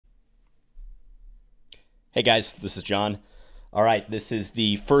Hey guys, this is John. All right, this is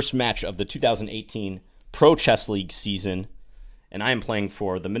the first match of the 2018 Pro Chess League season, and I am playing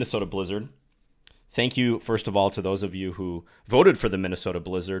for the Minnesota Blizzard. Thank you, first of all, to those of you who voted for the Minnesota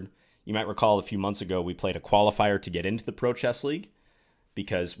Blizzard. You might recall a few months ago we played a qualifier to get into the Pro Chess League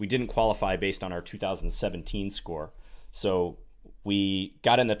because we didn't qualify based on our 2017 score. So we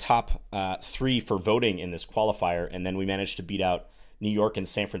got in the top three for voting in this qualifier, and then we managed to beat out New York and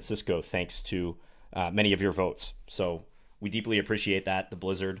San Francisco thanks to many of your votes. So we deeply appreciate that, the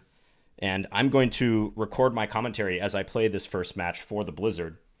Blizzard. And I'm going to record my commentary as I play this first match for the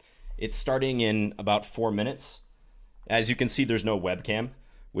Blizzard. It's starting in about 4 minutes. As you can see, there's no webcam,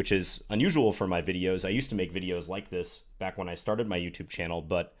 which is unusual for my videos. I used to make videos like this back when I started my YouTube channel,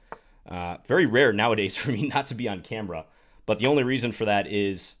 but very rare nowadays for me not to be on camera. But the only reason for that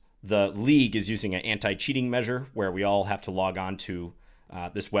is the league is using an anti-cheating measure where we all have to log on to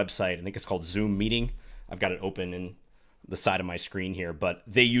this website. I think it's called Zoom Meeting. I've got it open in the side of my screen here, but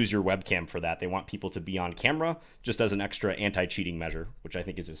they use your webcam for that. They want people to be on camera just as an extra anti-cheating measure, which I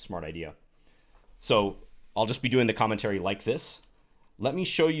think is a smart idea. So I'll just be doing the commentary like this. Let me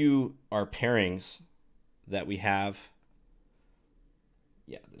show you our pairings that we have.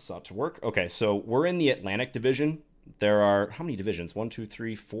 Yeah, this ought to work. Okay, so we're in the Atlantic Division. There are, how many divisions? 1, 2,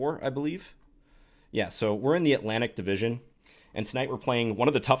 3, 4, I believe. Yeah, so we're in the Atlantic Division. And tonight we're playing one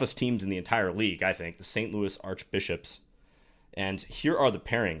of the toughest teams in the entire league, I think, the St. Louis Archbishops. And here are the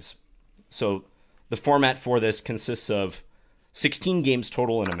pairings. So the format for this consists of 16 games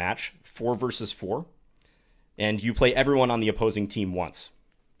total in a match, 4 versus 4. And you play everyone on the opposing team once.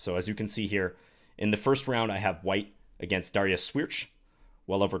 So as you can see here, in the first round I have white against Dariusz Swiercz,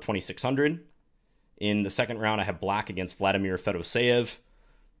 well over 2,600. In the second round I have black against Vladimir Fedoseev.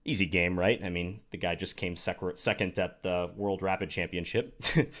 Easy game, right? I mean, the guy just came second at the World Rapid Championship.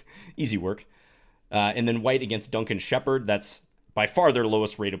 Easy work. And then white against Duncan. That's by far their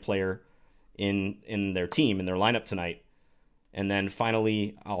lowest rated player in their team, in their lineup tonight. And then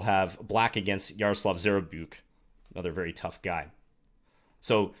finally, I'll have black against Yaroslav Zerebukh, another very tough guy.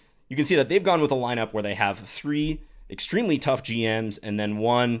 So you can see that they've gone with a lineup where they have 3 extremely tough GMs and then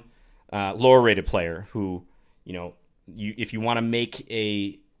 1 lower rated player who, if you want to make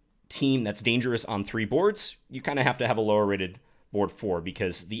a team that's dangerous on 3 boards, you kind of have to have a lower rated board 4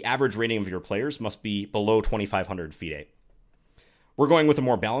 because the average rating of your players must be below 2,500 FIDE. We're going with a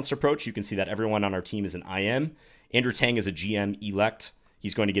more balanced approach. You can see that everyone on our team is an IM. Andrew Tang is a GM elect.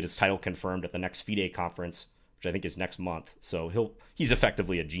 He's going to get his title confirmed at the next FIDE conference, which I think is next month. So he's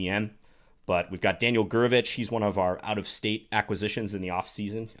effectively a GM. But we've got Daniel Gurovich. He's one of our out-of-state acquisitions in the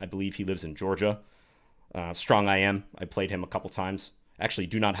offseason. I believe he lives in Georgia. Strong IM. I played him a couple times. Actually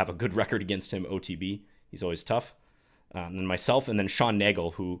do not have a good record against him, OTB. He's always tough. And then myself, and then Sean Nagel,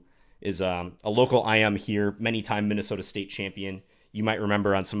 who is a local IM here, many-time Minnesota State champion. You might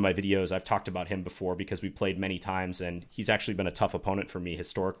remember on some of my videos, I've talked about him before because we played many times, and he's actually been a tough opponent for me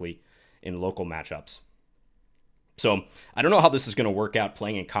historically in local matchups. So I don't know how this is going to work out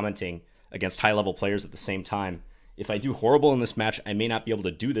playing and commenting against high-level players at the same time. If I do horrible in this match, I may not be able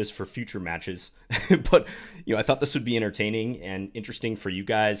to do this for future matches. But I thought this would be entertaining and interesting for you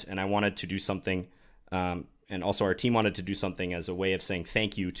guys, and I wanted to do something, and also our team wanted to do something as a way of saying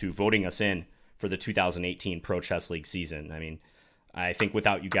thank you to voting us in for the 2018 Pro Chess League season. I mean, I think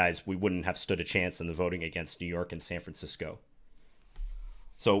without you guys, we wouldn't have stood a chance in the voting against New York and San Francisco.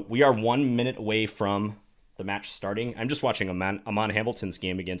 So we are 1 minute away from the match starting. I'm just watching Amon Hamilton's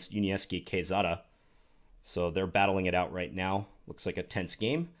game against Unieski Quezada. So they're battling it out right now. Looks like a tense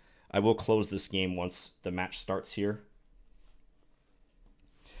game. I will close this game once the match starts here.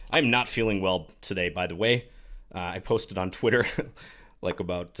 I'm not feeling well today, by the way. I posted on Twitter like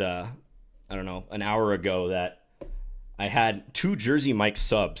about, an hour ago that I had 2 Jersey Mike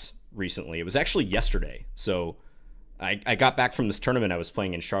subs recently. It was actually yesterday. So I got back from this tournament I was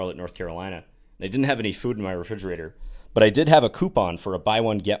playing in Charlotte, North Carolina. And I didn't have any food in my refrigerator. But I did have a coupon for a buy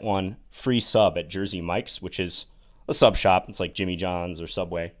one, get one free sub at Jersey Mike's, which is a sub shop. It's like Jimmy John's or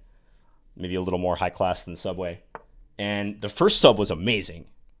Subway. Maybe a little more high class than Subway. And the first sub was amazing.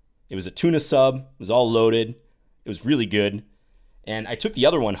 It was a tuna sub. It was all loaded. It was really good. And I took the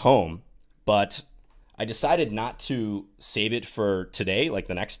other one home, but I decided not to save it for today, like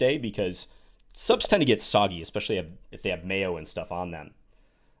the next day, because subs tend to get soggy, especially if they have mayo and stuff on them.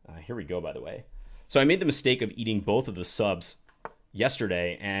 Here we go, by the way. So I made the mistake of eating both of the subs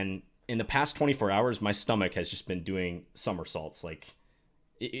yesterday, and in the past 24 hours, my stomach has just been doing somersaults. Like,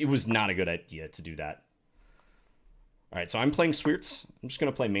 it was not a good idea to do that. All right, so I'm playing Swiercz. I'm just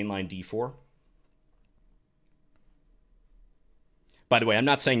going to play mainline d4. By the way, I'm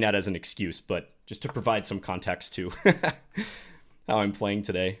not saying that as an excuse, but just to provide some context to how I'm playing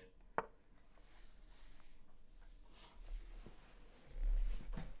today.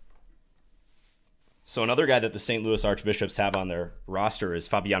 So another guy that the St. Louis Archbishops have on their roster is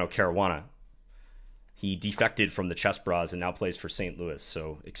Fabiano Caruana. He defected from the Chess Bras and now plays for St. Louis,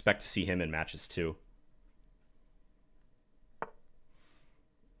 so expect to see him in matches too.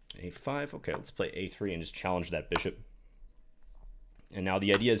 A5, okay, let's play A3 and just challenge that bishop. And now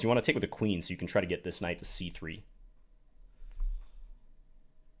the idea is you want to take with the queen so you can try to get this knight to C3.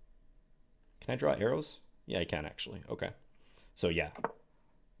 Can I draw arrows? Yeah, I can actually. Okay. So yeah,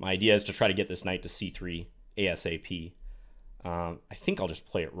 my idea is to try to get this knight to C3 ASAP. I think I'll just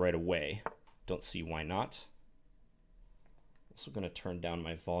play it right away. Don't see why not. Also going to turn down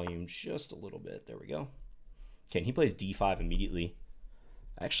my volume just a little bit. There we go. Okay, and he plays D5 immediately.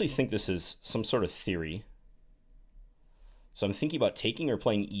 I actually think this is some sort of theory. So I'm thinking about taking or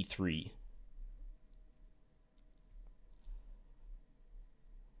playing E3.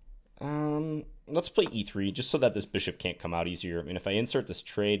 Let's play E3 just so that this bishop can't come out easier. I mean, if I insert this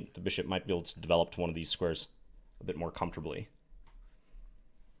trade, the bishop might be able to develop to one of these squares a bit more comfortably.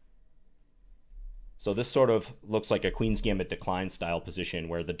 So this sort of looks like a Queen's Gambit decline style position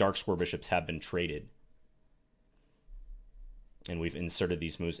where the dark square bishops have been traded. And we've inserted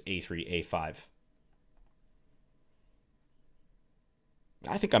these moves A3, A5.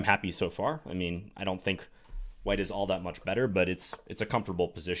 I think I'm happy so far. I mean, I don't think white is all that much better, but it's a comfortable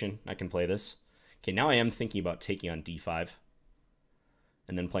position. I can play this. Okay, now I am thinking about taking on D5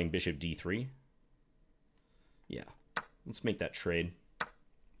 and then playing bishop D3. Yeah, let's make that trade.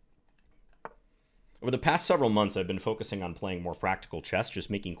 Over the past several months, I've been focusing on playing more practical chess, just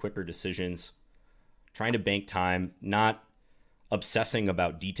making quicker decisions, trying to bank time, not obsessing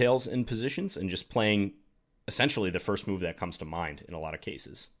about details in positions, and just playing essentially the first move that comes to mind in a lot of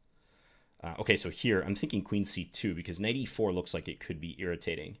cases. Okay, so here I'm thinking queen c2 because knight e4 looks like it could be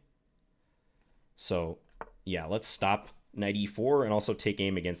irritating. So yeah, let's stop knight e4 and also take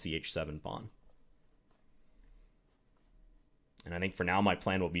aim against the h7 pawn. And I think for now my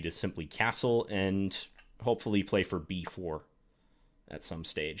plan will be to simply castle and hopefully play for b4 at some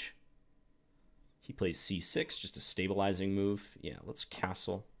stage. He plays c6, just a stabilizing move. Yeah, let's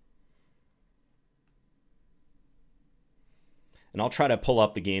castle. And I'll try to pull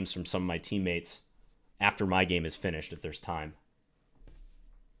up the games from some of my teammates after my game is finished if there's time.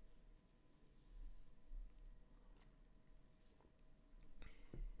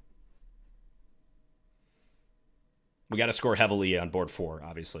 We got to score heavily on board 4,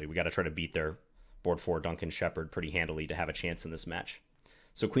 obviously. We got to try to beat their board 4 Duncan Shepherd pretty handily to have a chance in this match.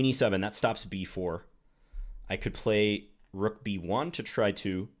 So queen e7, that stops b4. I could play rook b1 to try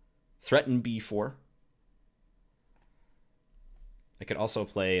to threaten b4. I could also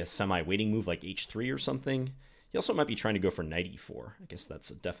play a semi-waiting move like h3 or something. He also might be trying to go for knight e4. I guess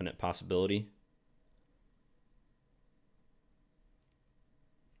that's a definite possibility.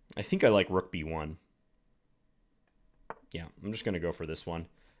 I think I like rook b1. Yeah, I'm just going to go for this one. I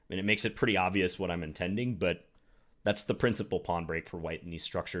mean, it makes it pretty obvious what I'm intending, but that's the principal pawn break for white in these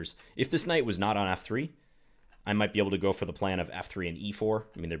structures. If this knight was not on f3, I might be able to go for the plan of f3 and e4.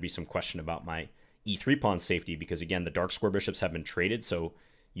 I mean, there'd be some question about my e3 pawn safety because, again, the dark square bishops have been traded, so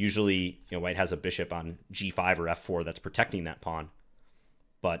usually white has a bishop on g5 or f4 that's protecting that pawn.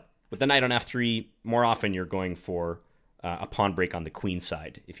 But with the knight on f3, more often you're going for a pawn break on the queen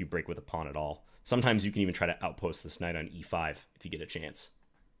side if you break with a pawn at all. Sometimes you can even try to outpost this knight on e5 if you get a chance.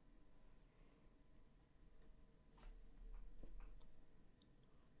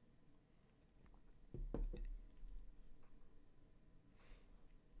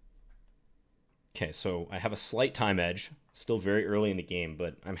 Okay, so I have a slight time edge, still very early in the game,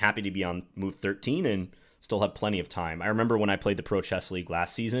 but I'm happy to be on move 13 and still have plenty of time. I remember when I played the Pro Chess League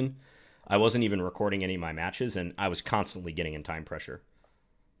last season, I wasn't even recording any of my matches, and I was constantly getting in time pressure.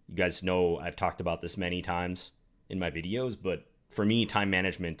 You guys know I've talked about this many times in my videos, but for me, time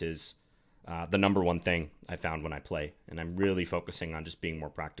management is the number one thing I found when I play, and I'm really focusing on just being more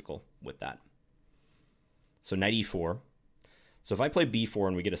practical with that. So knight e4. So if I play b4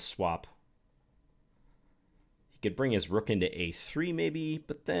 and we get a swap, he could bring his rook into a3 maybe,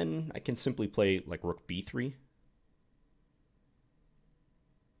 but then I can simply play like rook b3.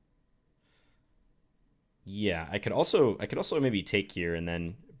 Yeah, I could also maybe take here and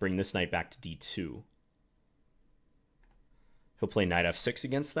then bring this knight back to d2. He'll play knight f6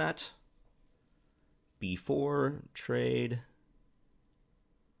 against that. b4, trade.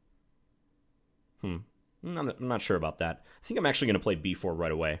 I'm not sure about that. I think I'm actually going to play b4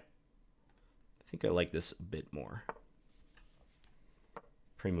 right away. I think I like this a bit more.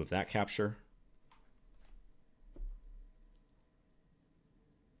 Pre-move that capture.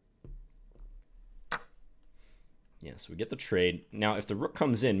 Yeah, so we get the trade. Now, if the rook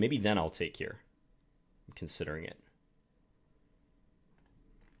comes in, maybe then I'll take here. I'm considering it.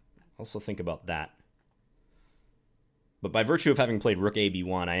 Also think about that. But by virtue of having played rook a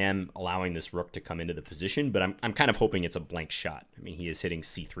b1, I am allowing this rook to come into the position, but I'm kind of hoping it's a blank shot. I mean, he is hitting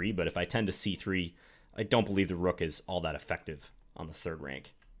c3, but if I tend to c3, I don't believe the rook is all that effective on the third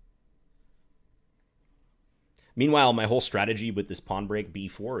rank. Meanwhile, my whole strategy with this pawn break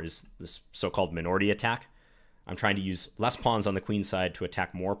b4 is this so-called minority attack. I'm trying to use less pawns on the queen side to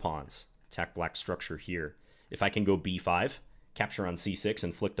attack more pawns, attack black structure here. If I can go b5, capture on c6,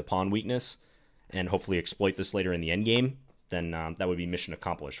 inflict a pawn weakness, and hopefully exploit this later in the endgame, then that would be mission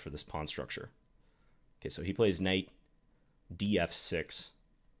accomplished for this pawn structure. Okay, so he plays knight df6.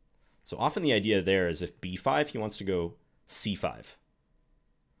 So often the idea there is if b5, he wants to go c5.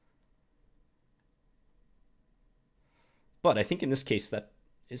 But I think in this case that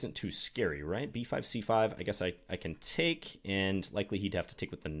isn't too scary, right? b5, c5, I guess I can take, and likely he'd have to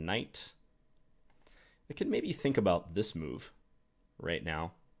take with the knight. I could maybe think about this move right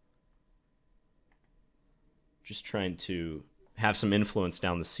now. Just trying to have some influence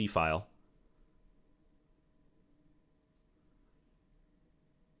down the c file.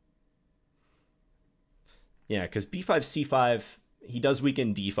 Yeah, because b5, c5, he does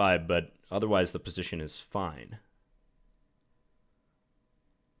weaken d5, but otherwise the position is fine.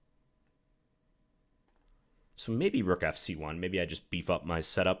 So maybe rook fc1. Maybe I just beef up my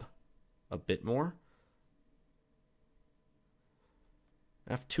setup a bit more.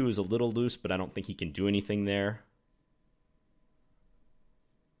 f2 is a little loose, but I don't think he can do anything there.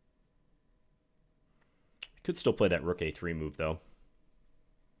 I could still play that rook a3 move, though.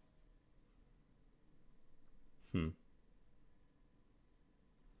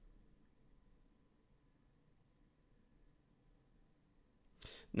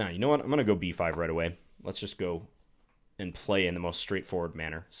 Now, you know what? I'm going to go b5 right away. Let's just go and play in the most straightforward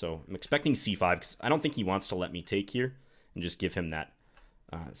manner. So I'm expecting c5 because I don't think he wants to let me take here and just give him that,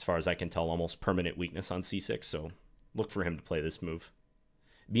 as far as I can tell, almost permanent weakness on c6. So look for him to play this move.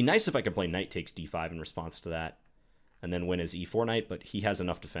 It'd be nice if I could play knight takes d5 in response to that and then win his e4 knight, but he has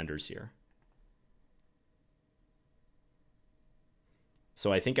enough defenders here.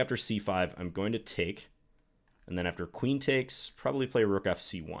 So I think after c5, I'm going to take, and then after queen takes, probably play rook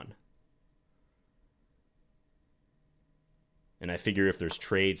fc1. And I figure if there's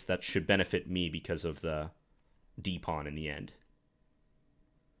trades, that should benefit me because of the d-pawn in the end.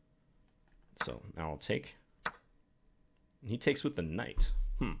 So now I'll take. And he takes with the knight.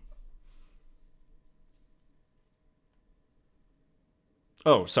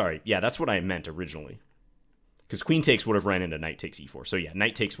 Oh, sorry. Yeah, that's what I meant originally. Because queen takes would have ran into knight takes e4. So yeah,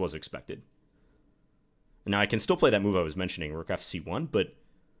 knight takes was expected. Now I can still play that move I was mentioning, rook fc1, but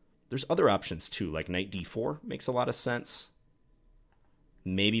there's other options too, like knight d4 makes a lot of sense.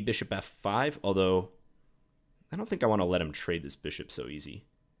 Maybe bishop f5, although I don't think I want to let him trade this bishop so easy.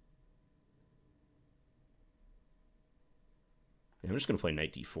 Yeah, I'm just going to play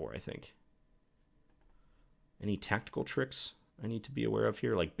knight d4, I think. Any tactical tricks I need to be aware of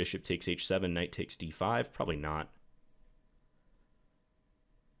here? Like bishop takes h7, knight takes d5? Probably not.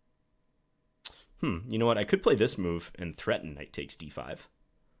 You know what? I could play this move and threaten knight takes d5.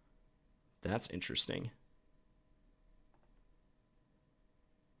 That's interesting.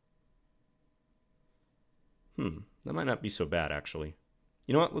 That might not be so bad, actually.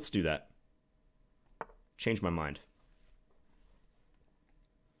 You know what? Let's do that. Change my mind.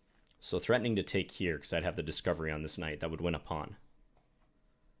 So threatening to take here, because I'd have the discovery on this knight, that would win a pawn.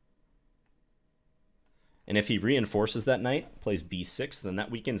 And if he reinforces that knight, plays b6, then that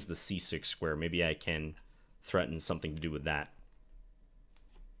weakens the c6 square. Maybe I can threaten something to do with that.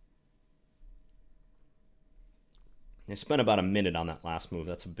 I spent about a minute on that last move.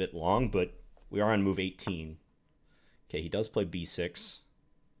 That's a bit long, but we are on move 18. Okay, he does play b6.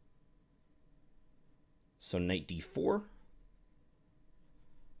 So knight d4.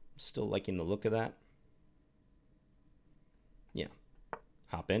 Still liking the look of that. Yeah.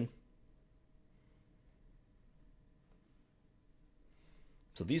 Hop in.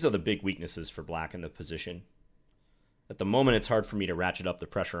 So these are the big weaknesses for black in the position. At the moment, it's hard for me to ratchet up the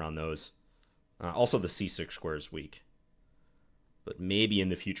pressure on those. Also, the c6 square is weak. But maybe in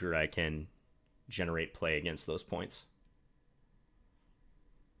the future I can generate play against those points.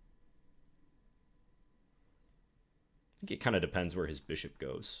 I think it kind of depends where his bishop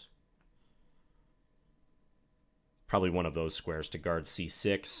goes. Probably one of those squares to guard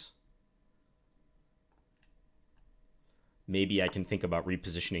c6. Maybe I can think about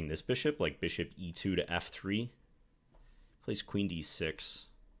repositioning this bishop, like bishop e2 to f3. Plays queen d6.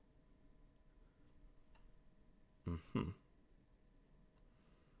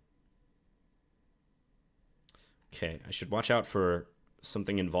 Okay, I should watch out for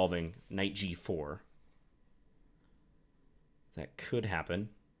something involving knight g4. That could happen.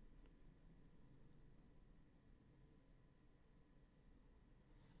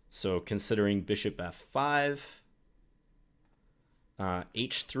 So considering bishop f5,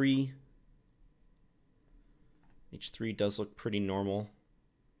 h3. h3 does look pretty normal.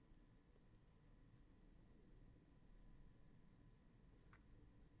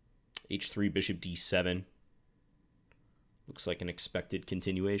 h3, bishop d7. Looks like an expected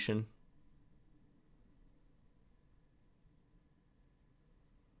continuation.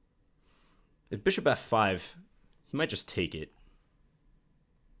 If bishop f5, he might just take it.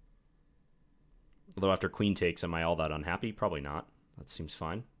 Although after queen takes, am I all that unhappy? Probably not. That seems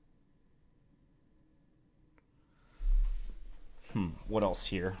fine. What else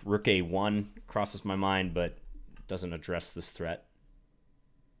here? Rook a1 crosses my mind, but doesn't address this threat.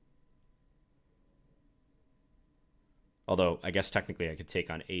 Although, I guess technically I could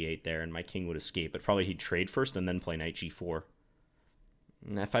take on a8 there and my king would escape, but probably he'd trade first and then play knight g4.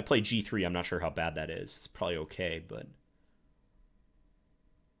 And if I play g3, I'm not sure how bad that is. It's probably okay, but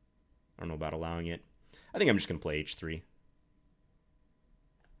I don't know about allowing it. I think I'm just going to play h3.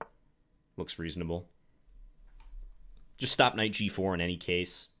 Looks reasonable. Just stop knight g4 in any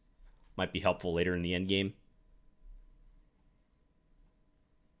case. Might be helpful later in the endgame.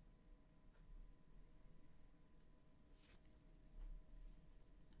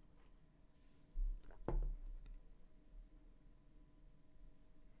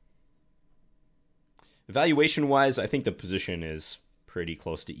 Evaluation-wise, I think the position is pretty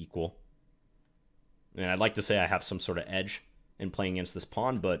close to equal. And I'd like to say I have some sort of edge in playing against this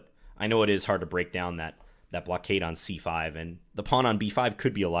pawn, but I know it is hard to break down that blockade on c5, and the pawn on b5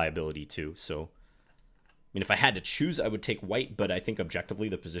 could be a liability too. So, I mean, if I had to choose, I would take white, but I think objectively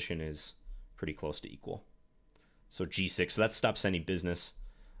the position is pretty close to equal. So g6, so that stops any business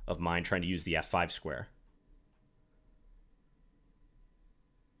of mine trying to use the f5 square.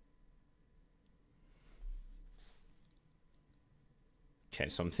 Okay,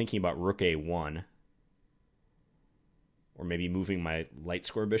 so I'm thinking about rook a1. Or maybe moving my light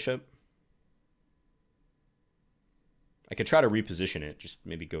square bishop. I could try to reposition it, just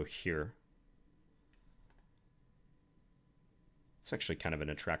maybe go here. It's actually kind of an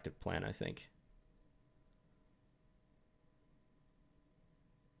attractive plan, I think.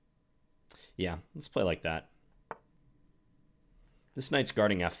 Yeah, let's play like that. This knight's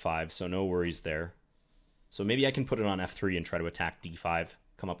guarding f5, so no worries there. So maybe I can put it on f3 and try to attack d5,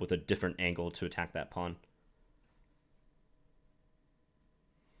 come up with a different angle to attack that pawn.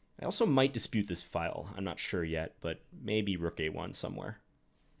 I also might dispute this file. I'm not sure yet, but maybe rook a1 somewhere.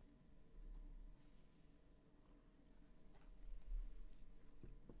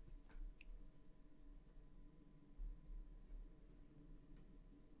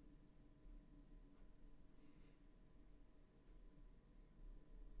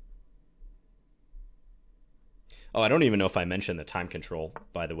 Oh, I don't even know if I mentioned the time control,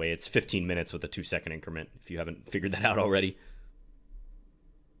 by the way. It's 15 minutes with a 2-second increment, if you haven't figured that out already.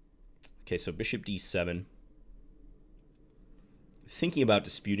 Okay, so bishop d7. Thinking about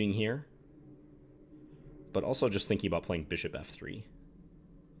disputing here, but also just thinking about playing bishop f3.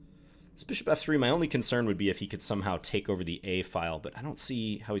 This bishop f3, my only concern would be if he could somehow take over the a file, but I don't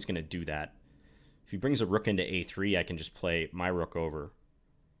see how he's going to do that. If he brings a rook into a3, I can just play my rook over.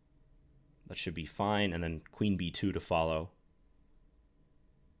 That should be fine, and then queen b2 to follow.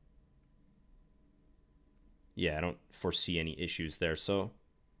 Yeah, I don't foresee any issues there, so...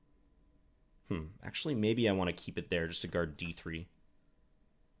 Actually, maybe I want to keep it there just to guard d3.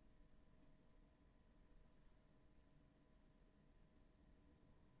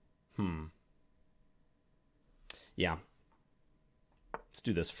 Yeah. Let's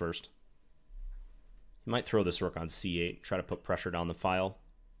do this first. He might throw this rook on c8, try to put pressure down the file.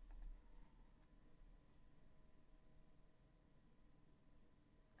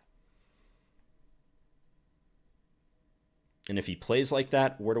 And if he plays like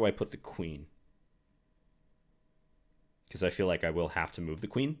that, where do I put the queen? Because I feel like I will have to move the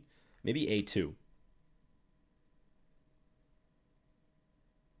queen. Maybe a2.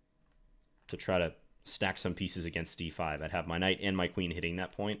 To try to stack some pieces against d5. I'd have my knight and my queen hitting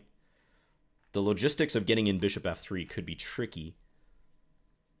that point. The logistics of getting in bishop f3 could be tricky.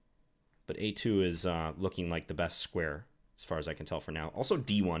 But a2 is looking like the best square, as far as I can tell for now. Also,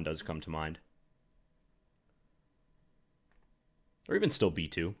 d1 does come to mind. Or even still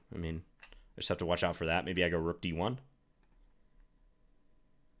b2. I mean, I just have to watch out for that. Maybe I go rook d1.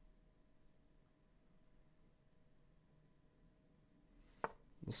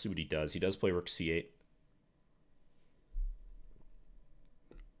 We'll see what he does. He does play rook c8.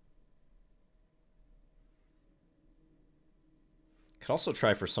 Could also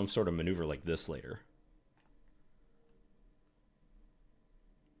try for some sort of maneuver like this later.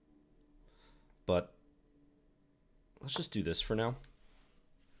 But let's just do this for now.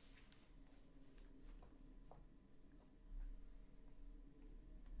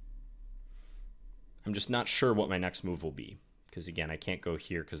 I'm just not sure what my next move will be. Because again, I can't go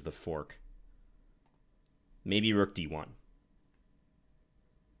here because the fork. Maybe rook d1.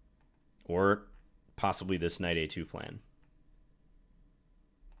 Or possibly this knight a2 plan.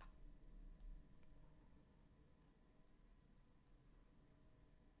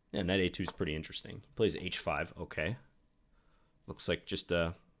 Yeah, knight a2 is pretty interesting. He plays h5. Okay. Looks like just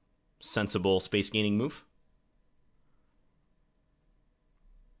a sensible space gaining move.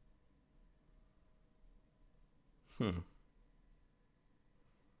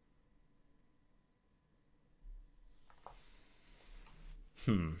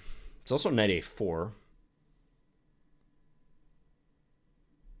 It's also knight a4.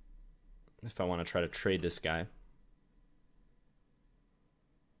 If I want to try to trade this guy.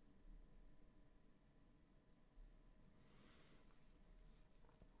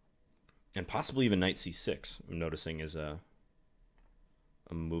 And possibly even knight c6, I'm noticing is a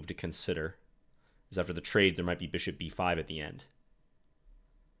move to consider. Is after the trade, there might be bishop b5 at the end.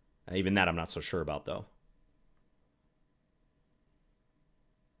 Even that I'm not so sure about, though.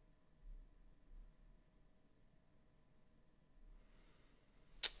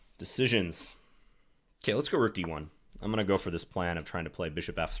 Decisions. Okay, let's go rook d1. I'm going to go for this plan of trying to play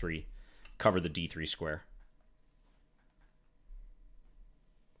bishop f3, cover the d3 square.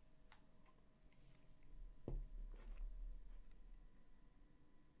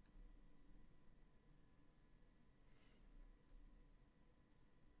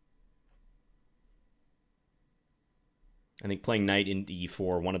 I think playing knight into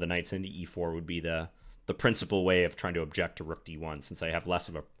e4, one of the knights into e4 would be the principal way of trying to object to rook d1, since I have less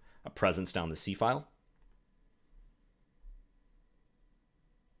of a presence down the c file.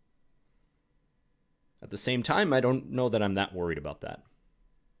 At the same time, I don't know that I'm that worried about that.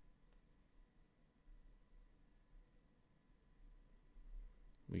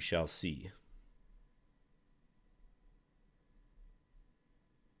 We shall see.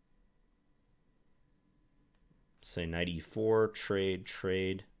 Say knight e4,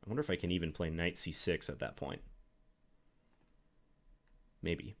 trade. I wonder if I can even play knight c6 at that point.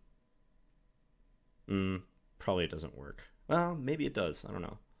 Maybe. Probably it doesn't work. Well, maybe it does. I don't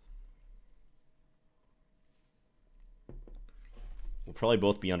know. We'll probably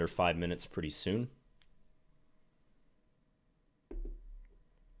both be under 5 minutes pretty soon.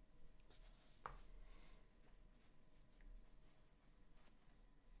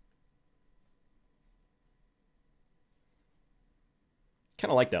 Kind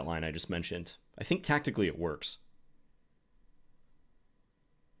of like that line I just mentioned. I think tactically it works.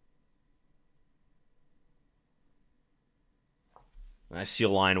 I see a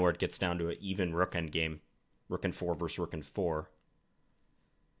line where it gets down to an even rook endgame. Rook and 4 versus rook and 4.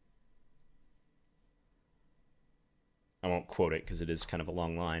 I won't quote it because it is kind of a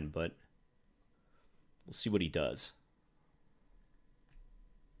long line, but we'll see what he does.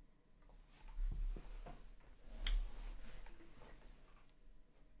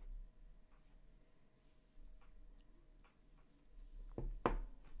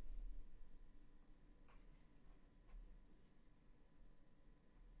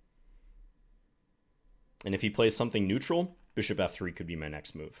 And if he plays something neutral, bishop f3 could be my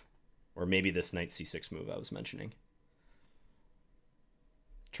next move. Or maybe this knight c6 move I was mentioning.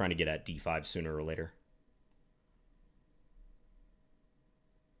 Trying to get at d5 sooner or later.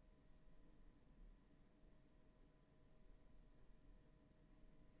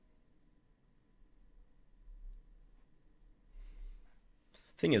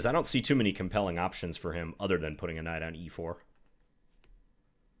 Thing is, I don't see too many compelling options for him other than putting a knight on e4.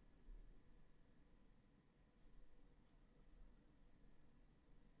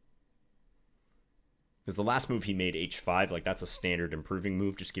 Because the last move he made, h5, like that's a standard improving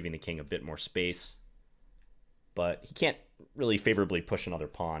move, just giving the king a bit more space. But he can't really favorably push another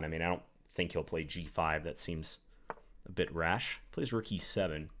pawn. I mean, I don't think he'll play g5. That seems a bit rash. Plays rook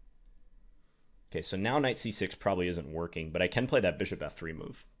e7. Okay, so now knight c6 probably isn't working, but I can play that bishop f3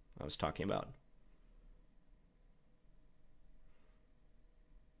 move I was talking about.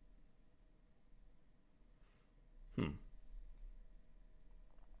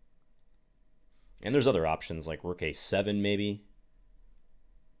 And there's other options like rook a7 maybe.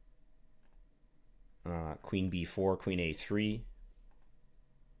 Queen b4, queen a3.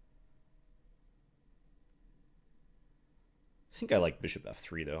 I think I like bishop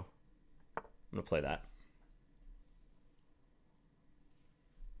f3 though. I'm going to play that.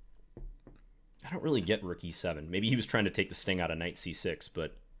 I don't really get rook e7. Maybe he was trying to take the sting out of knight c6,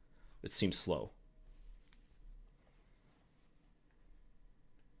 but it seems slow.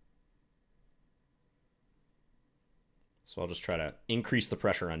 So I'll just try to increase the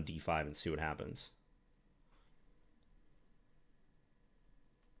pressure on d5 and see what happens.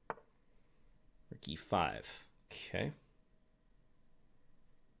 Rook e5. Okay.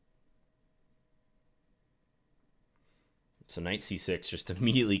 So knight c6 just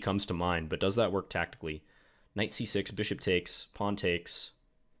immediately comes to mind, but does that work tactically? Knight c6, bishop takes, pawn takes.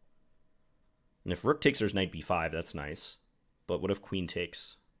 And if rook takes, there's knight b5. That's nice. But what if queen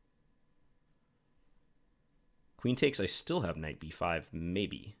takes? Queen takes, I still have knight b5,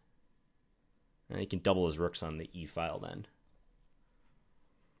 maybe. He can double his rooks on the e file then.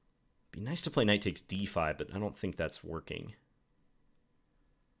 Be nice to play knight takes d5, but I don't think that's working.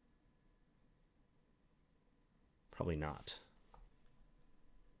 Probably not.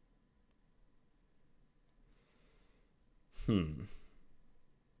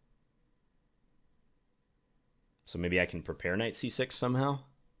 So maybe I can prepare knight c6 somehow?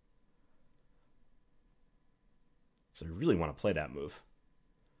 So I really want to play that move.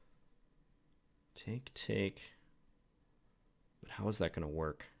 Take, take. But how is that going to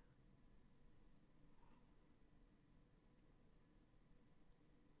work?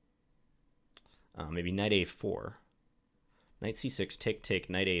 Maybe knight a4. Knight c6, take, take,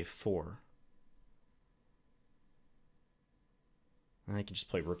 knight a4. I can just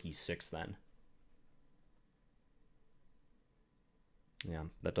play rook e6 then. Yeah,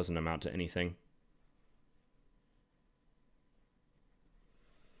 that doesn't amount to anything.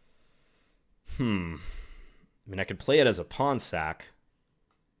 I mean, I could play it as a pawn sack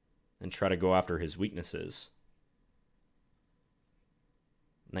and try to go after his weaknesses.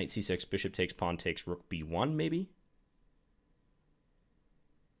 Knight c6, bishop takes, pawn takes, rook b1, maybe?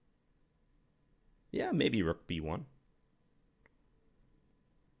 Yeah, maybe rook b1.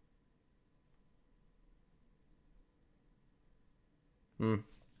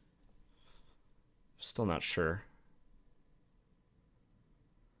 Still not sure.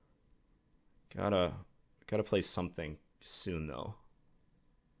 Gotta play something soon though.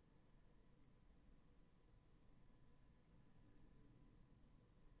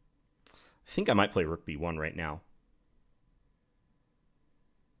 I think I might play rook b1 right now.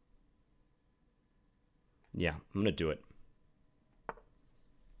 Yeah, I'm gonna do it.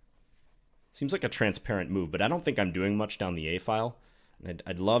 Seems like a transparent move, but I don't think I'm doing much down the a file.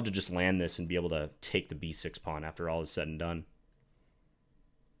 I'd love to just land this and be able to take the b6 pawn after all is said and done.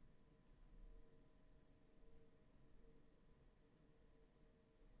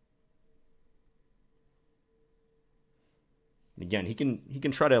 Again, he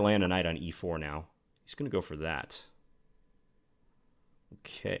can try to land a knight on e4 now. He's going to go for that.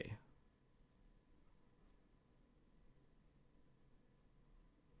 Okay.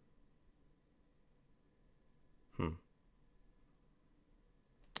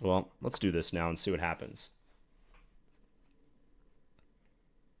 Well, let's do this now and see what happens.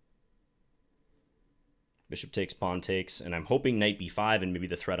 Bishop takes, pawn takes, and I'm hoping knight b5 and maybe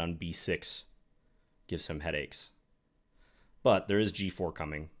the threat on b6 gives him headaches. But there is g4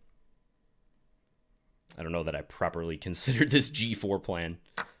 coming. I don't know that I properly considered this g4 plan.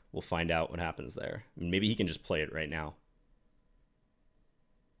 We'll find out what happens there. I mean, maybe he can just play it right now.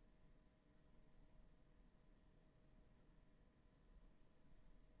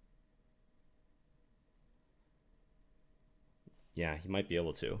 Yeah, he might be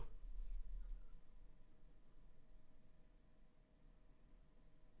able to.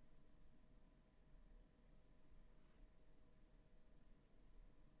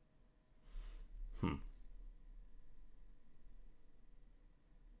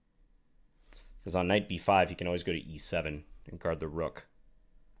 Because on knight b5, he can always go to e7 and guard the rook.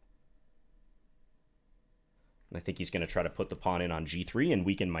 And I think he's going to try to put the pawn in on g3 and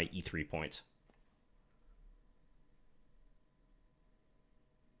weaken my e3 point.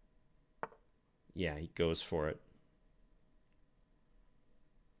 Yeah, he goes for it.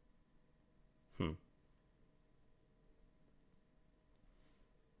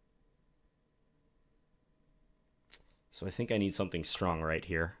 So I think I need something strong right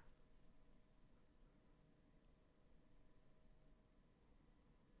here.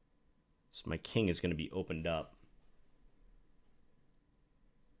 So my king is going to be opened up.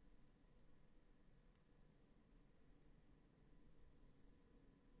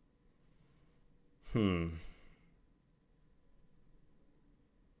 Hmm.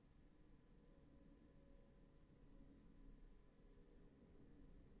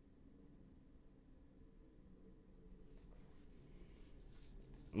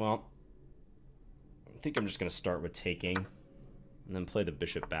 Well, I think I'm just going to start with taking and then play the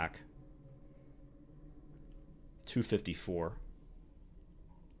bishop back. 254.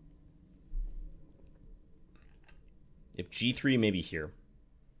 If g3, maybe here.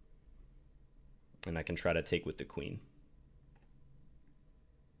 And I can try to take with the queen.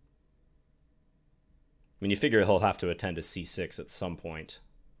 I mean, you figure he'll have to attend to c6 at some point.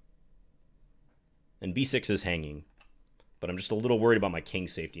 And b6 is hanging. But I'm just a little worried about my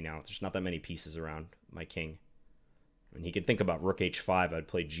king's safety now. There's not that many pieces around my king. And he could think about rook h5. I'd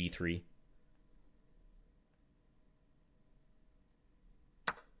play g3.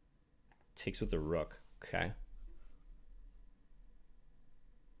 Takes with the rook. Okay.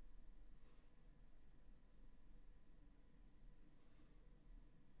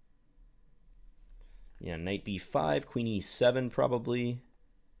 Yeah, knight b5, queen e7 probably.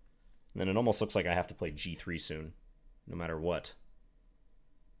 And then it almost looks like I have to play g3 soon, no matter what.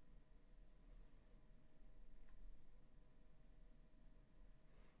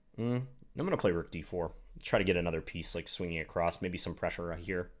 I'm going to play rook d4. Try to get another piece, like swinging across, maybe some pressure right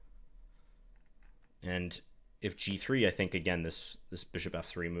here. And if g3, I think, again, this bishop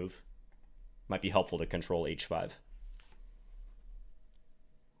f3 move might be helpful to control h5.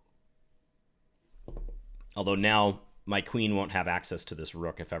 Although now my queen won't have access to this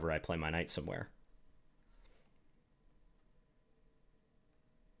rook if ever I play my knight somewhere.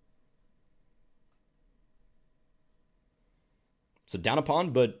 So down a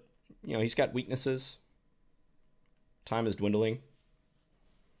pawn, but you know, he's got weaknesses. Time is dwindling.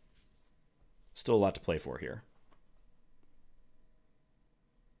 Still a lot to play for here.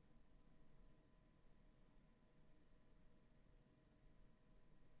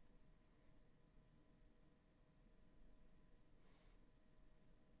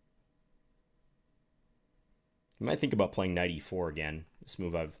 You might think about playing knight e4 again. This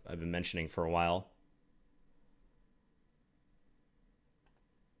move I've been mentioning for a while.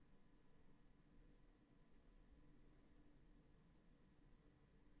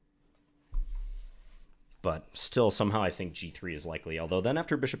 But still, somehow I think g3 is likely. Although then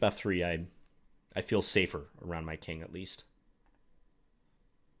after bishop f3, I feel safer around my king at least.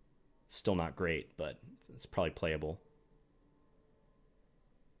 Still not great, but it's probably playable.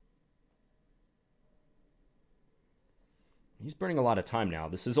 He's burning a lot of time now.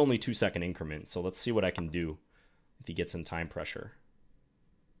 This is only 2-second increment, so let's see what I can do if he gets in time pressure.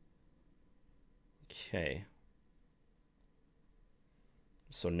 Okay.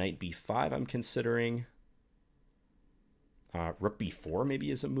 So knight b5 I'm considering. Rook b4 maybe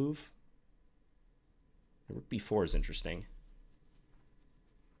is a move. Rook b4 is interesting.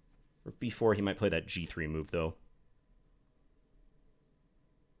 Rook b4, he might play that g3 move, though.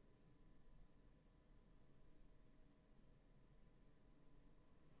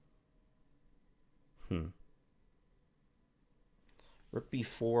 Rook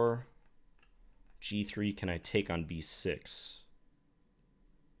b4, g3, can I take on b6?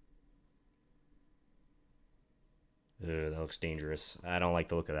 Ugh, that looks dangerous. I don't like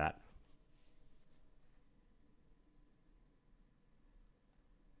the look of that.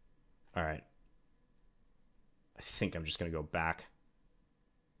 All right. I think I'm just going to go back.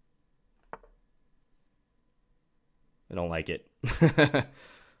 I don't like it.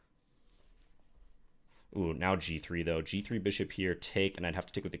 Ooh, now g3, though. g3 bishop here, take, and I'd have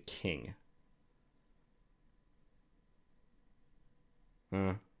to take with the king.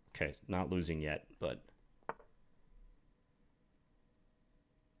 Okay, not losing yet, but...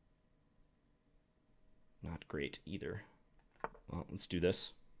 not great either. Well, let's do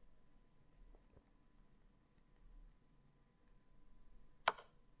this.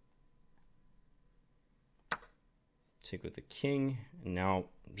 Take with the king, and now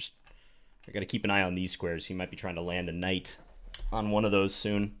I got to keep an eye on these squares. He might be trying to land a knight on one of those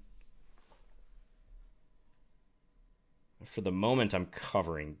soon. For the moment, I'm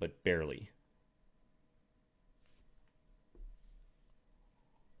covering, but barely.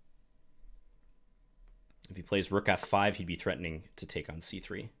 If he plays rook f5, he'd be threatening to take on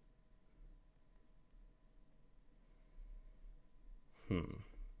c3.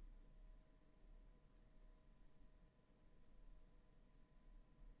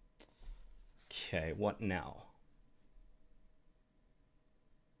 Okay, what now?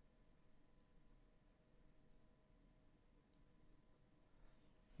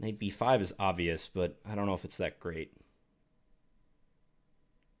 Knight b5 is obvious, but I don't know if it's that great.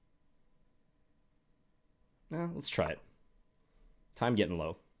 Let's try it. Time getting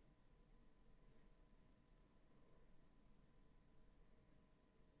low.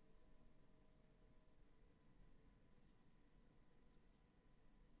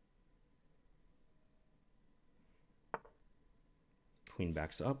 Queen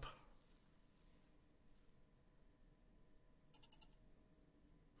backs up.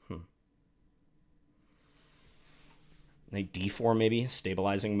 Knight d4 maybe,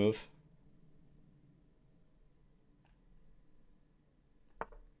 stabilizing move.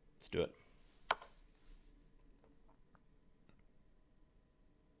 Let's do it.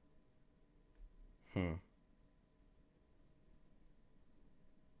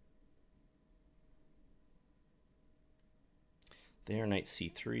 There, knight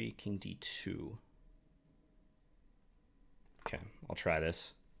c3, king d2. Okay, I'll try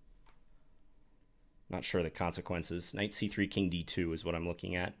this. Not sure the consequences. Knight c3, king d2 is what I'm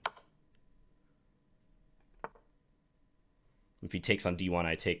looking at. If he takes on d1,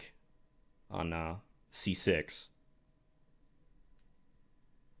 I take on c6.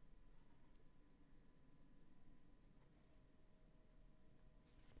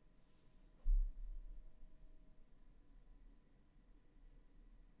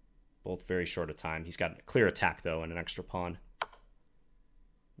 Both very short a time. He's got a clear attack, though, and an extra pawn.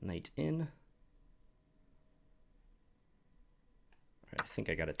 Knight in. All right, I think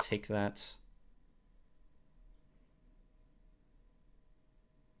I got to take that.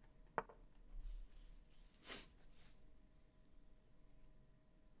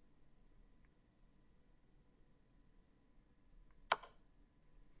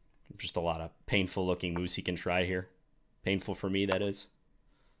 Just a lot of painful looking moves he can try here. Painful for me, that is.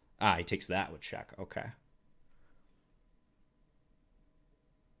 Ah, he takes that with check. Okay.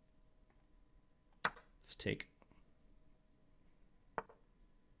 Let's take.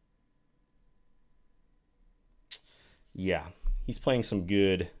 Yeah, he's playing some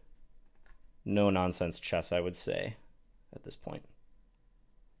good, no-nonsense chess, I would say, at this point.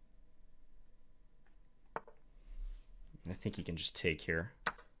 I think he can just take here.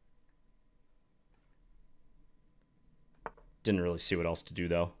 Didn't really see what else to do,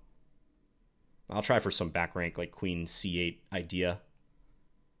 though. I'll try for some back rank, like queen c8 idea.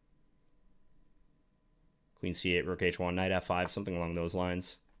 Queen c8, rook h1, knight f5, something along those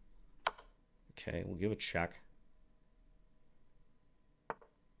lines. Okay, we'll give a check.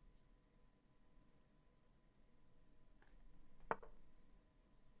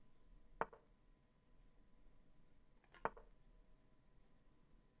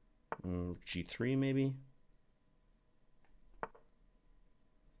 G3 maybe.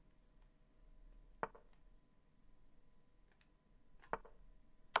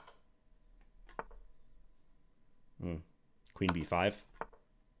 Queen b5.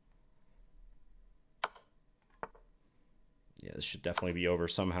 Yeah, this should definitely be over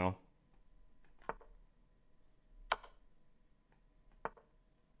somehow.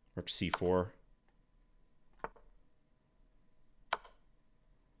 Rook c4.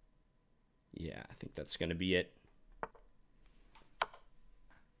 Yeah, I think that's going to be it.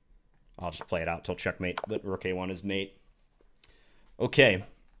 I'll just play it out till checkmate. Let rook a1 is mate. Okay.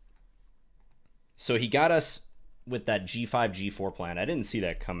 So he got us with that g5, g4 plan. I didn't see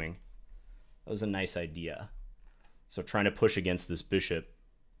that coming. That was a nice idea. So trying to push against this bishop.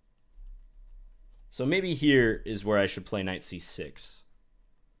 So maybe here is where I should play knight c6.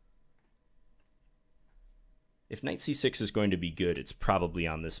 If knight c6 is going to be good, it's probably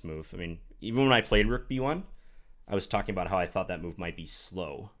on this move. I mean, even when I played rook b1, I was talking about how I thought that move might be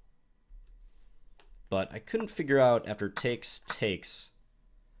slow. But I couldn't figure out after takes,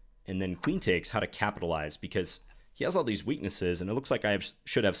 and then queen takes how to capitalize, because he has all these weaknesses, and it looks like I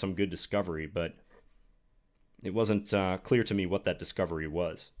should have some good discovery, but it wasn't clear to me what that discovery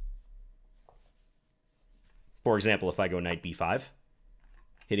was. For example, if I go knight b5,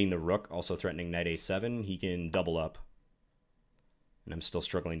 hitting the rook, also threatening knight a7, he can double up. And I'm still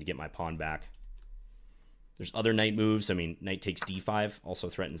struggling to get my pawn back. There's other knight moves. I mean, knight takes d5 also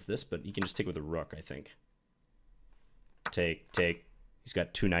threatens this, but he can just take with a rook, I think. Take. He's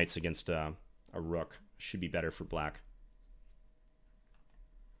got two knights against a rook. Should be better for black.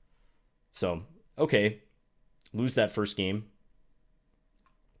 So, okay. Lose that first game.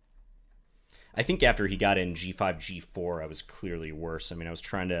 I think after he got in g5, g4, I was clearly worse. I mean, I was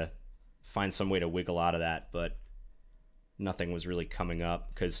trying to find some way to wiggle out of that, but nothing was really coming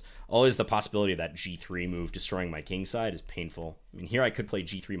up, because always the possibility of that g3 move destroying my king side is painful. I mean, here I could play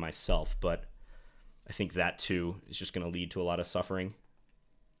g3 myself, but I think that too is just going to lead to a lot of suffering.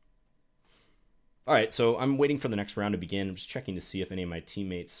 All right, so I'm waiting for the next round to begin. I'm just checking to see if any of my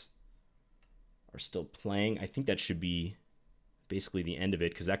teammates are still playing. I think that should be basically the end of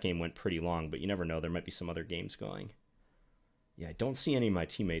it because that game went pretty long, but you never know. There might be some other games going. Yeah, I don't see any of my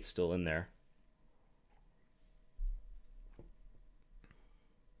teammates still in there.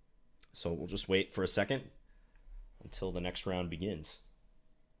 So we'll just wait for a second until the next round begins.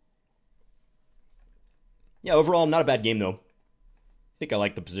 Yeah, overall, not a bad game, though. I think I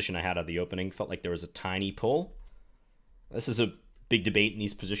like the position I had at the opening. Felt like there was a tiny pull. This is a big debate in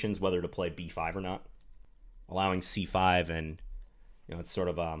these positions, whether to play b5 or not. Allowing c5 and, it's sort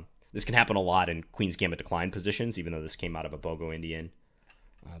of, this can happen a lot in Queen's Gambit decline positions, even though this came out of a Bogo Indian.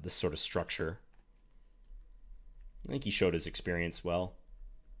 This sort of structure. I think he showed his experience well.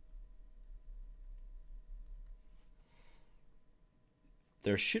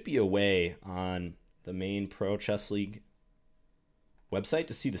 There should be a way on the main Pro Chess League website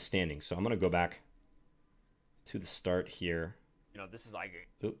to see the standings. So I'm going to go back to the start here. This is like...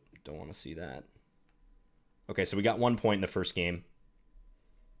 Oop, don't want to see that. Okay, so we got 1 point in the first game.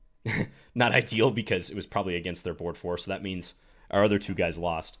 Not ideal because it was probably against their board 4, so that means our other 2 guys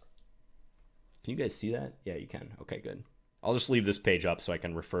lost. Can you guys see that? Yeah, you can. Okay, good. I'll just leave this page up so I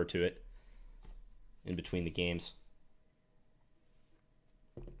can refer to it in between the games.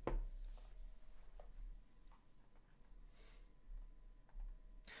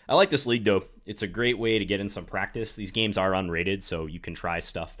 I like this league, though. It's a great way to get in some practice. These games are unrated, so you can try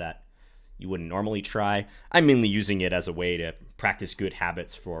stuff that you wouldn't normally try. I'm mainly using it as a way to practice good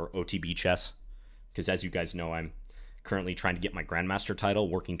habits for OTB chess, because as you guys know, I'm currently trying to get my Grandmaster title,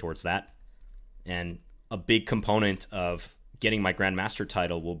 working towards that. And a big component of getting my Grandmaster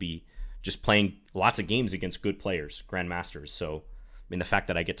title will be just playing lots of games against good players, Grandmasters. So, the fact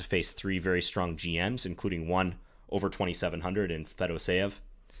that I get to face 3 very strong GMs, including one over 2,700 in Fedoseev,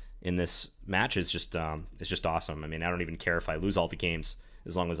 in this match is just it's just awesome. I don't even care if I lose all the games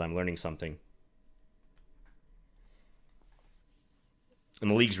as long as I'm learning something.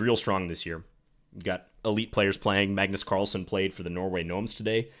 And the league's real strong this year. You've got elite players playing. Magnus Carlsen played for the Norway Gnomes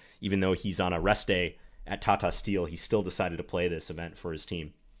today. Even though he's on a rest day at Tata Steel, he still decided to play this event for his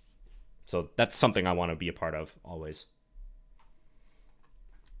team. So that's something I want to be a part of always.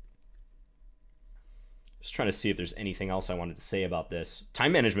 Just trying to see if there's anything else I wanted to say about this.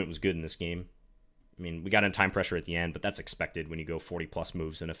 Time management was good in this game. We got in time pressure at the end, but that's expected when you go 40-plus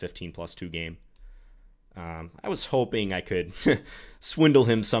moves in a 15+2 game. I was hoping I could swindle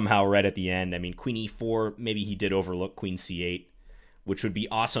him somehow right at the end. Queen e4, maybe he did overlook Queen c8, which would be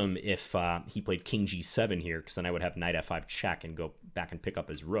awesome if he played King g7 here, because then I would have Knight f5 check and go back and pick up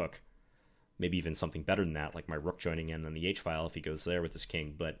his rook. Maybe even something better than that, like my rook joining in on the h-file if he goes there with his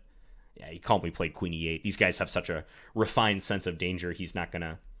king, but... yeah, he calmly played Queen e8. These guys have such a refined sense of danger. He's not going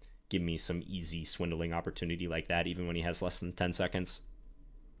to give me some easy swindling opportunity like that, even when he has less than 10 seconds.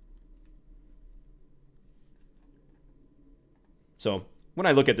 So, when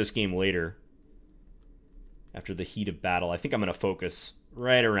I look at this game later, after the heat of battle, I think I'm going to focus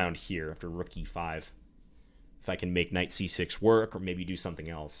right around here after rook e5. If I can make knight c6 work, or maybe do something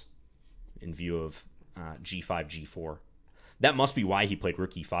else in view of g5, g4. That must be why he played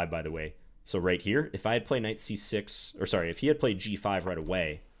rook e5, by the way. So right here, if I had played knight c6, or sorry, if he had played g5 right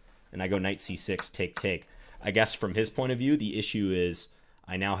away, and I go knight c6, take, take, I guess from his point of view, the issue is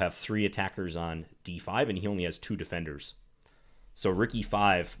I now have 3 attackers on d5, and he only has 2 defenders. So rook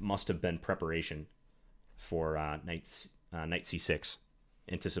e5 must have been preparation for knight c6,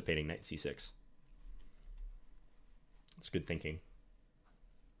 anticipating knight c6. That's good thinking.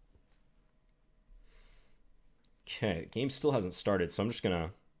 Okay, game still hasn't started, so I'm just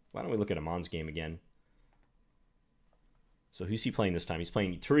gonna... why don't we look at Amon's game again? So who's he playing this time? He's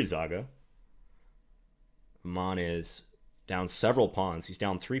playing Turizaga. Amon is down several pawns. He's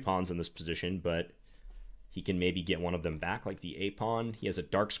down 3 pawns in this position, but he can maybe get one of them back, like the A pawn. He has a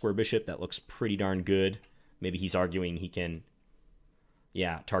dark square bishop that looks pretty darn good. Maybe he's arguing he can,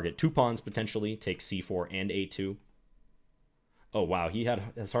 target 2 pawns potentially, take C4 and A2. Oh, wow, he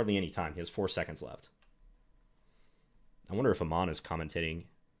has hardly any time. He has 4 seconds left. I wonder if Amon is commentating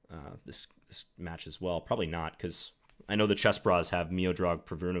this match as well. Probably not, because I know the Chess Bras have Miodrag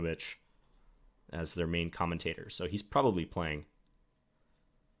Prevrunovich as their main commentator, so he's probably playing.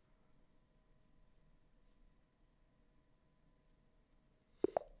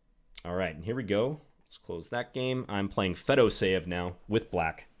 All right, and here we go. Let's close that game. I'm playing Fedoseev now with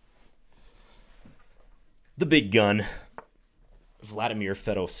black. The big gun, Vladimir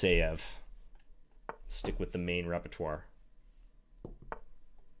Fedoseev. Stick with the main repertoire.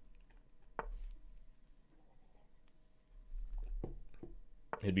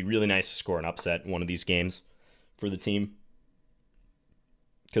 It'd be really nice to score an upset in one of these games for the team.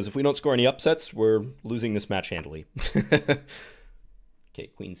 Because if we don't score any upsets, we're losing this match handily. Okay,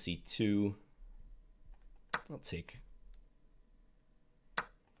 queen c2. I'll take.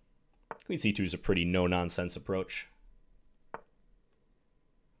 Queen c2 is a pretty no-nonsense approach.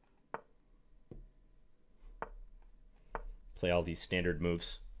 Play all these standard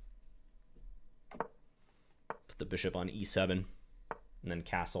moves. Put the bishop on e7, and then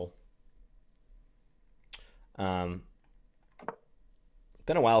castle. Been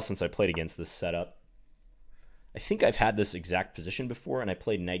a while since I played against this setup. I think I've had this exact position before, and I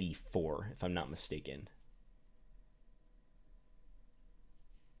played knight e4, if I'm not mistaken.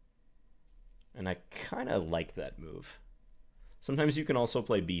 And I kind of like that move. Sometimes you can also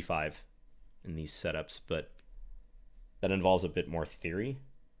play b5 in these setups, but that involves a bit more theory.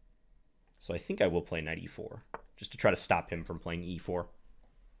 So I think I will play knight e4, just to try to stop him from playing e4.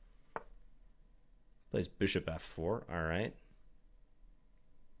 Plays bishop f4, all right.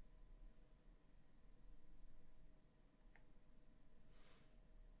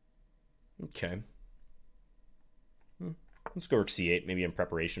 Okay. Let's go rook c8, maybe in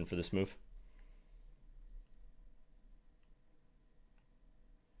preparation for this move.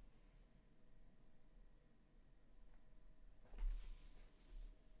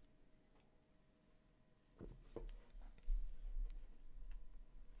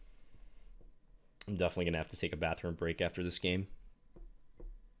 I'm definitely going to have to take a bathroom break after this game.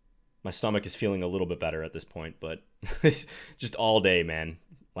 My stomach is feeling a little bit better at this point, but just all day, man.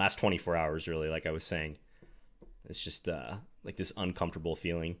 Last 24 hours, really, like I was saying. It's just like this uncomfortable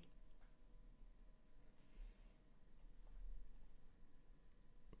feeling.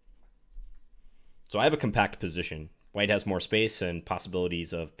 So I have a compact position. White has more space and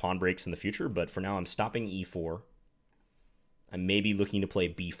possibilities of pawn breaks in the future, but for now I'm stopping e4. I may be looking to play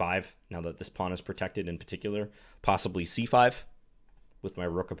b5 now that this pawn is protected in particular. Possibly c5 with my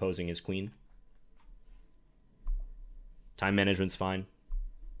rook opposing his queen. Time management's fine.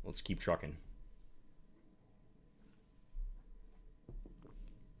 Let's keep trucking.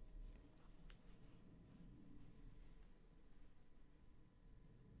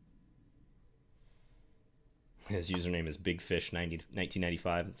 His username is BigFish1995.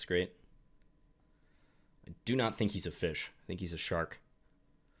 That's great. I do not think he's a fish. I think he's a shark.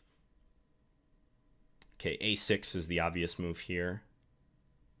 Okay, a6 is the obvious move here.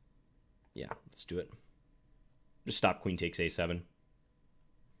 Yeah, let's do it. Just stop queen takes a7.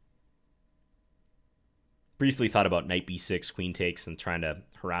 Briefly thought about knight b6, queen takes, and trying to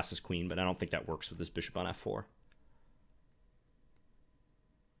harass his queen, but I don't think that works with this bishop on f4.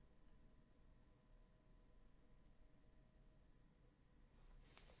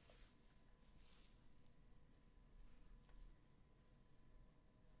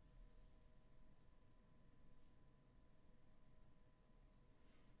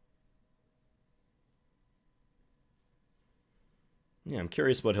 Yeah, I'm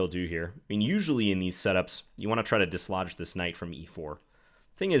curious what he'll do here. I mean, usually in these setups, you want to try to dislodge this knight from e4.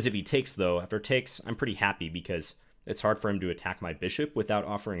 Thing is, if he takes, though, after takes, I'm pretty happy because it's hard for him to attack my bishop without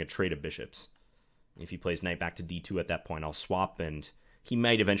offering a trade of bishops. If he plays knight back to d2 at that point, I'll swap, and he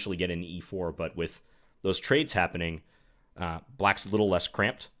might eventually get into e4, but with those trades happening, black's a little less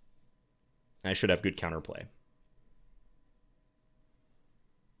cramped. I should have good counterplay.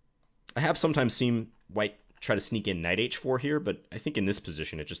 I have sometimes seen white try to sneak in knight h4 here, but I think in this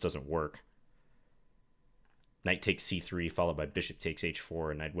position it just doesn't work. Knight takes c3, followed by bishop takes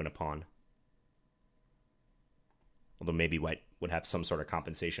h4, and I'd win a pawn. Although maybe white would have some sort of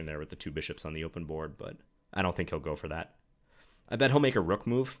compensation there with the two bishops on the open board, but I don't think he'll go for that. I bet he'll make a rook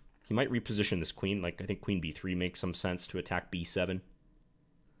move. He might reposition this queen, like I think queen b3 makes some sense to attack b7.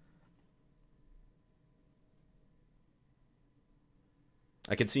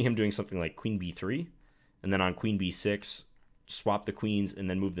 I could see him doing something like queen b3, and then on queen b6, swap the queens, and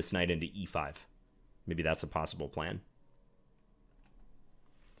then move this knight into e5. Maybe that's a possible plan.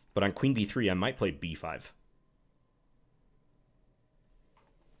 But on queen b3, I might play b5.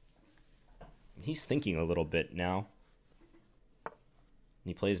 He's thinking a little bit now.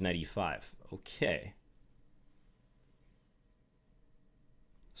 He plays knight e5. Okay.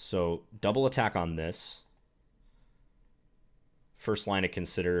 So double attack on this. First line to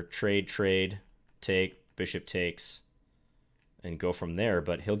consider, trade, trade, take, bishop takes, and go from there,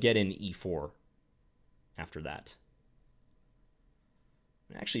 but he'll get in e4 after that.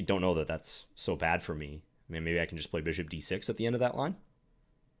 I actually don't know that that's so bad for me. I mean, maybe I can just play bishop d6 at the end of that line.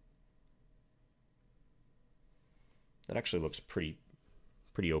 That actually looks pretty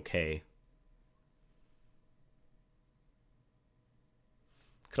okay.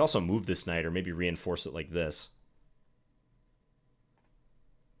 Could also move this knight or maybe reinforce it like this.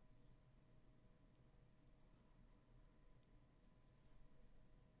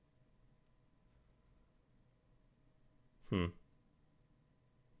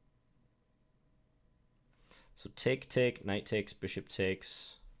 So take, knight takes, bishop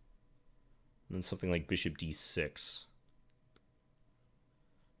takes, and then something like bishop d6. I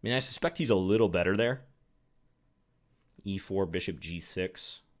mean, I suspect he's a little better there. e4, bishop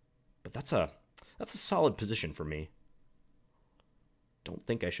g6. But that's a solid position for me. Don't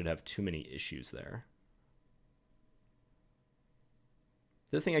think I should have too many issues there.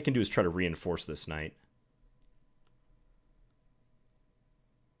 The other thing I can do is try to reinforce this knight.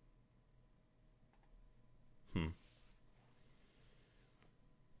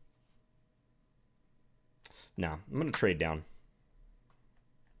 No, I'm going to trade down.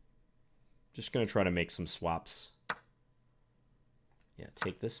 Just going to try to make some swaps. Yeah,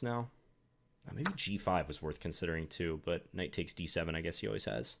 take this now. Maybe g5 was worth considering too, but knight takes d7, I guess he always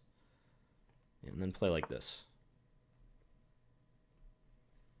has. And then play like this.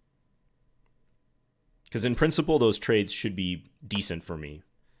 Because in principle, those trades should be decent for me,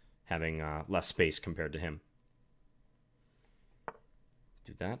 having less space compared to him.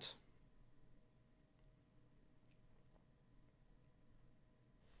 Do that.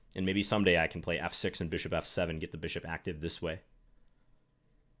 And maybe someday I can play f6 and bishop f7, get the bishop active this way.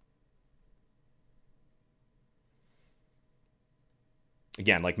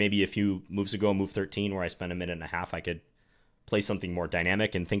 Again, like maybe a few moves ago, move 13, where I spent a minute and a half, I could play something more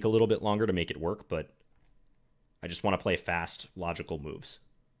dynamic and think a little bit longer to make it work, but I just want to play fast, logical moves.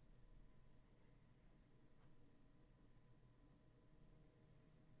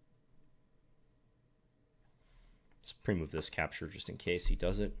 Let's pre-move this capture just in case he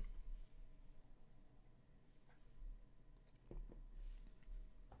does it.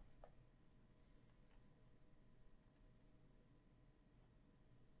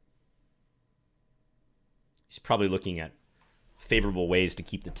 He's probably looking at favorable ways to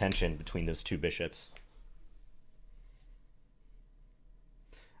keep the tension between those two bishops.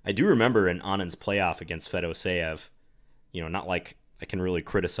 I do remember in Anand's playoff against Fedoseev, you know, not like I can really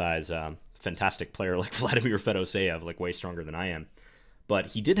criticize a fantastic player like Vladimir Fedoseev, like way stronger than I am. But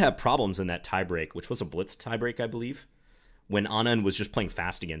he did have problems in that tiebreak, which was a blitz tiebreak, I believe, when Anand was just playing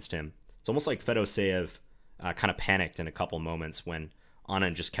fast against him. It's almost like Fedoseev kind of panicked in a couple moments when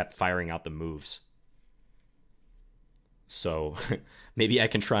Anand just kept firing out the moves. So maybe I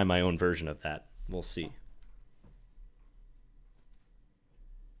can try my own version of that. We'll see.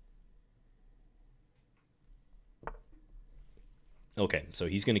 Okay, so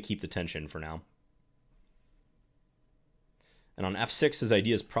he's going to keep the tension for now. And on f6, his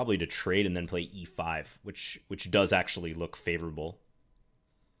idea is probably to trade and then play e5, which does actually look favorable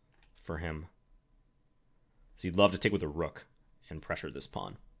for him. So he'd love to take with a rook and pressure this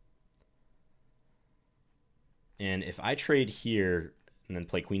pawn. And if I trade here and then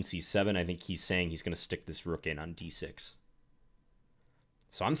play queen c7, I think he's saying he's going to stick this rook in on d6.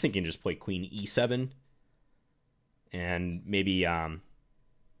 So I'm thinking just play queen e7 and maybe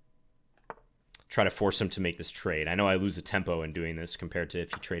try to force him to make this trade. I know I lose a tempo in doing this compared to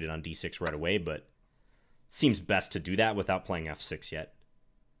if he traded on d6 right away, but it seems best to do that without playing f6 yet.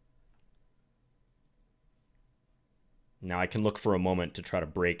 Now I can look for a moment to try to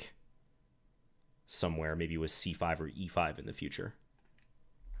break somewhere, maybe with c5 or e5 in the future.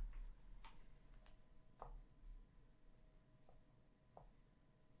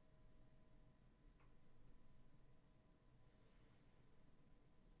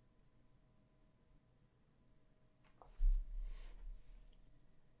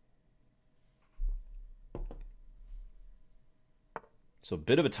 So a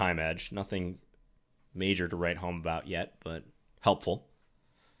bit of a time edge, nothing major to write home about yet, but helpful.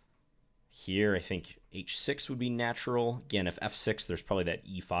 Here, I think h6 would be natural. Again, if f6, there's probably that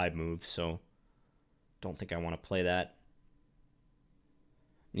e5 move, so don't think I want to play that.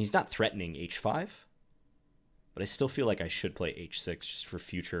 And he's not threatening h5, but I still feel like I should play h6 just for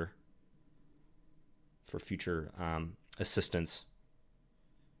future assistance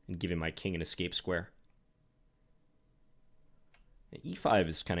and giving my king an escape square. E5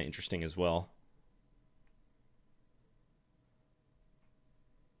 is kind of interesting as well.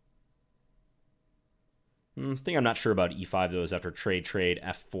 Thing I'm not sure about e5 though is after trade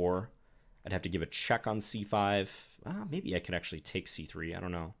f4, I'd have to give a check on c5. Maybe I could actually take c3. I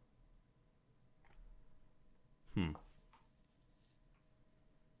don't know.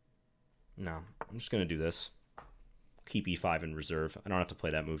 No, I'm just going to do this. Keep e5 in reserve. I don't have to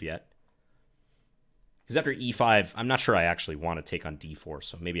play that move yet. Because after e5, I'm not sure I actually want to take on d4,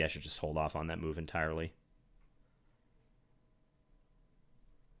 so maybe I should just hold off on that move entirely.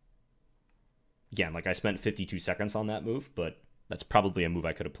 Again, like I spent 52 seconds on that move, but that's probably a move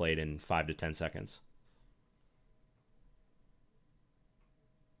I could have played in 5 to 10 seconds.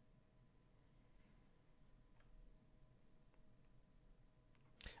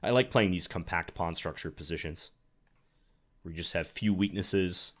 I like playing these compact pawn structure positions where you just have few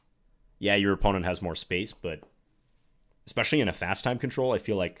weaknesses. Yeah, your opponent has more space, but especially in a fast time control, I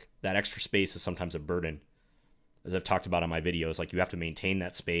feel like that extra space is sometimes a burden. As I've talked about on my videos, like you have to maintain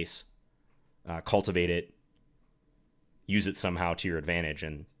that space, cultivate it, use it somehow to your advantage,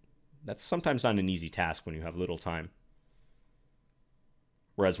 and that's sometimes not an easy task when you have little time.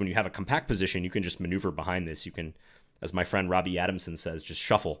 Whereas when you have a compact position, you can just maneuver behind this. You can, as my friend Robbie Adamson says, just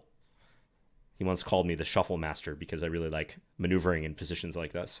shuffle. He once called me the shuffle master because I really like maneuvering in positions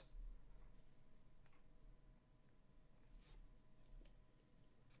like this.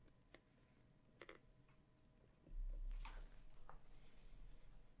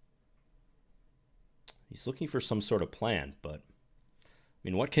 He's looking for some sort of plan, but I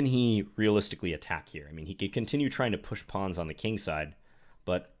mean, what can he realistically attack here? I mean, he could continue trying to push pawns on the king side,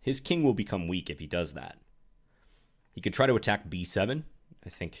 but his king will become weak if he does that. He could try to attack b7. I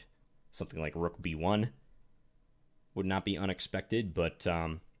think something like rook b1 would not be unexpected, but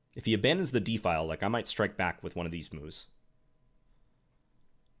if he abandons the d file, like I might strike back with one of these moves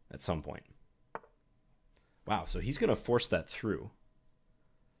at some point. Wow, so he's going to force that through.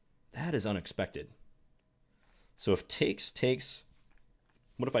 That is unexpected. So if takes,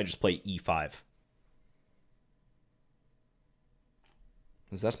 what if I just play e5?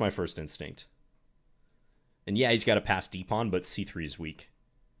 Because that's my first instinct. And yeah, he's got to pass d-pawn, but c3 is weak.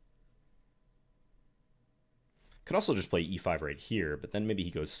 Could also just play e5 right here, but then maybe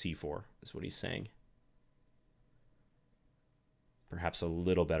he goes c4, is what he's saying. Perhaps a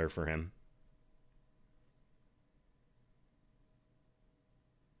little better for him.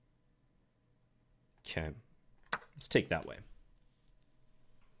 Okay, let's take that way.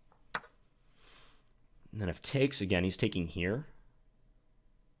 And then if takes, again, he's taking here.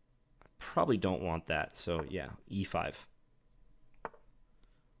 I probably don't want that, so yeah, e5.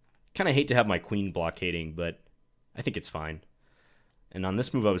 Kind of hate to have my queen blockading, but I think it's fine. And on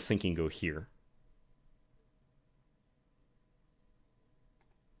this move, I was thinking go here.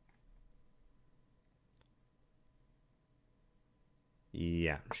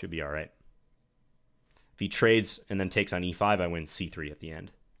 Yeah, should be all right. If he trades and then takes on e5, I win c3 at the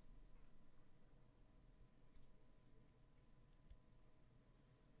end.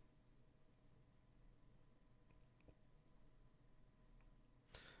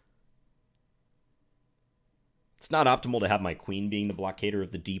 It's not optimal to have my queen being the blockader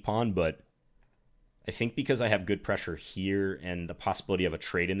of the d-pawn, but I think because I have good pressure here and the possibility of a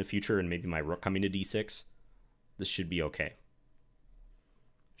trade in the future and maybe my rook coming to d6, this should be okay.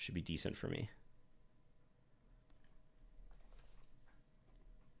 Should be decent for me.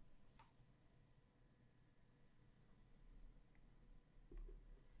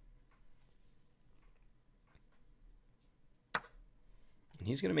 And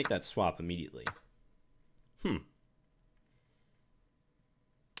he's going to make that swap immediately. I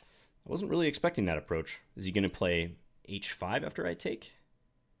wasn't really expecting that approach. Is he going to play h5 after I take?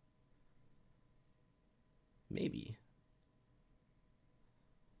 Maybe.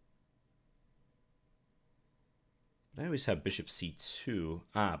 But I always have bishop c2.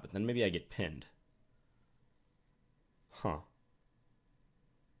 But then maybe I get pinned. Huh.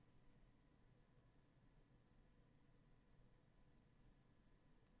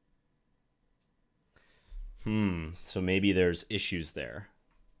 So maybe there's issues there.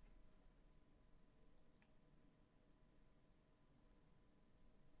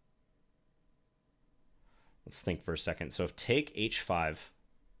 Let's think for a second. So if take h5,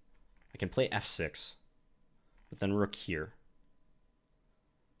 I can play f6, but then rook here.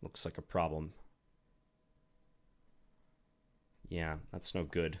 Looks like a problem. Yeah, that's no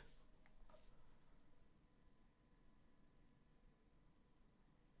good.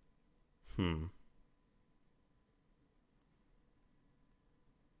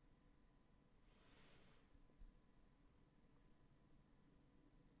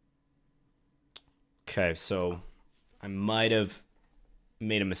 Okay, so I might have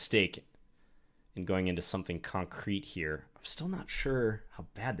made a mistake in going into something concrete here. I'm still not sure how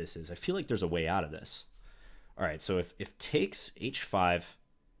bad this is. I feel like there's a way out of this. All right, so if takes h5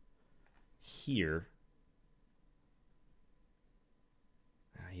 here,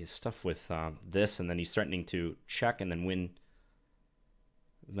 he has stuff with this, and then he's threatening to check and then win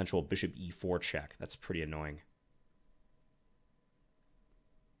eventual bishop e4 check. That's pretty annoying.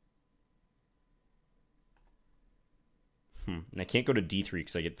 And I can't go to d3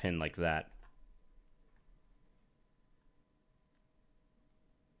 because I get pinned like that.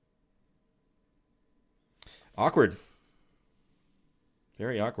 Awkward.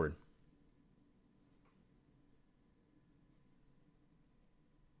 Very awkward.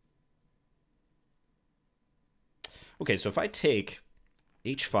 Okay, so if I take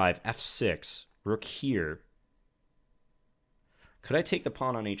h5, f6, rook here, could I take the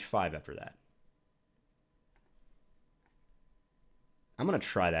pawn on h5 after that? I'm going to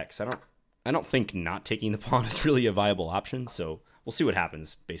try that because I don't think not taking the pawn is really a viable option, so we'll see what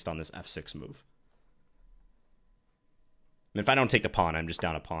happens based on this f6 move. And if I don't take the pawn, I'm just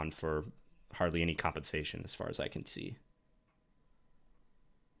down a pawn for hardly any compensation as far as I can see.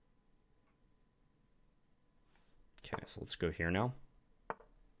 Okay, so let's go here now.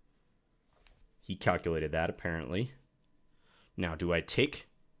 He calculated that, apparently. Now, do I take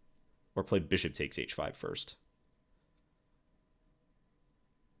or play bishop takes h5 first?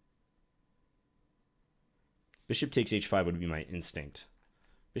 Bishop takes h5 would be my instinct.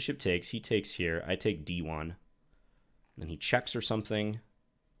 Bishop takes, he takes here, I take d1. Then he checks or something.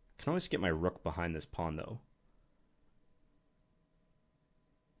 I can always get my rook behind this pawn, though.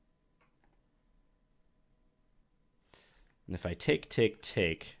 And if I take,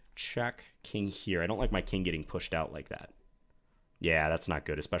 check, king here. I don't like my king getting pushed out like that. Yeah, that's not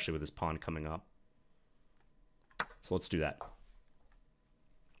good, especially with his pawn coming up. So let's do that.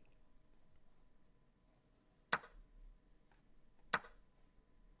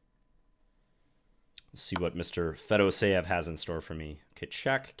 Let's see what Mr. Fedoseev has in store for me. Okay,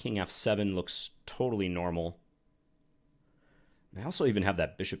 check. King f7 looks totally normal. And I also even have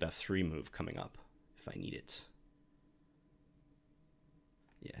that bishop f3 move coming up if I need it.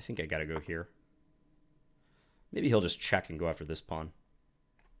 Yeah, I think I gotta go here. Maybe he'll just check and go after this pawn.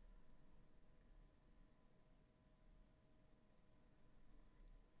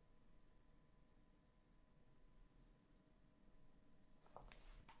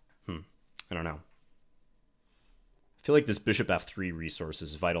 I don't know. I feel like this bishop f3 resource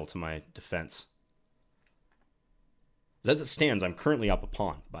is vital to my defense. As it stands, I'm currently up a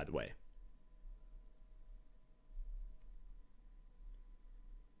pawn, by the way.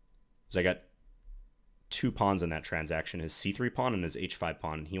 So I got two pawns in that transaction, his c3 pawn and his h5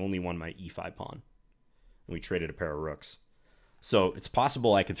 pawn. He only won my e5 pawn. And we traded a pair of rooks. So it's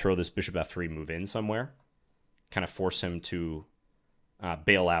possible I could throw this bishop f3 move in somewhere, kind of force him to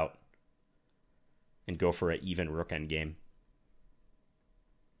bail out and go for an even rook endgame.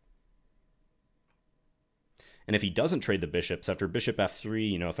 And if he doesn't trade the bishops, after bishop f3,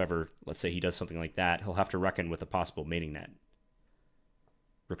 you know, if ever, let's say he does something like that, he'll have to reckon with a possible mating net.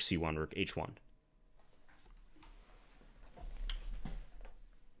 Rook c1, rook h1.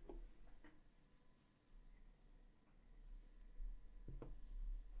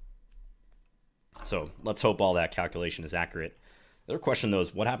 So let's hope all that calculation is accurate. The other question, though,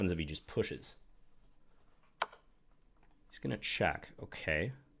 is what happens if he just pushes? He's going to check.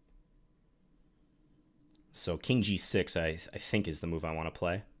 Okay. So king g6, I think, is the move I want to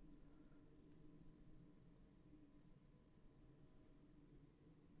play.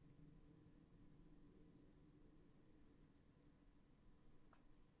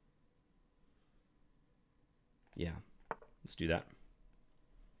 Yeah, let's do that.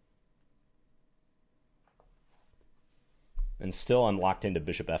 And still I'm locked into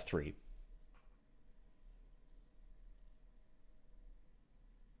bishop f3.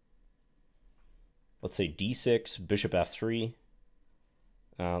 Let's say d6, bishop f3.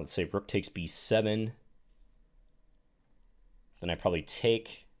 Let's say rook takes b7. Then I probably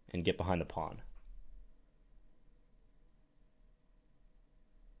take and get behind the pawn.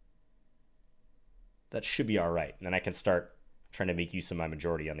 That should be all right. And then I can start trying to make use of my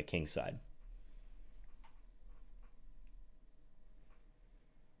majority on the king side.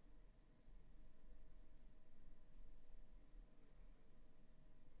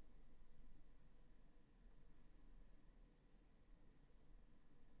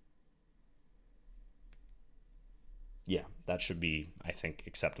 Yeah, that should be, I think,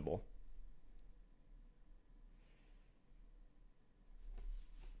 acceptable.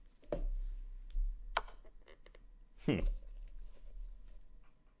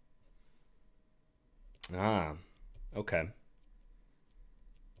 Okay.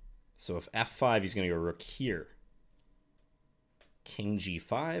 So if f5, he's going to go rook here. King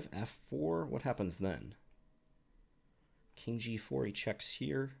g5, f4, what happens then? King g4, he checks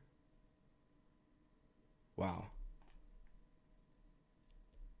here. Wow.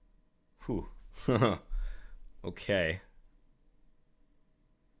 Whew. Okay.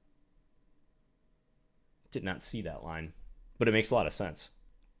 Did not see that line, but it makes a lot of sense.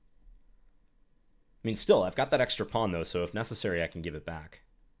 I mean, still, I've got that extra pawn, though, so if necessary, I can give it back.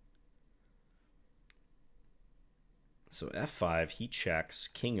 So f5, he checks,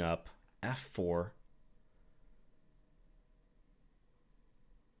 king up, f4.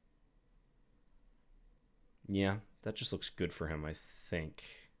 Yeah, That just looks good for him, I think.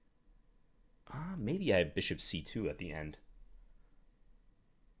 Maybe I have bishop c2 at the end.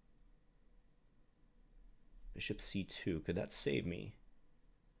 Bishop c2. Could that save me?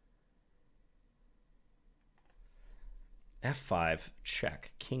 f5,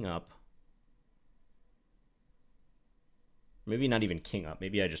 check. King up. Maybe not even king up.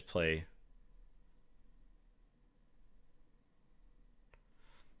 Maybe I just play...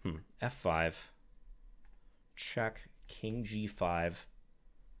 f5. Check. King g5.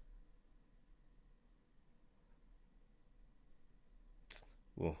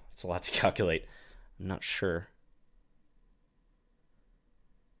 Ooh, it's a lot to calculate. I'm not sure.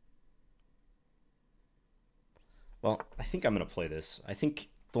 Well, I think I'm going to play this. I think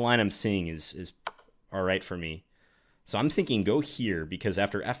the line I'm seeing is all right for me. So I'm thinking go here, because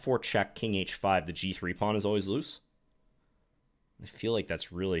after f4 check, king h5, the g3 pawn is always loose. I feel like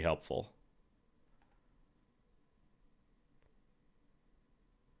that's really helpful.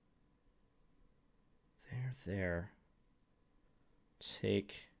 There.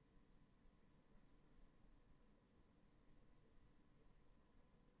 Take.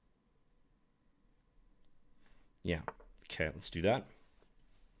 Yeah. Okay, let's do that.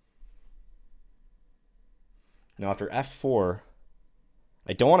 Now after f4,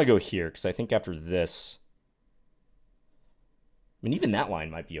 I don't want to go here because I think after this, I mean, even that line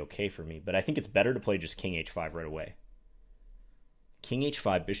might be okay for me, but I think it's better to play just king h5 right away. King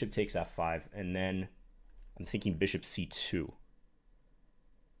h5, bishop takes f5, and then I'm thinking bishop c2.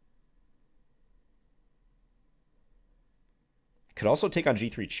 Could also take on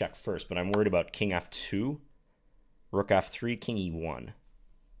g3 check first, but I'm worried about king f2, rook f3, king e1.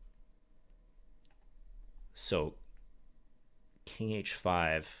 So king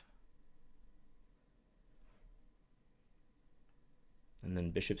h5, and then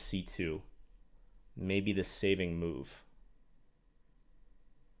bishop c2, maybe the saving move.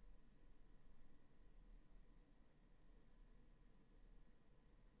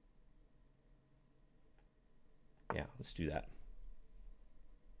 Yeah, let's do that.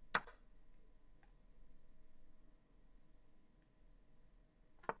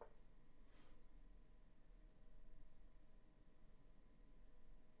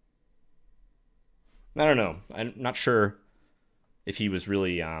 I don't know. I'm not sure if he was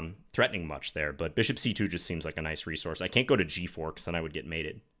really threatening much there, but bishop c2 just seems like a nice resource. I can't go to g4 because then I would get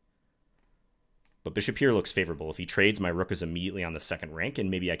mated. But bishop here looks favorable. If he trades, my rook is immediately on the second rank, and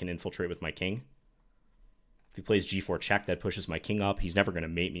maybe I can infiltrate with my king. If he plays g4 check, that pushes my king up. He's never going to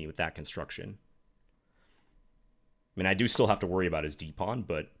mate me with that construction. I mean, I do still have to worry about his d-pawn,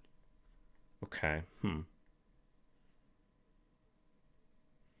 but... Okay,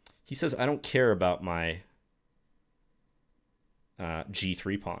 He says, I don't care about my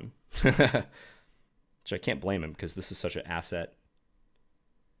g3 pawn. Which I can't blame him, because this is such an asset.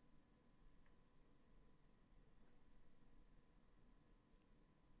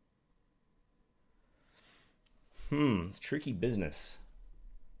 Tricky business.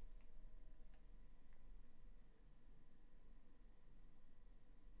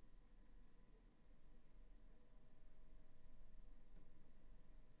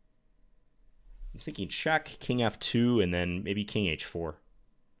 I'm thinking check, king f2, and then maybe king h4.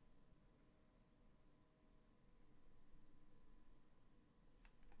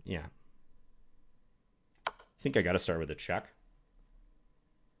 Yeah. I think I got to start with a check.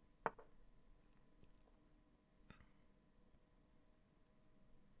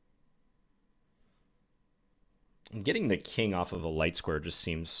 Getting the king off of a light square just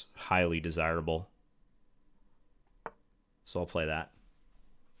seems highly desirable. So I'll play that.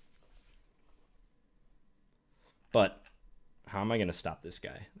 But how am I going to stop this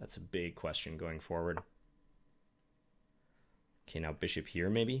guy? That's a big question going forward. Okay, now bishop here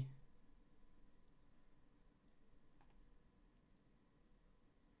maybe?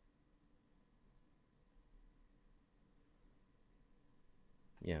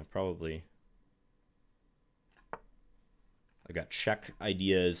 Yeah, probably. I got check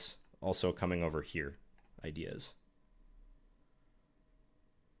ideas also coming over here. Ideas.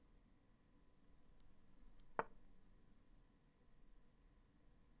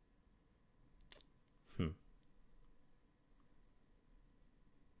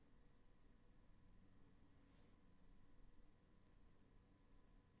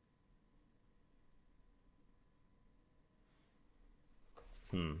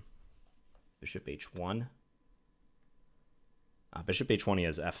 Bishop h1. Bishop h1, he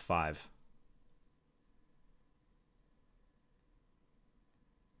has f5.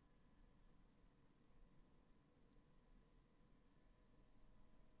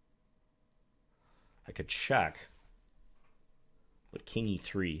 I could check. But king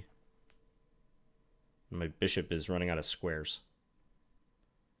e3. My bishop is running out of squares.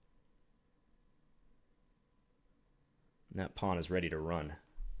 And that pawn is ready to run.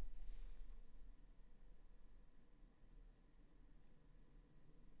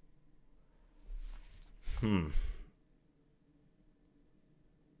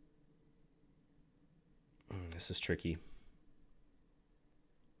 This is tricky.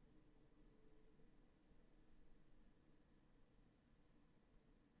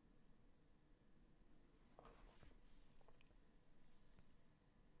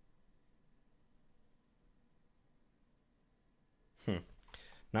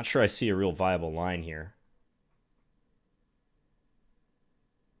 Not sure I see a real viable line here.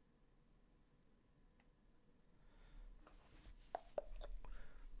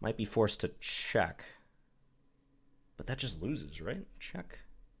 Might be forced to check. But that just loses, right? Check.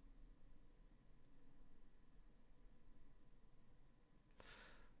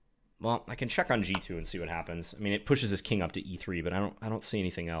 Well, I can check on g2 and see what happens. I mean, it pushes his king up to e3, but I don't see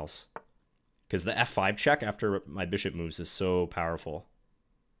anything else. Because the f5 check after my bishop moves is so powerful.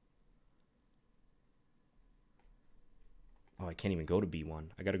 Oh, I can't even go to b1.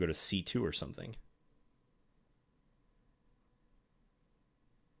 I got to go to c2 or something.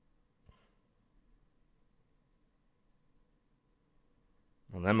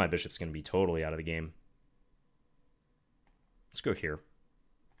 Well, then my bishop's going to be totally out of the game. Let's go here.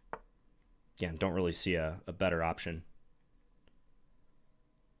 Again, don't really see a better option.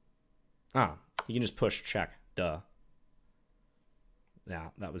 Ah, you can just push check. Duh. Yeah,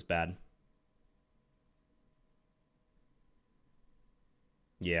 that was bad.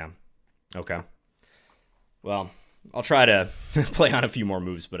 Yeah. Okay. Well, I'll try to play on a few more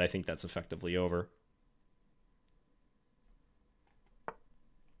moves, but I think that's effectively over.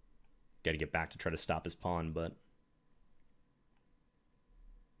 Got to get back to try to stop his pawn, but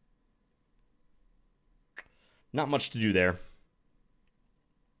not much to do there.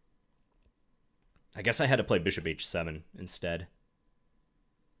 I guess I had to play bishop h7 instead.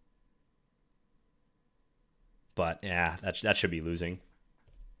 But yeah, that should be losing.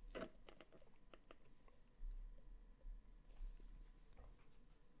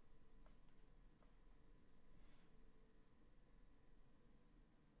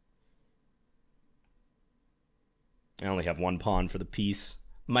 I only have one pawn for the piece.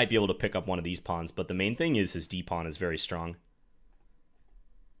 Might be able to pick up one of these pawns, but the main thing is his d pawn is very strong.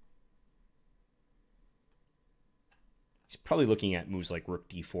 He's probably looking at moves like rook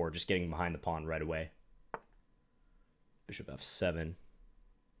d4, just getting behind the pawn right away. Bishop f7.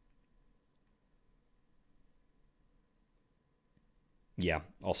 Yeah,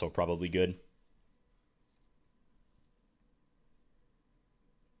 also probably good.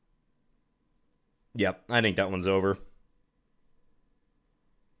 Yep, I think that one's over.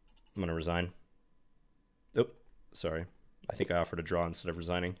 I'm going to resign. Oh, sorry. I think I offered a draw instead of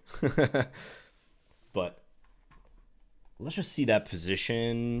resigning. But let's just see that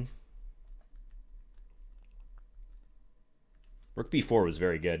position. Rook b4 was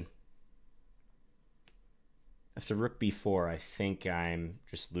very good. After rook b4, I think I'm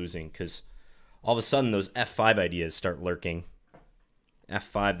just losing because all of a sudden those f5 ideas start lurking.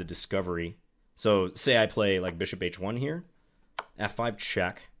 f5, the discovery. So say I play like bishop h1 here. f5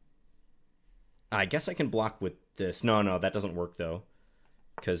 check. I guess I can block with this. No, that doesn't work though.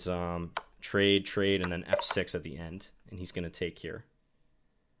 Because trade, and then f6 at the end. And he's going to take here.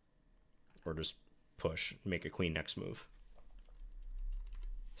 Or just push, make a queen next move.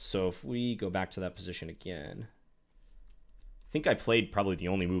 So if we go back to that position again. I think I played probably the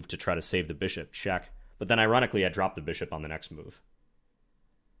only move to try to save the bishop, check. But then ironically I dropped the bishop on the next move.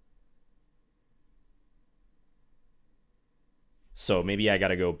 So maybe I got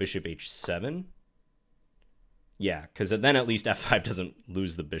to go bishop h7. Yeah, because then at least f5 doesn't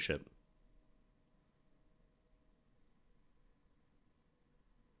lose the bishop.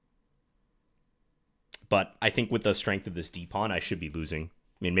 But I think with the strength of this d-pawn, I should be losing.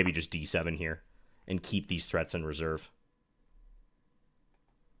 I mean, maybe just d7 here and keep these threats in reserve.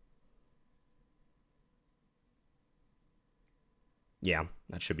 Yeah,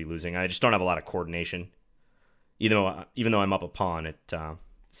 that should be losing. I just don't have a lot of coordination. Even though I'm up a pawn, it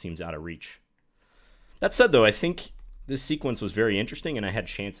seems out of reach. That said, though, I think this sequence was very interesting, and I had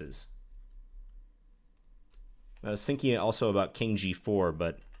chances. I was thinking also about king g4,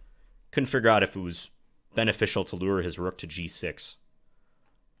 but couldn't figure out if it was beneficial to lure his rook to g6.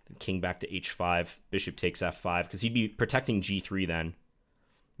 King back to h5, bishop takes f5, because he'd be protecting g3 then.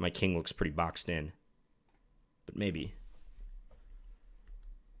 My king looks pretty boxed in. But maybe.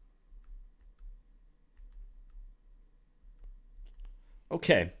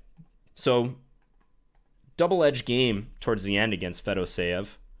 Okay, so double-edged game towards the end against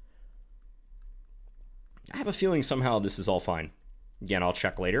Fedoseev. I have a feeling somehow this is all fine. Again, I'll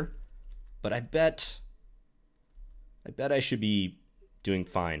check later, but I bet I should be doing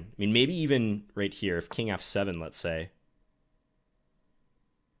fine. I mean, maybe even right here, if King F7, let's say.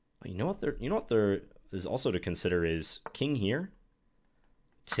 You know what there is also to consider is King here,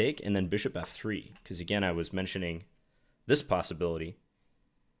 take, and then Bishop F3. Because again, I was mentioning this possibility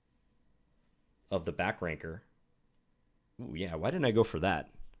of the back ranker. Ooh, yeah, why didn't I go for that?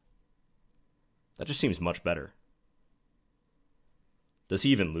 That just seems much better. Does he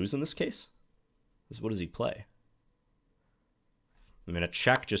even lose in this case? What does he play? I mean, a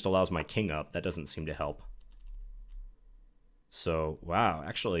check just allows my king up. That doesn't seem to help. So, wow,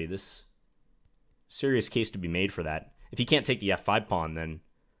 actually, this serious case to be made for that. If he can't take the F5 pawn, then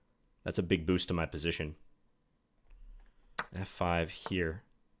that's a big boost to my position. F5 here.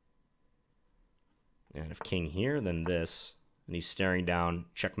 And if king here, then this. And he's staring down,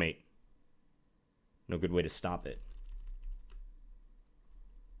 checkmate. No good way to stop it.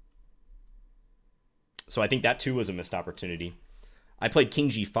 So I think that too was a missed opportunity. I played king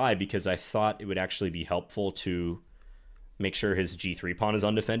g5 because I thought it would actually be helpful to make sure his g3 pawn is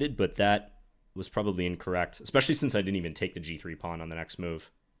undefended, but that was probably incorrect, especially since I didn't even take the g3 pawn on the next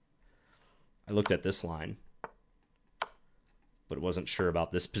move. I looked at this line, but wasn't sure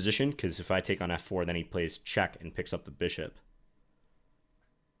about this position, because if I take on f4, then he plays check and picks up the bishop.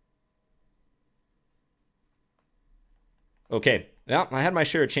 Okay, yeah, I had my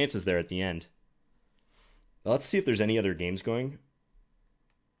share of chances there at the end. Let's see if there's any other games going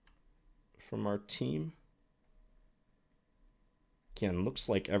from our team. Again, looks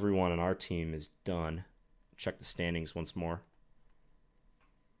like everyone on our team is done. Check the standings once more.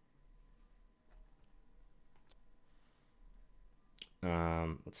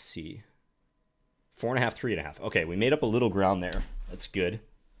 Let's see. 4.5, 3.5. Okay, we made up a little ground there. That's good.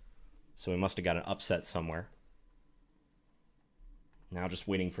 So we must have got an upset somewhere. Now just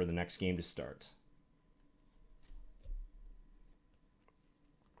waiting for the next game to start.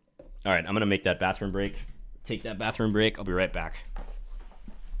 All right, I'm going to make that bathroom break. Take that bathroom break. I'll be right back.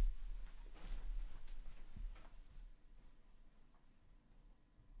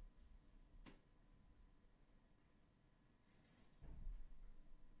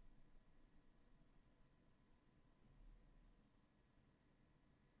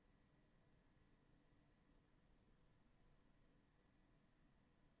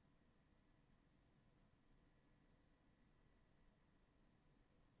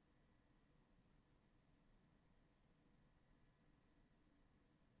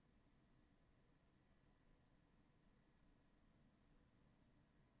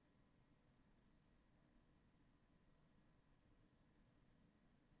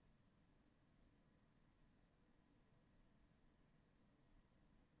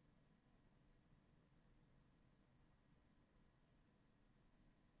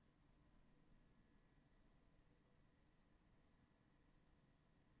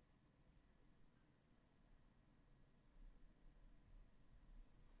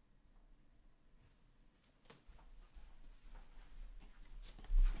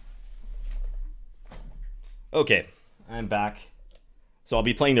 Okay, I'm back. So I'll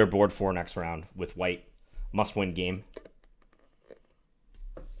be playing their board 4 next round with white. Must-win game.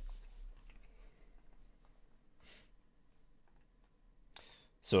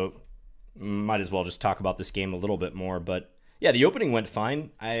 So might as well just talk about this game a little bit more. But yeah, the opening went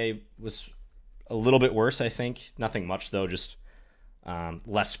fine. I was a little bit worse, I think. Nothing much, though, just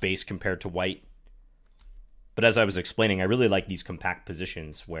less space compared to white. But as I was explaining, I really like these compact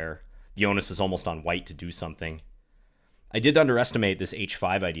positions where the onus is almost on white to do something. I did underestimate this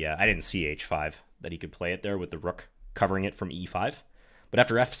h5 idea. I didn't see h5, that he could play it there with the rook covering it from e5. But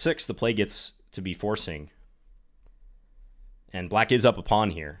after f6, the play gets to be forcing. And black is up a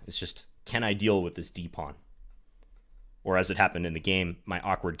pawn here. It's just, can I deal with this d pawn? Or as it happened in the game, my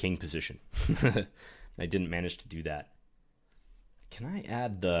awkward king position. I didn't manage to do that. Can I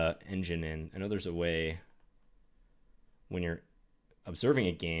add the engine in? I know there's a way when you're observing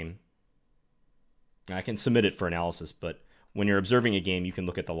a game. I can submit it for analysis, but when you're observing a game, you can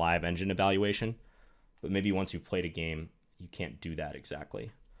look at the live engine evaluation. But maybe once you've played a game, you can't do that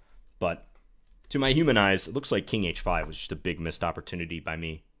exactly. But to my human eyes, it looks like king h5 was just a big missed opportunity by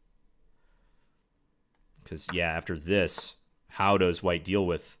me. Because, yeah, after this, how does white deal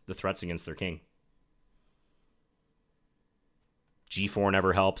with the threats against their king? g4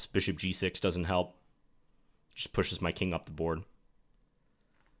 never helps. Bishop g6 doesn't help. Just pushes my king up the board.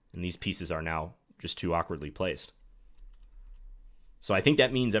 And these pieces are now just too awkwardly placed. So I think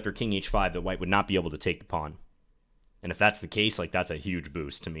that means after king h5 that white would not be able to take the pawn. And if that's the case, like, that's a huge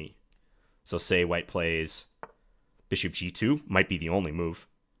boost to me. So say white plays bishop g2, might be the only move.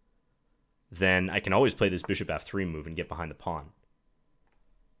 Then I can always play this bishop f3 move and get behind the pawn.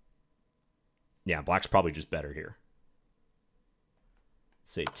 Yeah, black's probably just better here.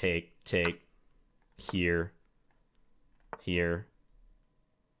 Say take, here, here.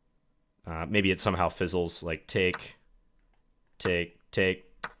 Maybe it somehow fizzles, like take.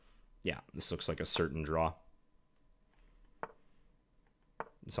 Yeah, this looks like a certain draw.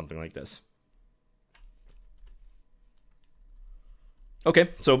 Something like this. Okay,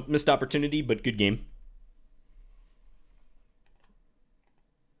 so missed opportunity, but good game.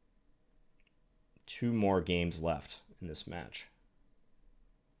 Two more games left in this match.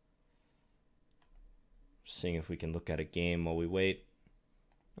 Seeing if we can look at a game while we wait.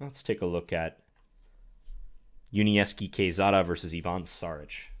 Let's take a look at Unieski Quezada versus Ivan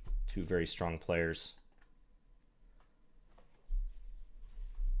Saric. Two very strong players.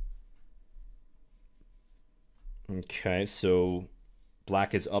 Okay, so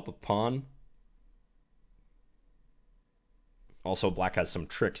black is up a pawn. Also, black has some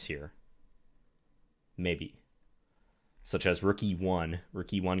tricks here. Maybe. Such as rook e1. Rook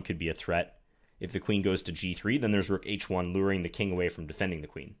e1 could be a threat. If the queen goes to g3, then there's rook h1 luring the king away from defending the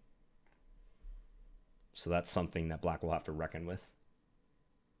queen. So that's something that black will have to reckon with.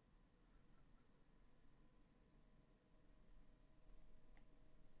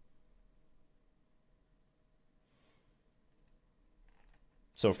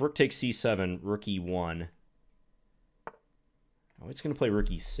 So if rook takes c7, rook e1. Oh, it's going to play rook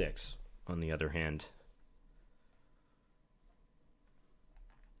e6 on the other hand.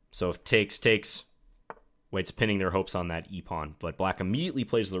 So if takes, white's pinning their hopes on that e-pawn. But black immediately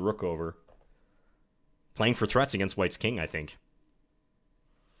plays the rook over. Playing for threats against white's king, I think.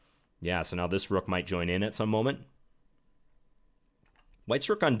 Yeah, so now this rook might join in at some moment. White's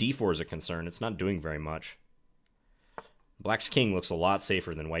rook on d4 is a concern. It's not doing very much. Black's king looks a lot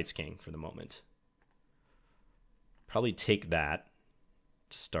safer than white's king for the moment. Probably take that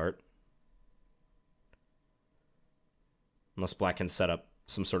to start. Unless black can set up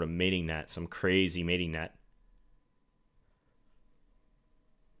some sort of mating net, some crazy mating net.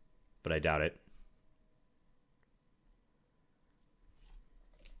 But I doubt it.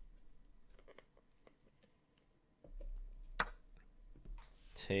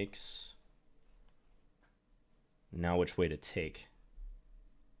 Takes. Now which way to take?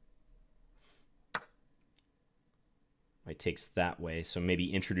 White takes that way, so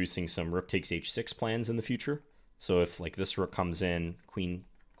maybe introducing some rook takes h6 plans in the future. So if like this rook comes in, queen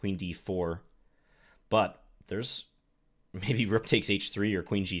d4, but there's maybe rook takes h3 or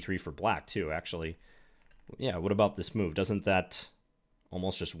queen g3 for black too, actually. Yeah, what about this move? Doesn't that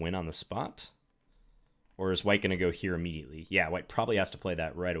almost just win on the spot? Or is white going to go here immediately? Yeah, white probably has to play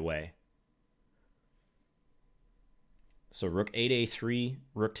that right away. So rook 8a3,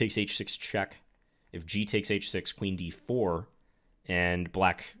 rook takes h6 check. If g takes h6, queen d4, and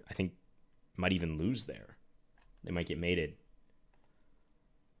black, I think, might even lose there. They might get mated.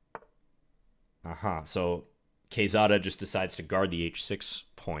 So Quezada just decides to guard the h6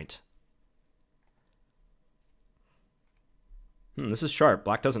 point. This is sharp.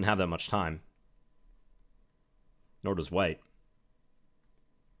 Black doesn't have that much time. Nor does white.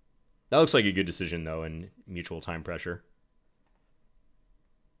 That looks like a good decision, though, in mutual time pressure.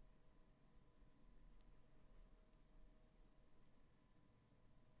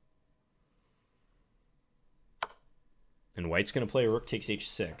 And white's going to play rook takes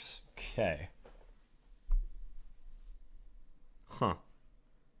h6. Okay.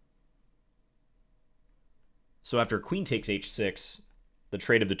 So after queen takes h6, the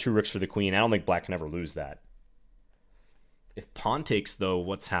trade of the two rooks for the queen, I don't think black can ever lose that. If pawn takes, though,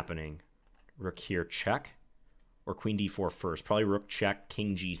 what's happening? Rook here, check? Or queen d4 first? Probably rook check,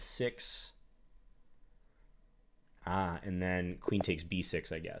 king g6. And then queen takes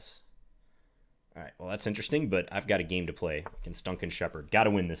b6, I guess. All right, well, that's interesting, but I've got a game to play against Duncan Shepherd. Got to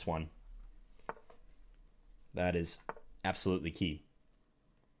win this one. That is absolutely key.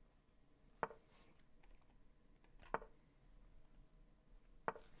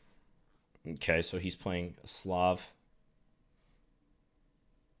 Okay, so he's playing a Slav.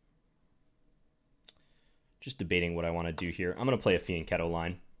 Just debating what I want to do here. I'm going to play a fianchetto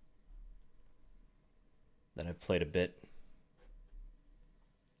line that I've played a bit.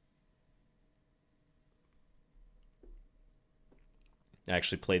 I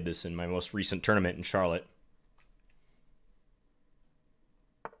actually played this in my most recent tournament in Charlotte.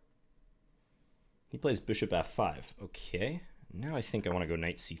 He plays bishop f5. Okay. Now I think I want to go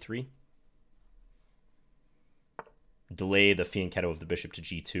knight c3. Delay the fianchetto of the bishop to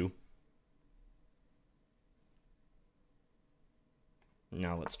g2.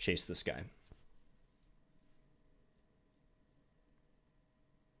 Now let's chase this guy.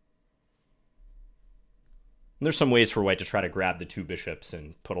 And there's some ways for white to try to grab the two bishops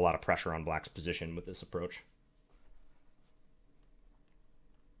and put a lot of pressure on black's position with this approach.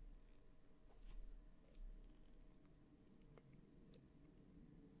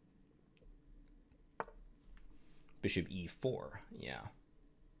 Bishop e4, yeah.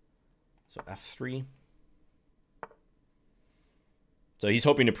 So f3. So he's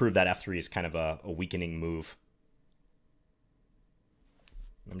hoping to prove that f3 is kind of a weakening move.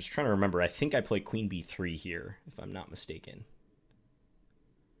 I'm just trying to remember. I think I played queen b3 here, if I'm not mistaken.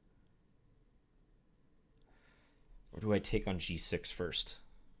 Or do I take on g6 first?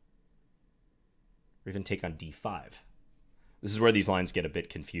 Or even take on d5? This is where these lines get a bit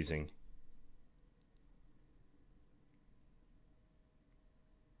confusing.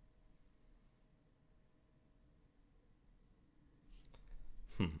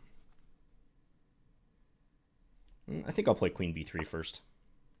 I think I'll play queen b3 first.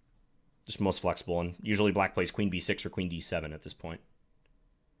 Just most flexible, and usually black plays queen b6 or queen d7 at this point.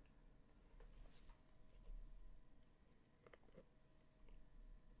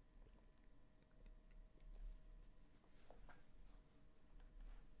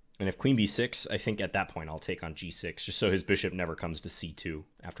 And if queen b6, I think at that point I'll take on g6, just so his bishop never comes to c2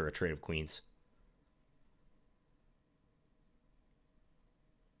 after a trade of queens.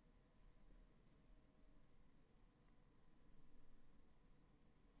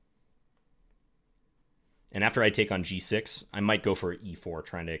 And after I take on g6, I might go for e4,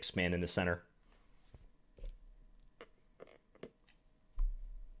 trying to expand in the center.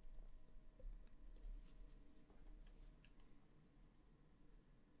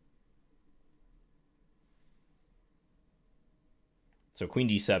 So queen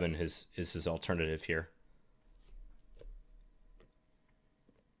d7 is his alternative here.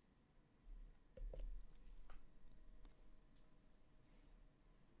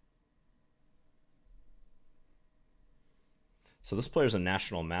 So this player's a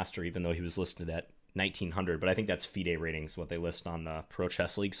national master, even though he was listed at 1900, but I think that's FIDE ratings, what they list on the Pro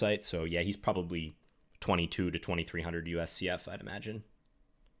Chess League site. So yeah, he's probably 22 to 2300 USCF, I'd imagine.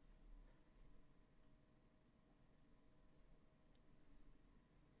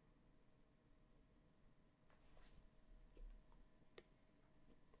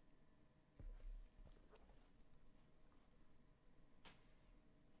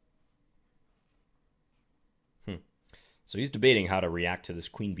 So he's debating how to react to this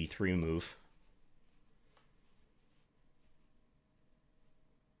queen b3 move.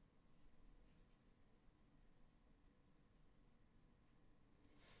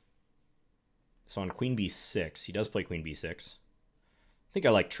 So on queen b6, he does play queen b6. I think I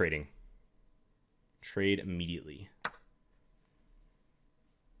like trading. Trade immediately.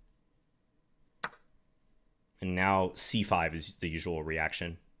 And now c5 is the usual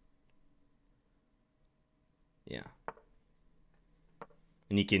reaction. Yeah.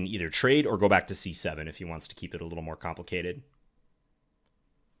 And he can either trade or go back to c7 if he wants to keep it a little more complicated.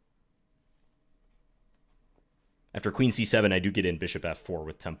 After queen c7, I do get in bishop f4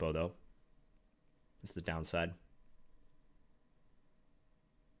 with tempo, though. That's the downside.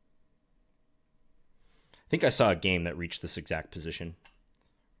 I think I saw a game that reached this exact position.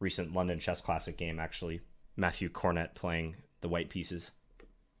 Recent London Chess Classic game, actually. Matthew Cornett playing the white pieces.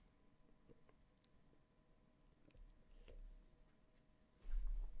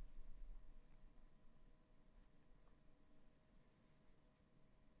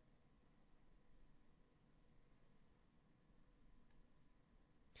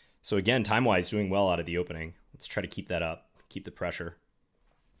 So again, time-wise, doing well out of the opening. Let's try to keep that up, keep the pressure.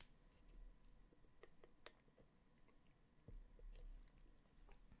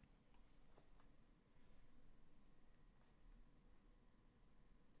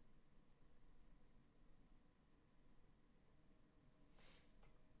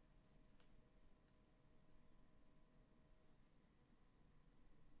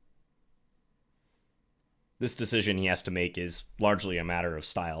 This decision he has to make is largely a matter of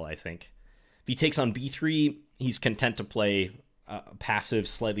style, I think. If he takes on b3, he's content to play a passive,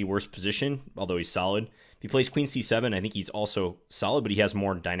 slightly worse position, although he's solid. If he plays queen c7, I think he's also solid, but he has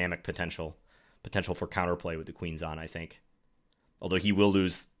more dynamic potential for counterplay with the queens on, I think. Although he will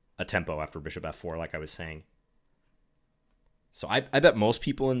lose a tempo after bishop f4, like I was saying. So I bet most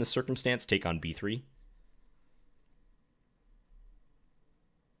people in this circumstance take on b3.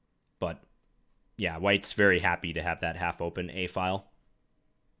 But Yeah, white's very happy to have that half-open A file.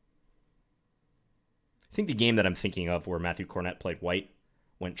 I think the game that I'm thinking of where Matthew Cornett played white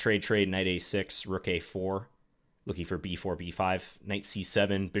went trade, knight a6, rook a4, looking for b4, b5, knight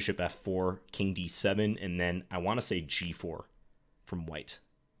c7, bishop f4, king d7, and then I want to say g4 from white,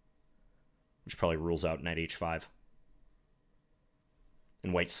 which probably rules out knight h5.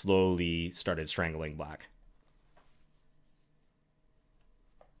 And white slowly started strangling black.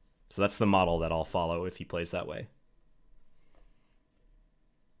 So that's the model that I'll follow if he plays that way.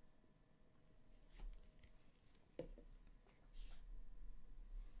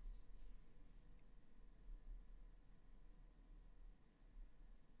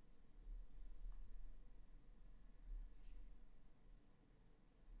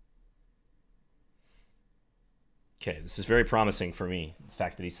 Okay, this is very promising for me, the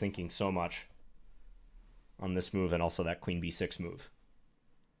fact that he's thinking so much on this move and also that queen b6 move.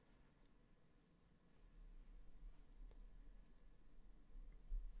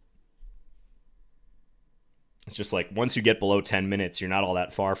 It's just like once you get below 10 minutes, you're not all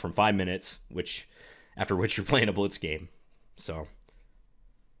that far from 5 minutes, after which you're playing a blitz game. So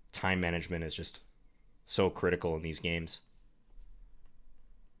time management is just so critical in these games.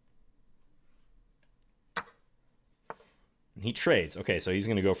 He trades. Okay, so he's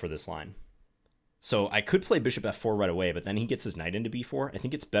going to go for this line. So I could play bishop f4 right away, but then he gets his knight into b4. I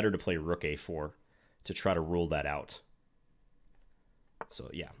think it's better to play rook a4 to try to rule that out.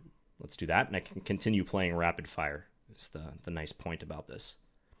 So yeah, let's do that, and I can continue playing rapid fire. Is the nice point about this.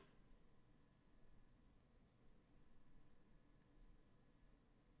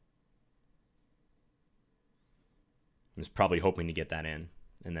 I'm just probably hoping to get that in,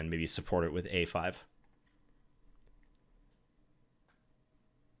 and then maybe support it with a5.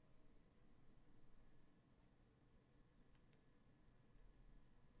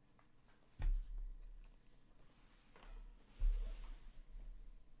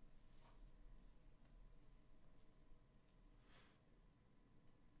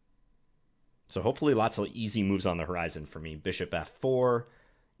 So hopefully lots of easy moves on the horizon for me. Bishop f4,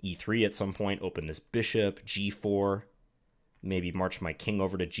 e3 at some point, open this bishop, g4, maybe march my king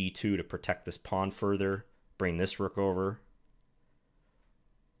over to g2 to protect this pawn further, bring this rook over.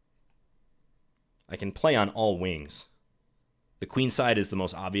 I can play on all wings. The queen side is the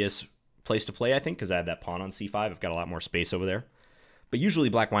most obvious place to play, I think, because I have that pawn on c5. I've got a lot more space over there. But usually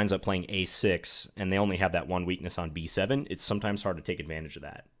black winds up playing a6, and they only have that one weakness on b7. It's sometimes hard to take advantage of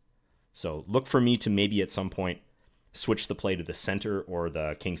that. So look for me to maybe at some point switch the play to the center or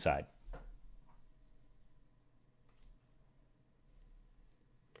the king side.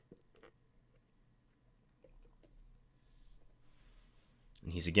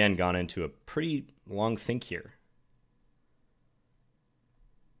 And he's again gone into a pretty long think here.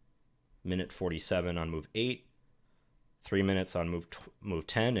 Minute 47 on move 8, 3 minutes on move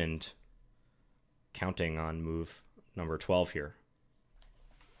 10, and counting on move number 12 here.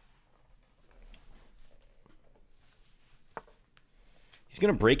 He's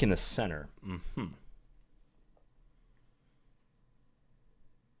going to break in the center.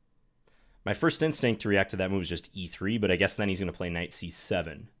 My first instinct to react to that move is just e3, but I guess then he's going to play knight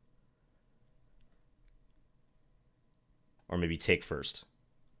c7. Or maybe take first.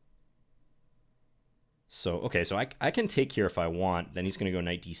 So, okay, so I can take here if I want. Then he's going to go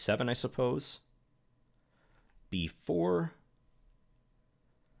knight d7, I suppose. b4.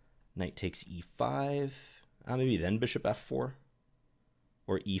 Knight takes e5. Maybe then bishop f4.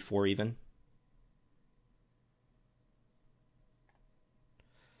 Or e4 even.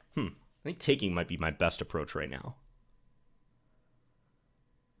 I think taking might be my best approach right now.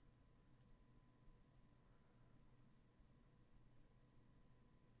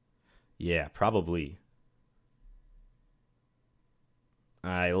 Yeah, probably.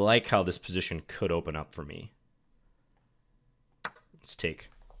 I like how this position could open up for me. Let's take.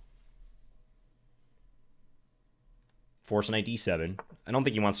 Force knight d7. I don't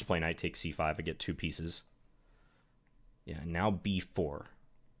think he wants to play knight takes c5. I get 2 pieces. Yeah, now b4.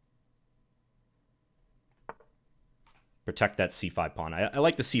 Protect that c5 pawn. I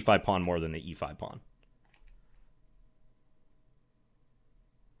like the c5 pawn more than the e5 pawn.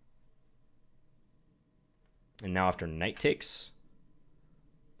 And now after knight takes,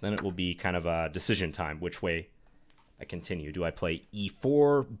 then it will be kind of a decision time which way I continue. Do I play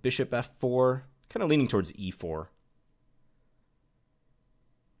e4, bishop f4? Kind of leaning towards e4.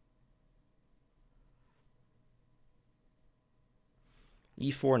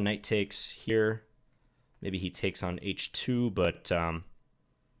 e4, knight takes here. Maybe he takes on h2, but no,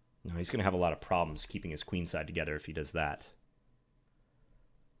 he's going to have a lot of problems keeping his queen side together if he does that.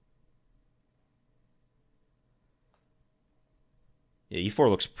 Yeah, e4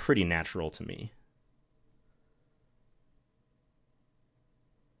 looks pretty natural to me.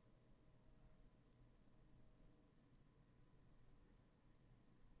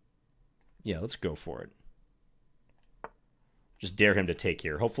 Yeah, let's go for it. Just dare him to take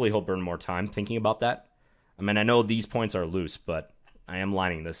here. Hopefully he'll burn more time thinking about that. I mean, I know these points are loose, but I am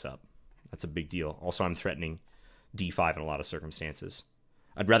lining this up. That's a big deal. Also, I'm threatening d5 in a lot of circumstances.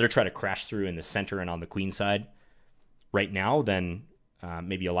 I'd rather try to crash through in the center and on the queen side right now than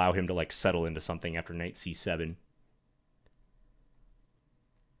maybe allow him to like settle into something after knight c7.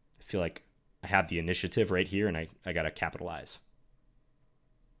 I feel like I have the initiative right here, and I got to capitalize.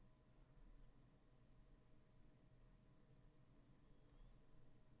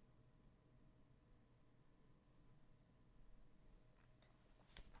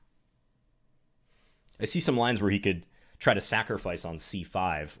 I see some lines where he could try to sacrifice on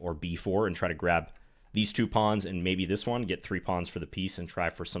c5 or b4 and try to grab these two pawns and maybe this one, get 3 pawns for the piece and try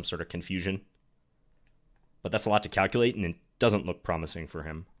for some sort of confusion. But that's a lot to calculate, and it doesn't look promising for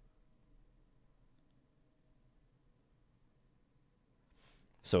him.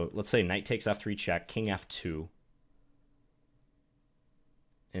 So let's say knight takes f3 check, king f2.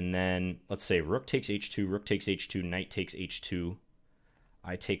 And then let's say rook takes h2, rook takes h2, knight takes h2.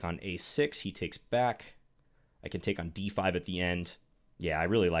 I take on a6, he takes back. I can take on d5 at the end. Yeah, I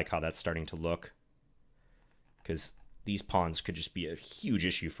really like how that's starting to look, because these pawns could just be a huge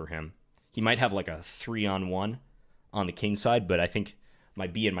issue for him. He might have like a 3-on-1 on the king side, but I think my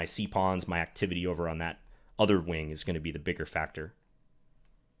b and my c pawns, my activity over on that other wing is going to be the bigger factor.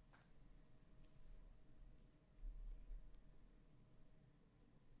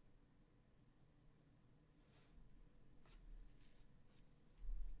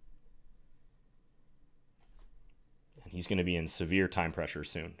 He's going to be in severe time pressure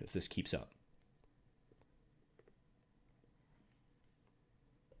soon if this keeps up.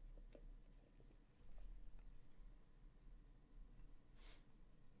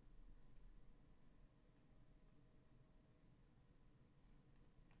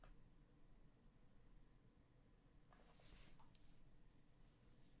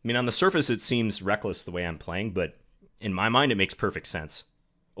 I mean, on the surface, it seems reckless the way I'm playing, but in my mind, it makes perfect sense.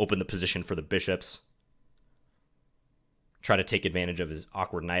 Open the position for the bishops. Try to take advantage of his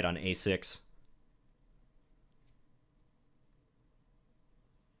awkward knight on a6.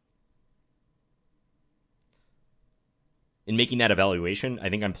 In making that evaluation, I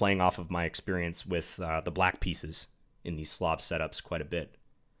think I'm playing off of my experience with the black pieces in these Slav setups quite a bit.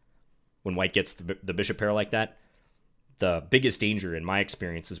 When white gets the bishop pair like that, the biggest danger in my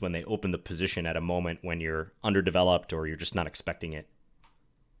experience is when they open the position at a moment when you're underdeveloped or you're just not expecting it.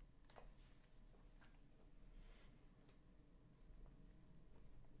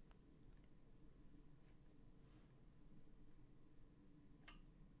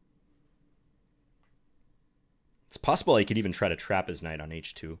 It's possible I could even try to trap his knight on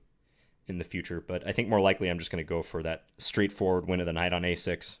h2 in the future, but I think more likely I'm just going to go for that straightforward win of the knight on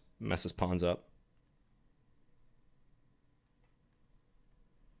a6, mess his pawns up.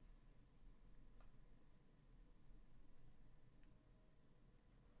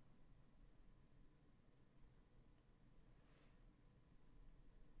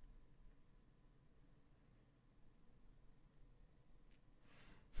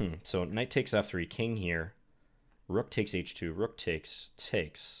 So knight takes f3, king here. Rook takes h2, rook takes.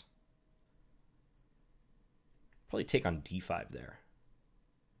 Probably take on d5 there.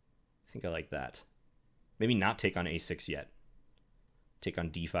 I think I like that. Maybe not take on a6 yet. Take on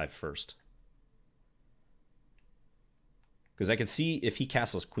d5 first. Because I can see if he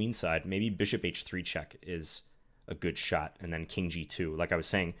castles queenside, maybe bishop h3 check is a good shot, and then king g2. Like I was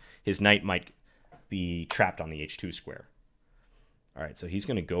saying, his knight might be trapped on the h2 square. All right, so he's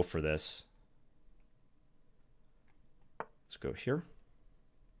going to go for this. Let's go here.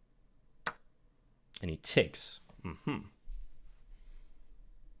 And he takes.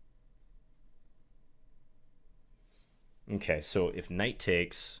 Okay, so if knight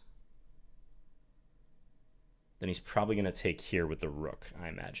takes, then he's probably going to take here with the rook, I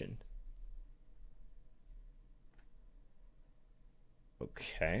imagine.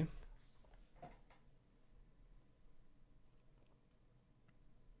 Okay.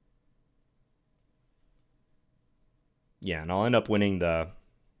 Yeah, and I'll end up winning the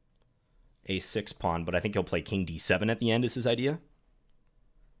a6 pawn, but I think he'll play king d7 at the end is his idea.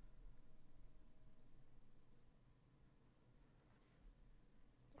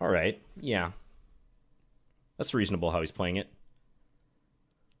 All right, yeah. That's reasonable how he's playing it.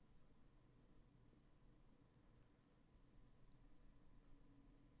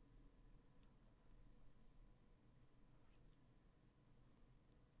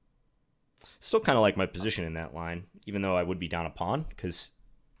 Still kind of like my position in that line, even though I would be down a pawn,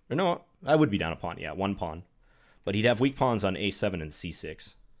 or no, I would be down a pawn, yeah, one pawn. But he'd have weak pawns on a7 and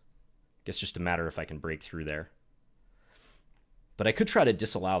c6. Guess just a matter if I can break through there. But I could try to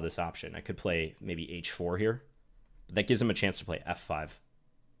disallow this option. I could play maybe h4 here. But that gives him a chance to play f5.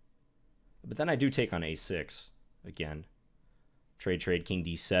 But then I do take on a6 again. Trade, king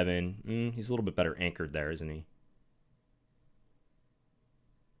d7. He's a little bit better anchored there, isn't he?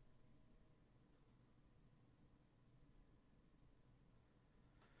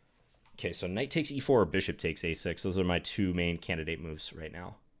 Okay, so knight takes e4 or bishop takes a6. Those are my two main candidate moves right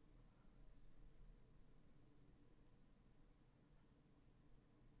now.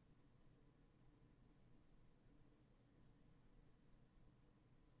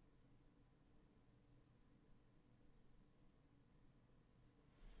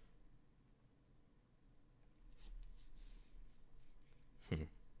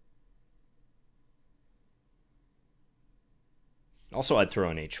 Also, I'd throw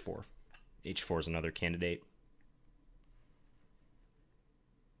in h4. h4 is another candidate.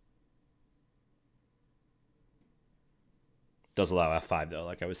 Does allow f5, though,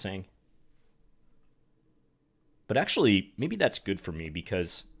 like I was saying. But actually, maybe that's good for me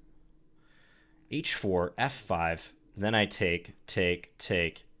because h4, f5, then I take. And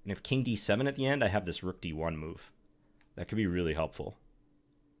if king d7 at the end, I have this rook d1 move. That could be really helpful.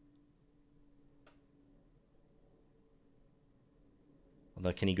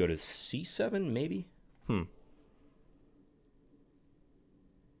 Although, can he go to c7, maybe? Now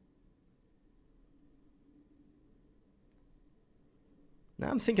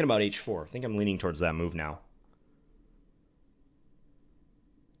I'm thinking about h4. I think I'm leaning towards that move now.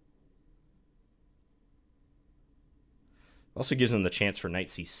 Also gives him the chance for knight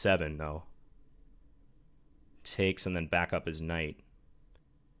c7, though. Takes and then back up his knight.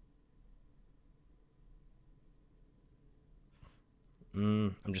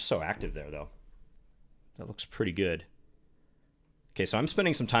 I'm just so active there, though. That looks pretty good. Okay, so I'm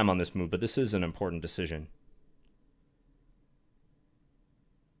spending some time on this move, but this is an important decision.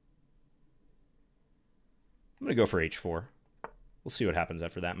 I'm going to go for h4. We'll see what happens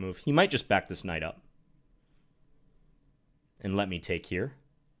after that move. He might just back this knight up and let me take here.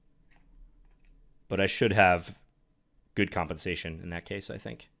 But I should have good compensation in that case, I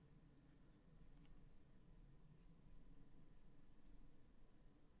think.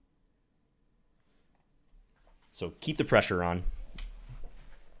 So keep the pressure on.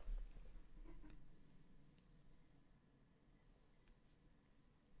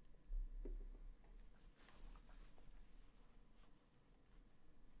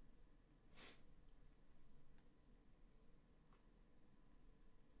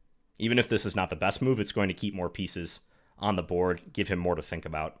 Even if this is not the best move, it's going to keep more pieces on the board, give him more to think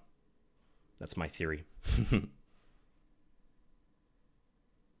about. That's my theory.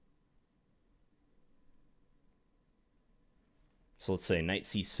 So let's say knight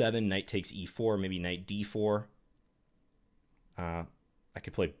c7, knight takes e4, maybe knight d4. I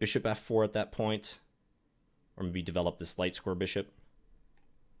could play bishop f4 at that point, or maybe develop this light square bishop.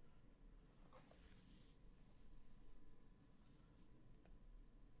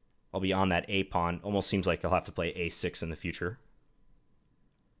 I'll be on that a pawn. Almost seems like I'll have to play a6 in the future.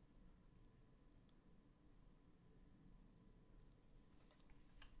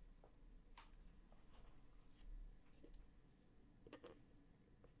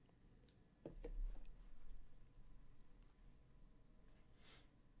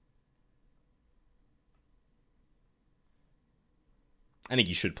 I think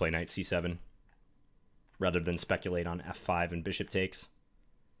you should play knight c7 rather than speculate on f5 and bishop takes.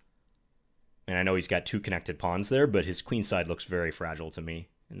 And I know he's got two connected pawns there, but his queen side looks very fragile to me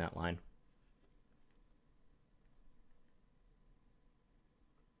in that line.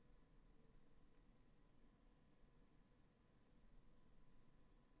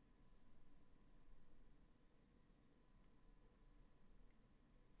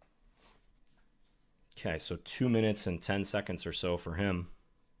 Okay, so 2 minutes and 10 seconds or so for him.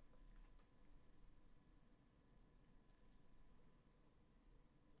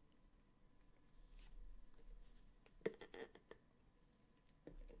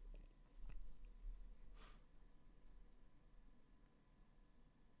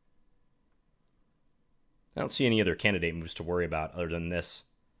 I don't see any other candidate moves to worry about other than this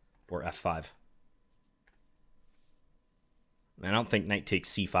or f5. I don't think knight takes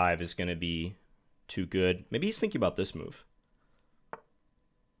c5 is going to be too good. Maybe he's thinking about this move.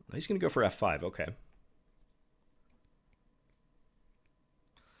 He's going to go for f5. Okay.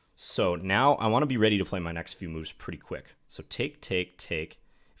 So now I want to be ready to play my next few moves pretty quick. So take.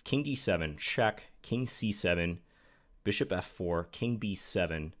 If King d7, check, king c7, bishop f4, king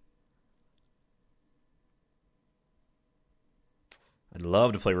b7. I'd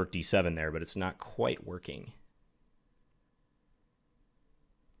love to play rook d7 there, but it's not quite working.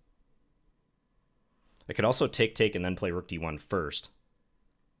 I could also take, and then play rook d1 first.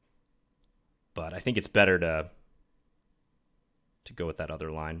 But I think it's better to go with that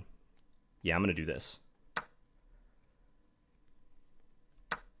other line. Yeah, I'm going to do this.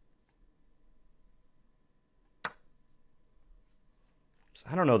 So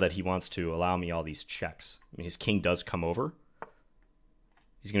I don't know that he wants to allow me all these checks. I mean, his king does come over.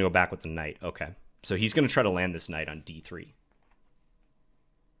 He's going to go back with the knight. Okay. So he's going to try to land this knight on d3.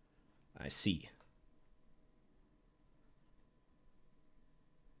 I see.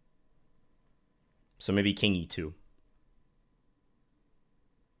 So maybe king e2.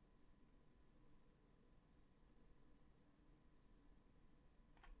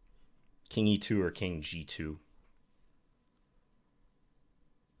 King e2 or king g2.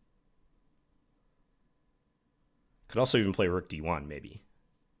 Could also even play rook d1, maybe,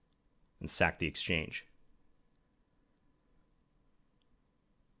 and sack the exchange.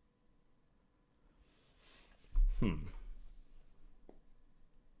 I'd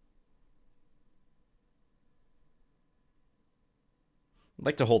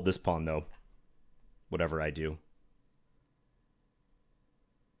like to hold this pawn, though, whatever I do.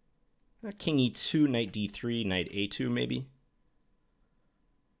 King e2, knight d3, knight a2, maybe.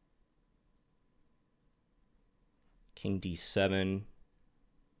 King d7.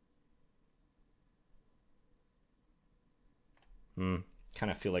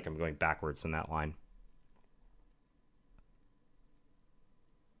 Kind of feel like I'm going backwards in that line.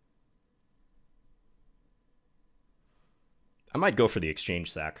 I might go for the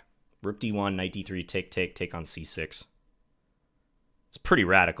exchange sack. Rook d1, knight d3, take on c6. It's pretty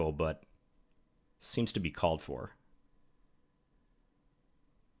radical, but seems to be called for.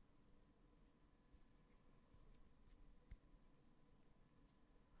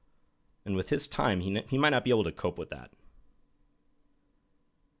 And with his time, he might not be able to cope with that.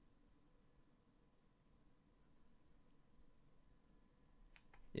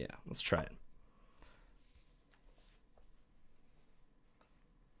 Yeah, let's try it.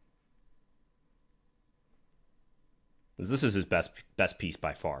 This is his best piece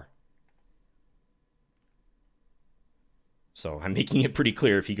by far. So I'm making it pretty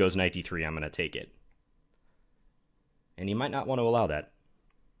clear if he goes knight d3, I'm going to take it. And he might not want to allow that.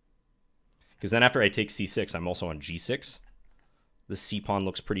 Because then after I take c6, I'm also on g6. The c-pawn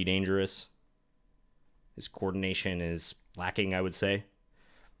looks pretty dangerous. His coordination is lacking, I would say.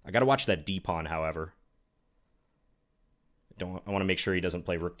 I got to watch that d-pawn, however. I want to make sure he doesn't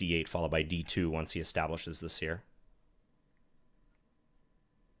play rook d8 followed by d2 once he establishes this here.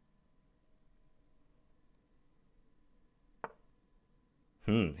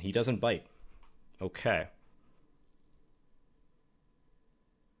 He doesn't bite. Okay.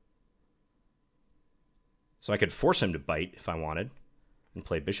 So I could force him to bite if I wanted and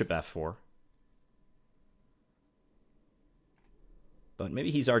play bishop f4. But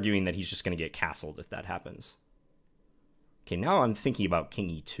maybe he's arguing that he's just going to get castled if that happens. Okay, now I'm thinking about king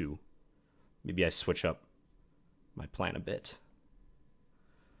e2. Maybe I switch up my plan a bit.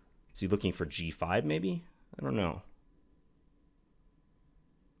 Is he looking for g5 maybe? I don't know.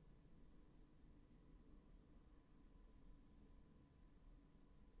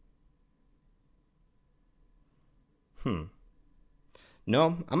 No,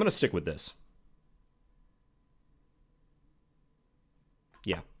 I'm going to stick with this.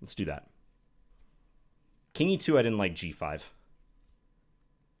 Yeah, let's do that. King e2, I didn't like g5.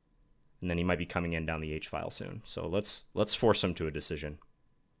 And then he might be coming in down the h-file soon. So let's force him to a decision.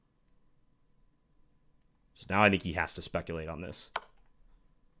 So now I think he has to speculate on this.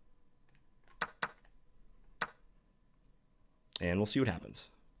 And we'll see what happens.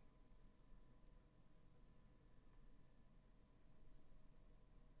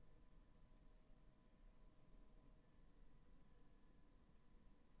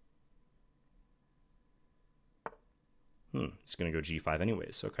 He's going to go g5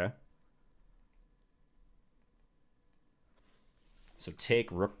 anyways, okay. So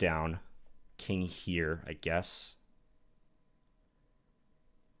take, rook down, king here, I guess.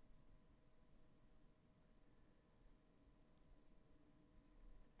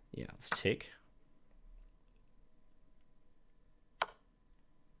 Yeah, let's take.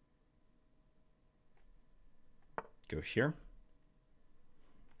 Go here.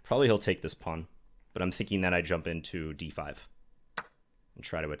 Probably he'll take this pawn. But I'm thinking that I jump into d5 and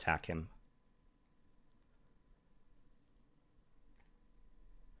try to attack him.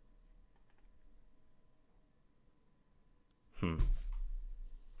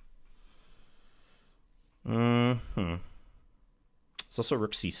 It's also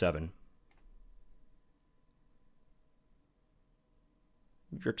rook c7.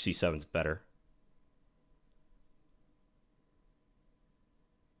 Rook c7's better.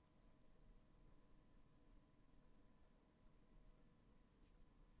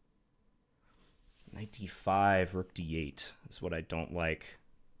 Knight d5, rook d8 is what I don't like.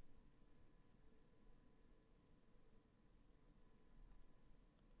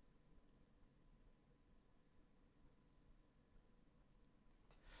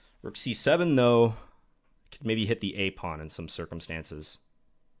 Rook c7, though, could maybe hit the a pawn in some circumstances.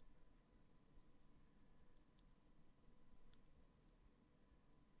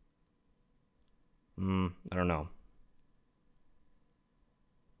 I don't know.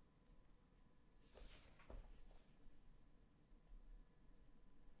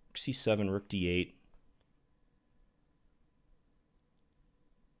 Rook c7, rook d8.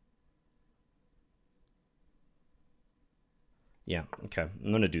 Yeah, okay. I'm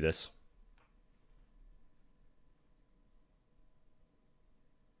going to do this.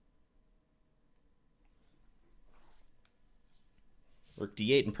 Rook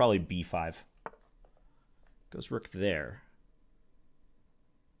d8 and probably b5. Goes rook there.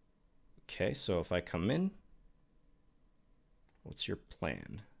 Okay, so if I come in, what's your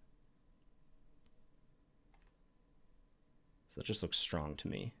plan? So that just looks strong to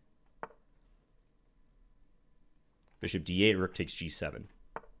me. Bishop d8, rook takes g7.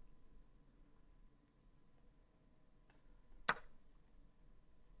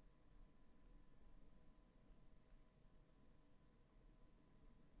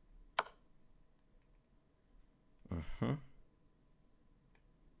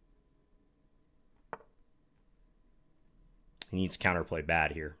 He needs counterplay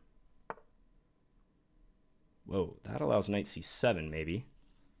bad here. Whoa, that allows knight c7 maybe.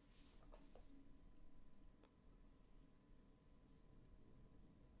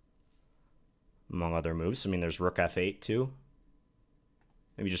 Among other moves. I mean, there's rook f8 too.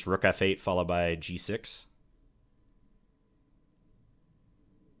 Maybe just rook f8 followed by g6.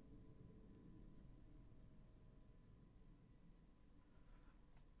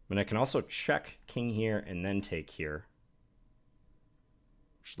 I mean, I can also check king here and then take here,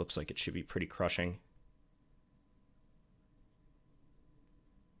 which looks like it should be pretty crushing.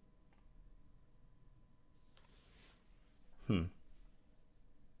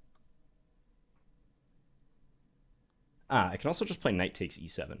 I can also just play knight takes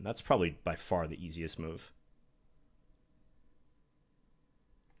e7. That's probably by far the easiest move.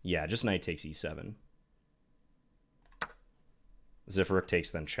 Yeah, just knight takes e7. As if rook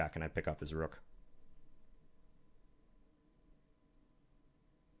takes, then check, and I pick up his rook.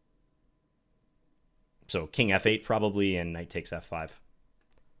 So king f8 probably, and knight takes f5.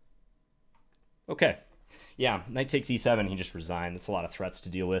 Okay. Yeah, knight takes e7, he just resigned. That's a lot of threats to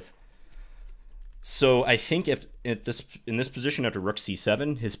deal with. So I think if in this position after rook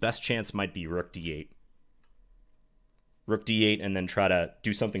c7, his best chance might be rook d8. Rook d8 and then try to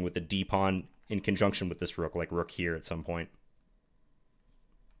do something with the d pawn in conjunction with this rook, like rook here at some point.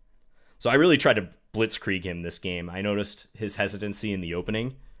 So I really tried to blitzkrieg him this game. I noticed his hesitancy in the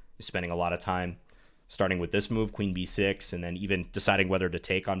opening. He's spending a lot of time starting with this move, queen b6, and then even deciding whether to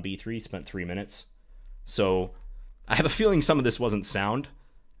take on b3. He spent 3 minutes. So I have a feeling some of this wasn't sound,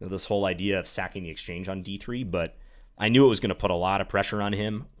 this whole idea of sacking the exchange on d3, but I knew it was going to put a lot of pressure on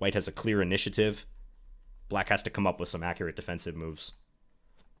him. White has a clear initiative. Black has to come up with some accurate defensive moves.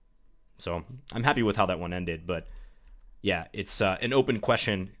 So I'm happy with how that one ended, but yeah, it's an open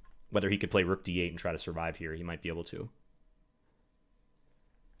question whether he could play rook d8 and try to survive here. He might be able to.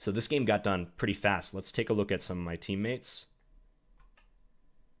 So this game got done pretty fast. Let's take a look at some of my teammates.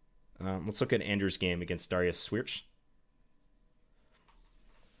 Let's look at Andrew's game against Dariusz Swiercz.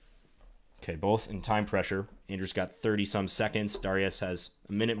 Okay, both in time pressure. Andrew's got 30-some seconds. Dariusz has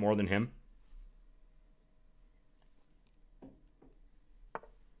a minute more than him.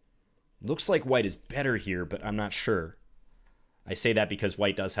 Looks like white is better here, but I'm not sure. I say that because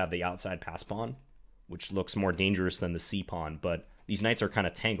white does have the outside pass pawn, which looks more dangerous than the c pawn, but these knights are kind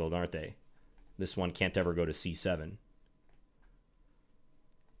of tangled, aren't they? This one can't ever go to c7.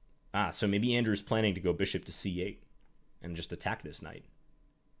 So maybe Andrew's planning to go bishop to c8 and just attack this knight.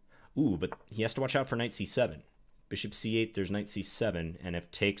 Ooh, but he has to watch out for knight c7. Bishop c8, there's knight c7, and if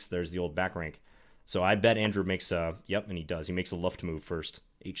takes, there's the old back rank. So I bet Andrew makes a, yep, and he does. He makes a Luft move first.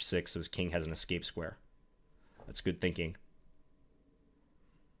 h6, so his king has an escape square. That's good thinking.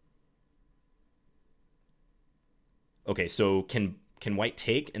 Okay, so can white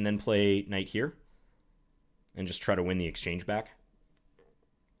take and then play knight here? and just try to win the exchange back.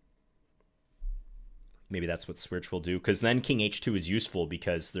 Maybe that's what Swiercz will do, because then king h2 is useful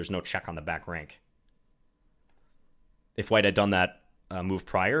because there's no check on the back rank. If white had done that move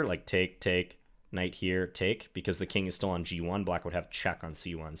prior, like take, knight here, take, because the king is still on g1, black would have check on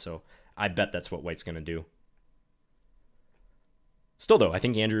c1, so I bet that's what white's going to do. Still, though, I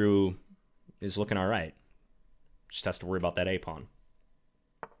think Andrew is looking all right. Just has to worry about that a-pawn.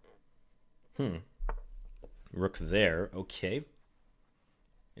 Rook there, okay.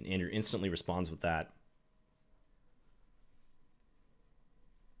 And Andrew instantly responds with that.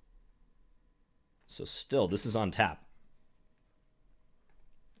 So still, this is on tap.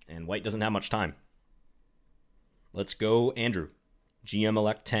 And white doesn't have much time. Let's go, Andrew. GM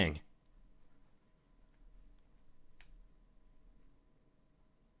elect Tang.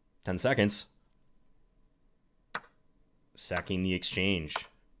 Ten seconds. Sacking the exchange.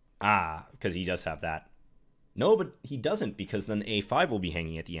 Ah, because he does have that. No, but he doesn't, because then a5 will be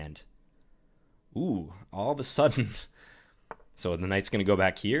hanging at the end. Ooh, all of a sudden. So the knight's going to go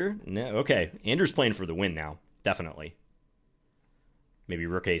back here? No, okay, Andrew's playing for the win now. Definitely. Maybe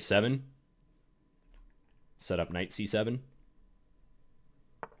rook a7. Set up knight c7.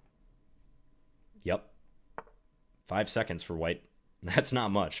 Yep. 5 seconds for white. That's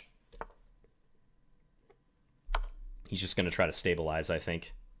not much. He's just going to try to stabilize, I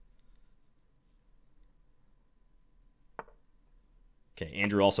think. Okay,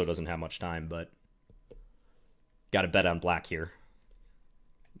 Andrew also doesn't have much time, but got to bet on black here.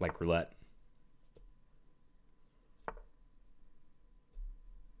 Like roulette.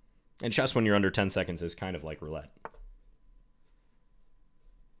 And chess when you're under 10 seconds is kind of like roulette.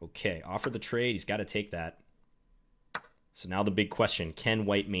 Okay, offer the trade. He's got to take that. So now the big question, can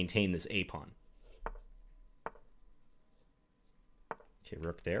white maintain this a-pawn? Okay,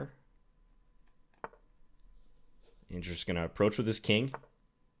 rook there. Andrew's just going to approach with his king.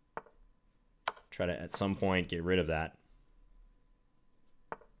 Try to, at some point, get rid of that.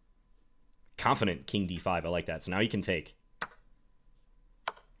 Confident king d5. I like that. So now he can take.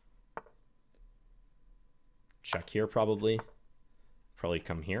 Check here, probably. Probably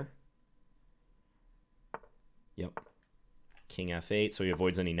come here. Yep. King f8, so he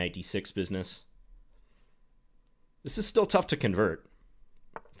avoids any knight d6 business. This is still tough to convert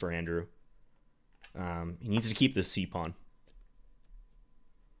for Andrew. He needs to keep this c-pawn.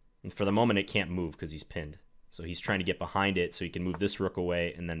 And for the moment, it can't move because he's pinned. So he's trying to get behind it so he can move this rook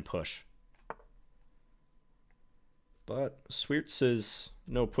away and then push. But Swiercz says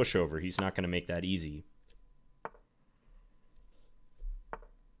no pushover. He's not going to make that easy.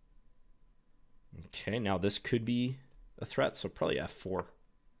 Okay, now this could be a threat, so probably f4.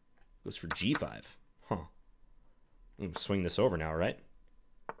 Goes for g5. Huh. Swing this over now, right?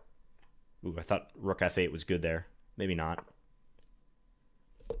 Ooh, I thought rook f8 was good there. Maybe not.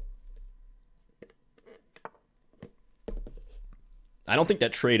 I don't think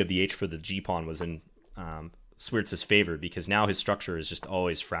that trade of the h for the g-pawn was in Swiercz's favor, because now his structure is just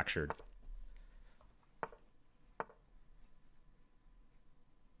always fractured.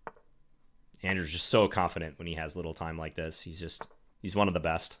 Andrew's just so confident when he has little time like this. He's one of the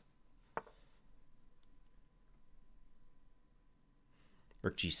best.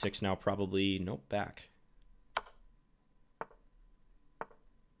 Rook g6 now probably. Nope, back.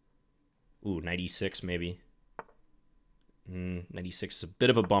 Ooh, knight e6 maybe. Knight e6 is a bit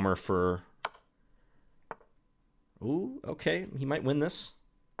of a bummer for... Ooh, okay, he might win this.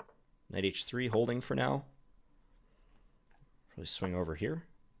 Knight h3 holding for now. Probably swing over here.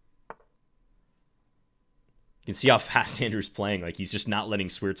 You can see how fast Andrew's playing. Like, he's just not letting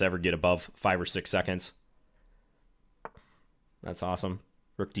Swiercz ever get above 5 or 6 seconds. That's awesome.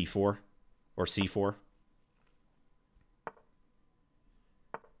 Rook d4 or c4.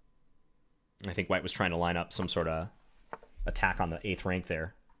 I think white was trying to line up some sort of attack on the 8th rank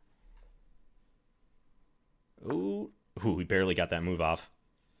there. Ooh, he barely got that move off.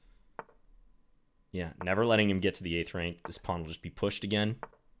 Yeah, never letting him get to the 8th rank. This pawn will just be pushed again.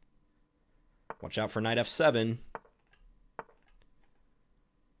 Watch out for knight f7.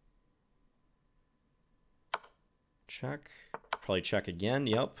 Check. Probably check again.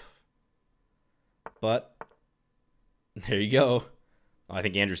 Yep. But there you go. Oh, I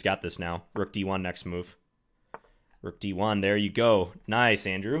think Andrew's got this now. Rook d1 next move. Rook d1. There you go. Nice,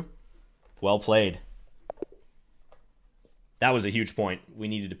 Andrew. Well played. That was a huge point. We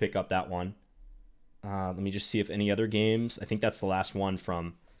needed to pick up that one. Let me just see if any other games. I think that's the last one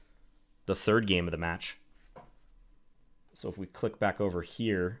from the 3rd game of the match. So if we click back over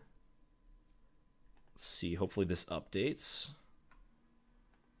here, let's see, hopefully this updates.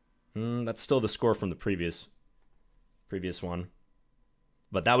 That's still the score from the previous previous one.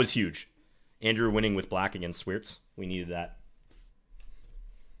 But that was huge. Andrew winning with black against Swiercz. We needed that.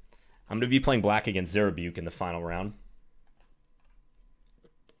 I'm going to be playing black against Zerebukh in the final round.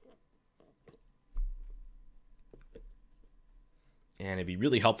 And it'd be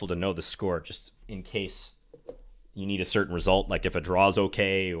really helpful to know the score just in case you need a certain result, like if a draw is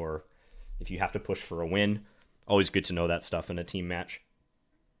okay or if you have to push for a win. Always good to know that stuff in a team match.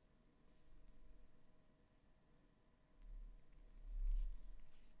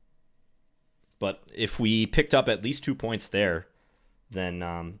 But if we picked up at least 2 points there,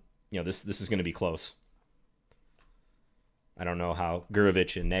 then this is going to be close. I don't know how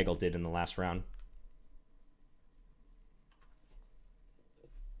Gurevich and Nagel did in the last round.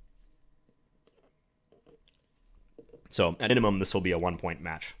 So at minimum, this will be a 1-point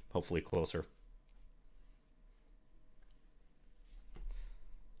match, hopefully closer.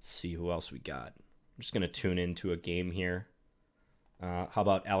 Let's see who else we got. I'm just going to tune into a game here. How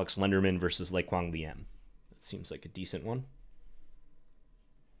about Alex Lenderman versus Leikwang Liem? That seems like a decent one.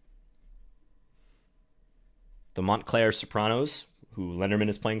 The Montclair Sopranos, who Lenderman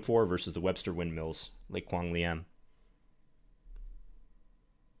is playing for, versus the Webster Windmills, Leikwang Liem.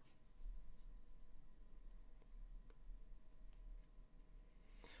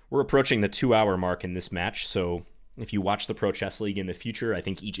 We're approaching the 2-hour mark in this match, so if you watch the Pro Chess League in the future, I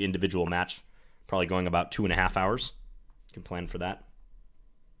think each individual match probably going about 2.5 hours. You can plan for that.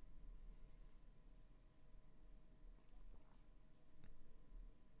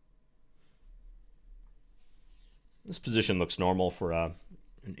 This position looks normal for an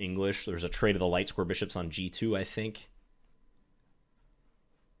English. There's a trade of the light square bishops on g2, I think.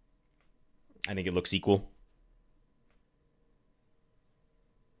 I think it looks equal.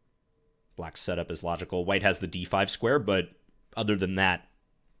 Black's setup is logical. White has the d5 square, but other than that,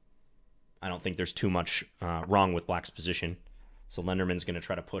 I don't think there's too much wrong with Black's position. So Lenderman's going to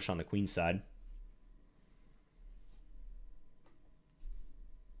try to push on the queen side.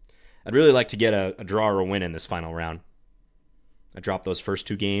 I'd really like to get a draw or a win in this final round. I dropped those first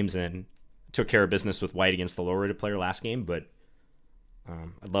 2 games and took care of business with White against the lower-rated player last game, but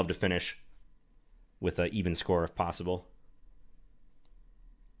I'd love to finish with an even score if possible.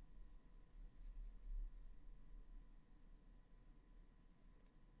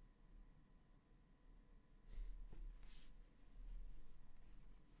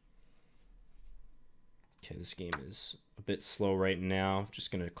 Okay, this game is a bit slow right now.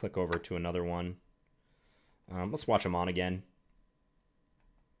 Just going to click over to another one. Let's watch them on again.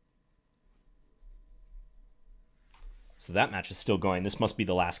 So that match is still going. This must be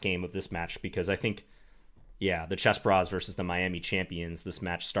the last game of this match because I think, yeah, the Chess Bras versus the Miami Champions, this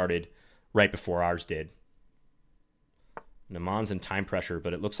match started right before ours did. Naman's in time pressure,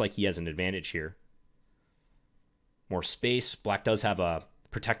 but it looks like he has an advantage here. More space. Black does have a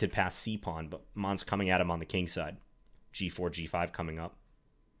protected past C pawn, but Mon's coming at him on the king side. G4, G5 coming up.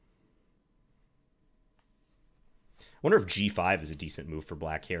 I wonder if G5 is a decent move for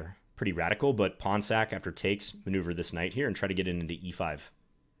Black here. Pretty radical, but pawn sack after takes, maneuver this knight here and try to get it into E5.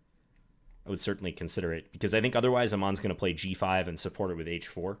 I would certainly consider it, because I think otherwise Amon's going to play G5 and support it with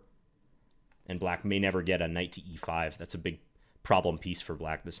H4. And Black may never get a knight to E5. That's a big problem piece for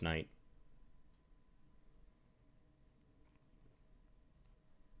Black this night.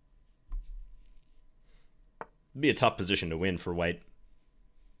 It'd be a tough position to win for White.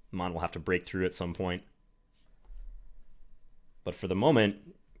 Amon will have to break through at some point. But for the moment,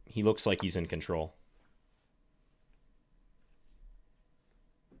 he looks like he's in control.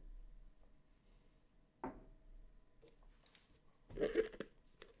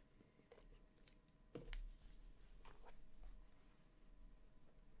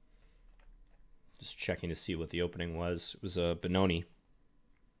 Just checking to see what the opening was. It was a Benoni.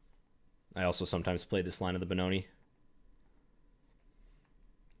 I also sometimes play this line of the Benoni.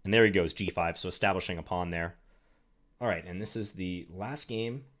 And there he goes, G5, so establishing a pawn there. All right, and this is the last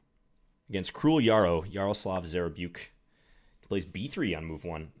game against Cruel Yarrow, Yaroslav Zerebukh. He plays B3 on move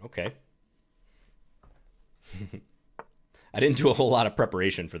 1. Okay. I didn't do a whole lot of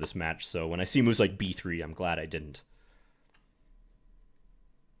preparation for this match, so when I see moves like B3, I'm glad I didn't.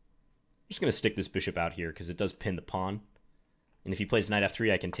 I'm just going to stick this bishop out here because it does pin the pawn. And if he plays knight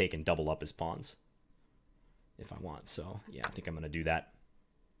F3, I can take and double up his pawns if I want. So, yeah, I think I'm going to do that.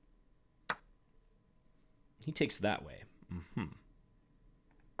 He takes that way.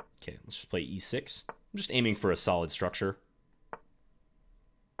 Okay, let's just play E6. I'm just aiming for a solid structure.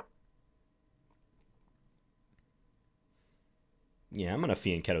 Yeah, I'm going to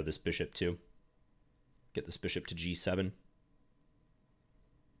fianchetto this bishop too. Get this bishop to G7.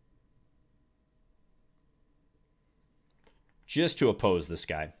 just to oppose this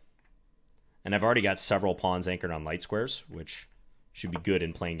guy. And I've already got several pawns anchored on light squares, which should be good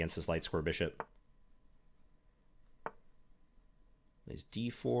in playing against this light square bishop. Plays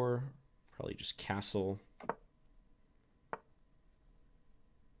d4, probably just castle.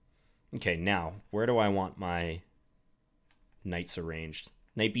 Okay, now, where do I want my knights arranged?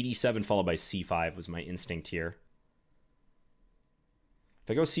 Knight bd7 followed by c5 was my instinct here.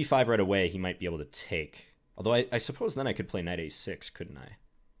 If I go c5 right away, he might be able to take. Although I suppose then I could play knight a6, couldn't I?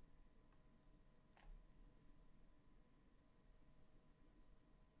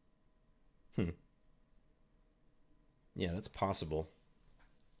 Yeah, that's possible.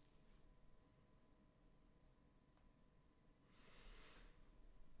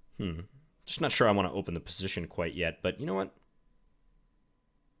 Just not sure I want to open the position quite yet, but you know what?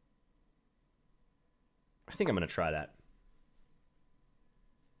 I think I'm going to try that.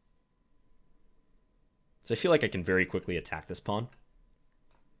 So I feel like I can very quickly attack this pawn.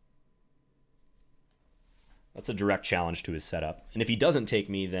 That's a direct challenge to his setup. And if he doesn't take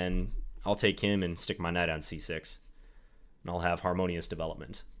me, then I'll take him and stick my knight on c6. And I'll have harmonious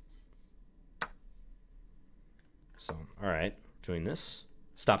development. So, all right, doing this.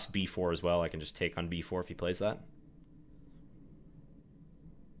 Stops b4 as well. I can just take on b4 if he plays that.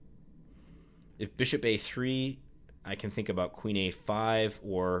 If bishop a3, I can think about queen a5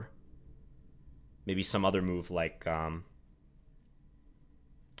 or maybe some other move like, I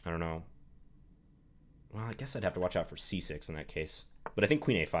don't know. Well, I guess I'd have to watch out for c6 in that case. But I think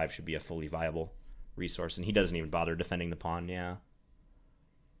queen a5 should be a fully viable resource, and he doesn't even bother defending the pawn, yeah.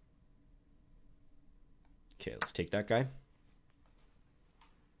 Okay, let's take that guy.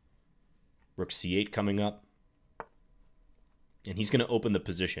 Rook c8 coming up. And he's going to open the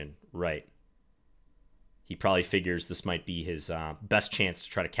position, right. He probably figures this might be his best chance to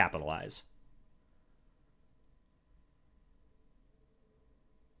try to capitalize.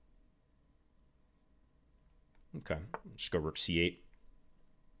 Okay, just go rook c8.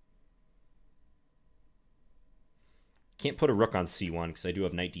 Can't put a rook on c1 because I do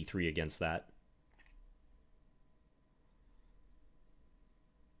have knight d3 against that.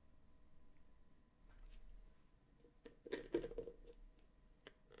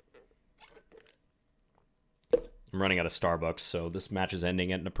 I'm running out of Starbucks, so this match is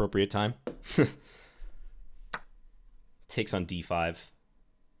ending at an appropriate time. Takes on d5.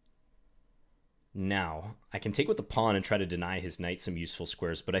 Now, I can take with the pawn and try to deny his knight some useful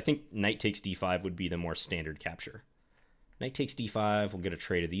squares, but I think knight takes d5 would be the more standard capture. Knight takes d5, we'll get a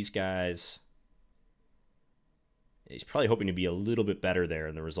trade of these guys. He's probably hoping to be a little bit better there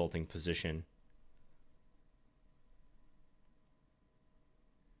in the resulting position.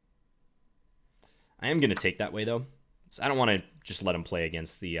 I am going to take that way, though. So I don't want to just let him play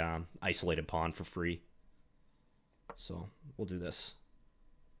against the isolated pawn for free. So we'll do this.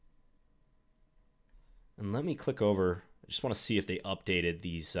 And let me click over. I just want to see if they updated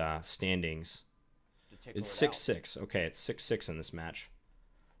these standings. It's 6-6. Okay, it's 6-6 in this match.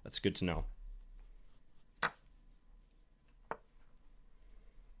 That's good to know.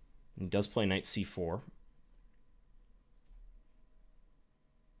 He does play knight c4.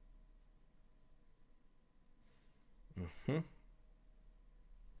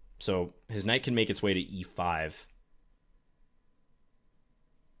 So his knight can make its way to e5.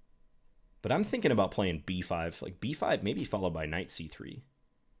 But I'm thinking about playing b5. Like b5 maybe followed by knight c3.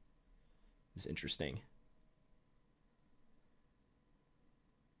 It's interesting.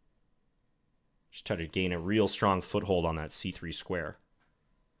 Just try to gain a real strong foothold on that c3 square.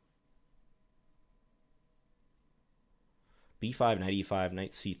 b5, knight e5,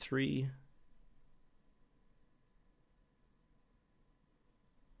 knight c3.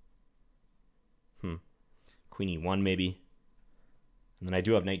 Queen e1 maybe. And then I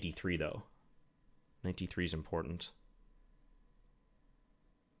do have knight d3 though. Knight d3 is important.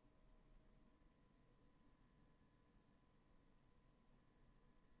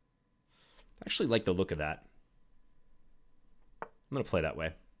 I actually like the look of that. I'm going to play that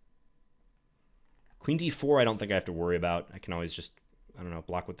way. Queen d4 I don't think I have to worry about. I can always just, I don't know,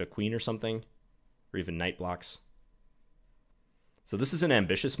 block with the queen or something. Or even knight blocks. So this is an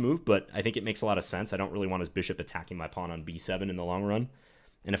ambitious move, but I think it makes a lot of sense. I don't really want his bishop attacking my pawn on b7 in the long run.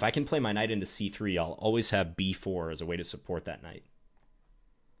 And if I can play my knight into c3, I'll always have b4 as a way to support that knight.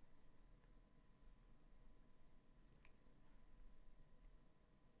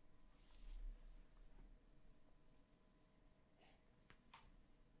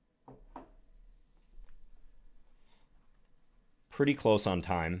 Pretty close on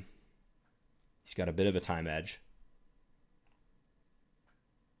time. He's got a bit of a time edge.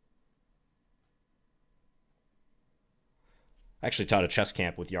 I actually taught a chess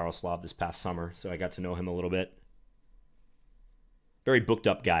camp with Yaroslav this past summer, so I got to know him a little bit. Very booked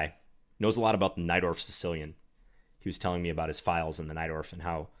up guy. Knows a lot about the Najdorf Sicilian. He was telling me about his files in the Najdorf and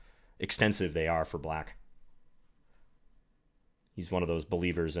how extensive they are for black. He's one of those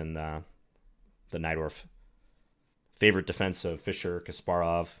believers in the Najdorf. Favorite defense of Fischer,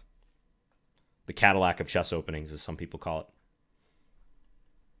 Kasparov. The Cadillac of chess openings, as some people call it.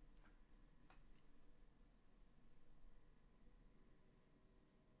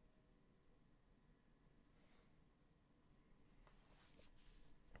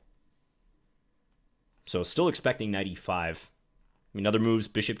 So still expecting knight e5. I mean, other moves,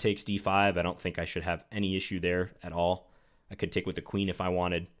 bishop takes d5. I don't think I should have any issue there at all. I could take with the queen if I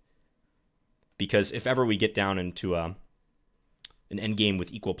wanted. Because if ever we get down into an endgame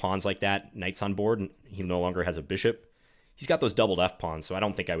with equal pawns like that, knight's on board, and he no longer has a bishop, he's got those doubled f pawns, so I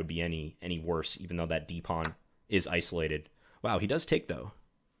don't think I would be any worse, even though that d pawn is isolated. Wow, he does take, though.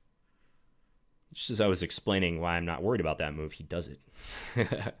 Just as I was explaining why I'm not worried about that move, he does it.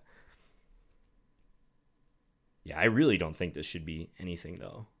 Yeah, I really don't think this should be anything,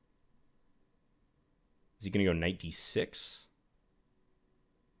 though. Is he going to go knight d6?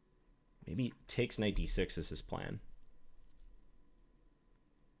 Maybe takes knight d6 as his plan.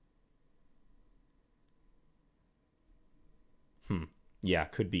 Yeah,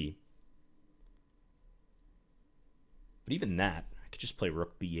 could be. But even that, I could just play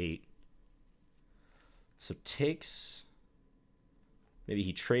rook b8. So takes... Maybe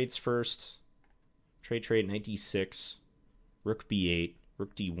he trades first. Trade, knight d6, rook b8,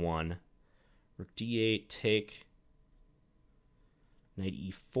 rook d1, rook d8, take, knight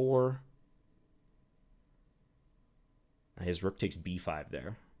e4. His rook takes b5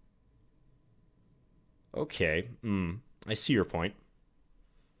 there. Okay, I see your point.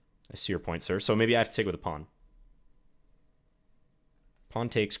 I see your point, sir. So maybe I have to take with a pawn. Pawn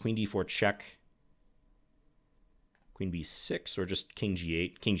takes, queen d4 check, queen b6, or just king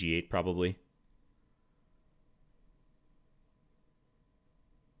g8. King g8 probably.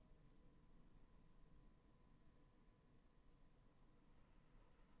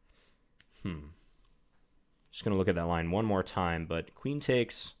 Just going to look at that line one more time, but queen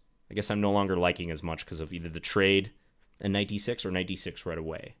takes, I guess I'm no longer liking as much because of either the trade and knight d6 or knight d6 right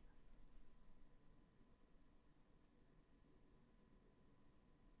away.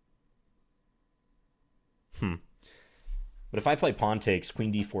 But if I play pawn takes,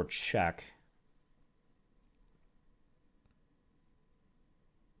 queen d4 check,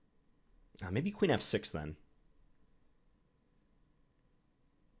 maybe queen f6 then.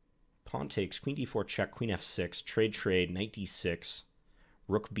 Pawn takes, queen d4 check, queen f6, trade, knight d6,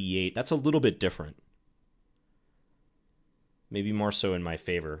 rook b8. That's a little bit different. Maybe more so in my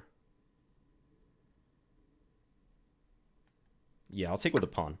favor. Yeah, I'll take with a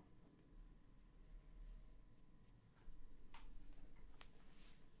pawn.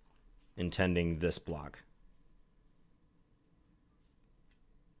 Intending this block.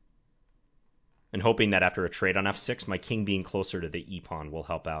 And hoping that after a trade on f6, my king being closer to the e pawn will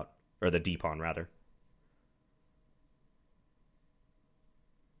help out. Or the d pawn, rather.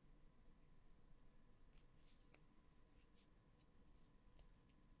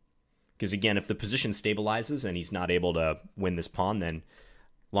 Because again, if the position stabilizes and he's not able to win this pawn, then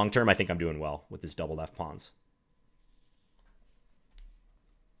long term I think I'm doing well with his doubled f pawns.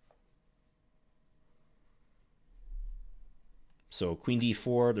 So queen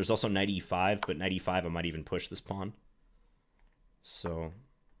d4, there's also knight e5, but knight e5 I might even push this pawn. So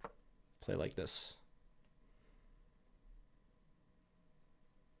play like this.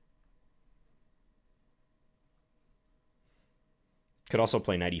 Could also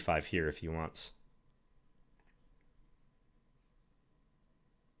play knight e5 here if he wants.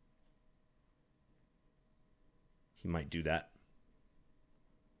 He might do that.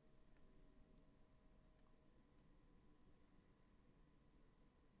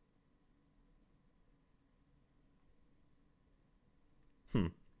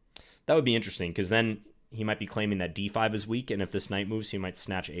 That would be interesting, because then he might be claiming that d5 is weak, and if this knight moves, he might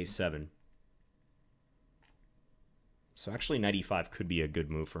snatch a7. So actually, knight e5 could be a good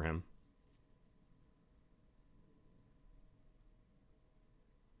move for him.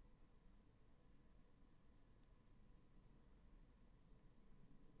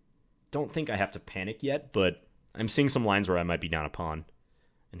 Don't think I have to panic yet, but I'm seeing some lines where I might be down a pawn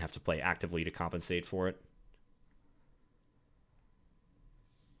and have to play actively to compensate for it.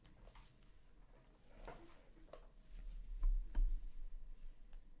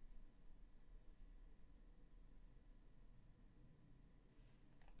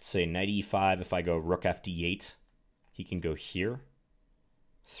 Say knight e5 if I go rook f d8. he can go here,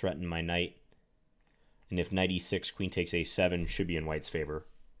 threaten my knight. And if knight e6, queen takes a7, should be in white's favor.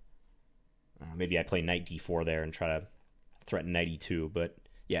 Maybe I play knight d4 there and try to threaten knight e2, but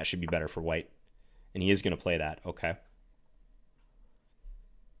yeah, it should be better for white. And he is going to play that. Okay.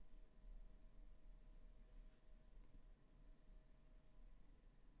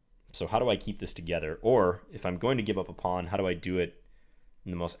 So how do I keep this together? Or if I'm going to give up a pawn, how do I do it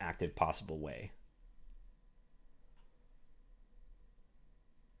in the most active possible way?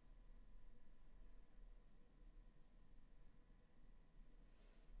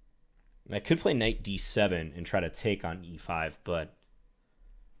 I could play knight d7 and try to take on e5, but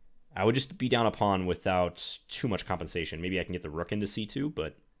I would just be down a pawn without too much compensation. Maybe I can get the rook into c2,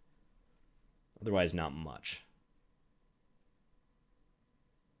 but otherwise not much.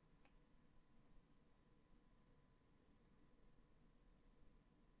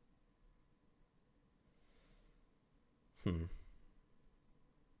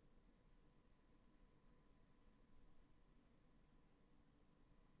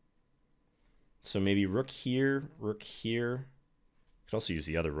 So maybe rook here, rook here. Could also use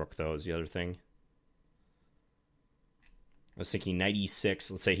the other rook, though, is the other thing. I was thinking knight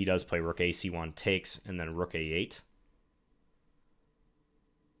e6. Let's say he does play rook a c1 takes, and then rook a8.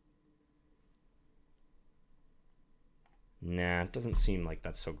 Nah, it doesn't seem like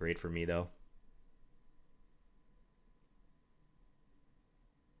that's so great for me, though.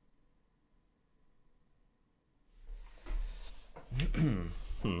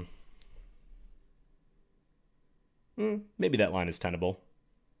 Maybe that line is tenable.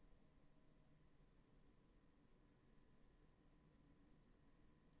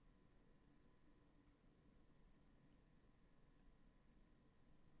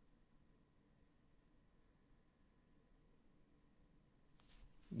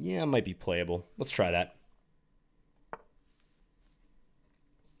 Yeah, it might be playable. Let's try that.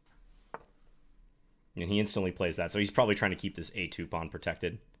 And he instantly plays that, so he's probably trying to keep this a2 pawn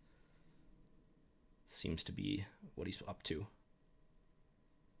protected. Seems to be what he's up to.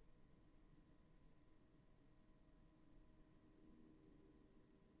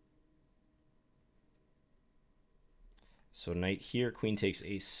 So knight here, queen takes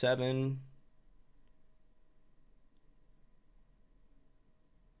a7.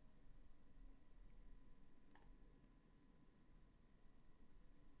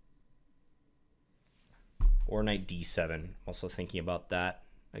 Or knight d7. Also thinking about that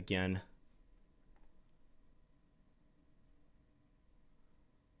again.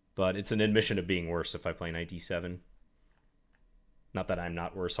 But it's an admission of being worse if I play knight d7. Not that I'm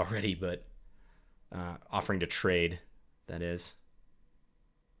not worse already, but offering to trade, that is.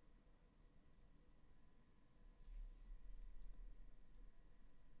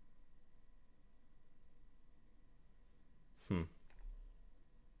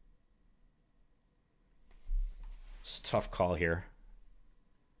 It's a tough call here.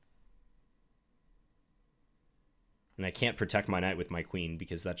 And I can't protect my knight with my queen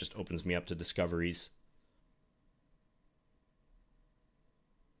because that just opens me up to discoveries.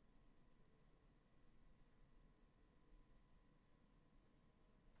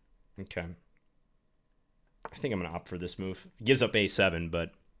 Okay. I think I'm going to opt for this move. It gives up a7,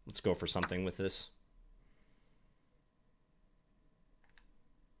 but let's go for something with this.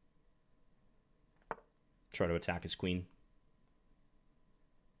 Try to attack his queen.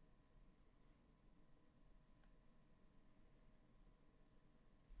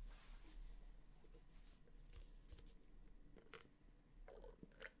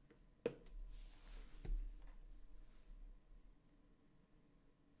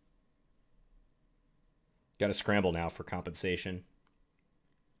 Got to scramble now for compensation.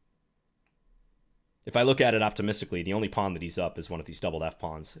 If I look at it optimistically, the only pawn that he's up is one of these doubled F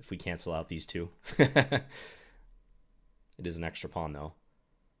pawns, if we cancel out these two. It is an extra pawn, though.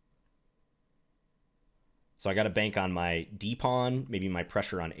 So I got to bank on my D pawn, maybe my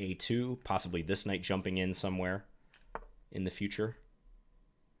pressure on A2, possibly this knight jumping in somewhere in the future.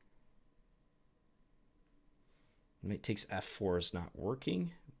 Knight takes F4 is not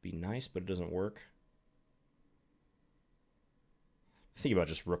working. It'd be nice, but it doesn't work. Think about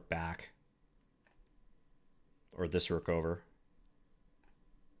just rook back. Or this rook over.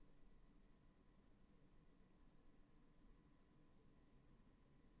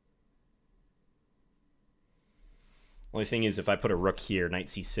 Only thing is, if I put a rook here, knight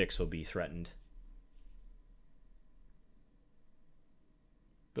c6 will be threatened.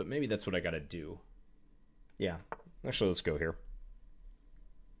 But maybe that's what I gotta do. Yeah, actually, let's go here.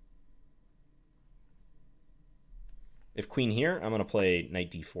 If queen here, I'm gonna play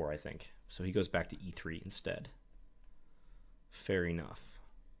knight d4, I think. So he goes back to e3 instead. Fair enough.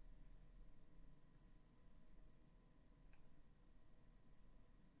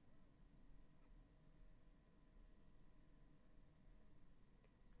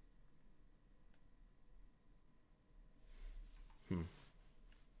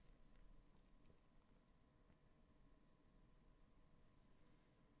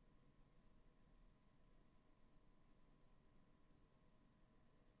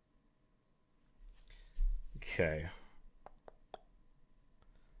 Okay.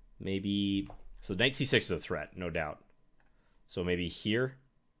 Maybe... So knight c6 is a threat, no doubt. So maybe here.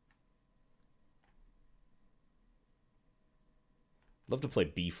 Love to play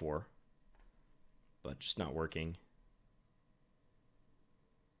b4. But just not working.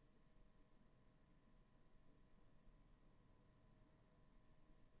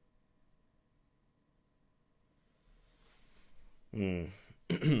 I'm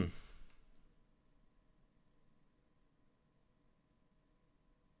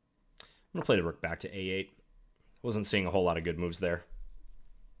going to play the rook back to a8. Wasn't seeing a whole lot of good moves there.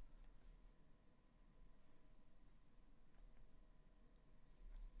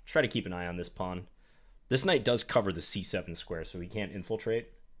 Try to keep an eye on this pawn. This knight does cover the c7 square, so he can't infiltrate.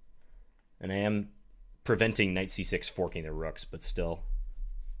 And I am preventing knight c6 forking the rooks, but still.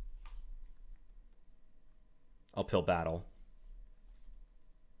 Uphill battle.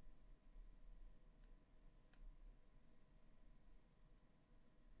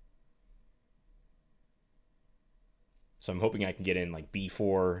 So I'm hoping I can get in like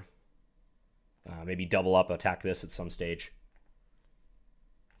b4, maybe double up, attack this at some stage.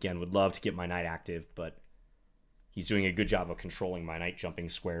 Again, would love to get my knight active, but he's doing a good job of controlling my knight jumping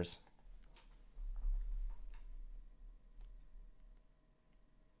squares.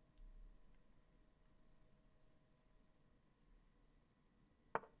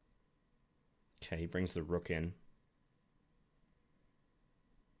 Okay, he brings the rook in.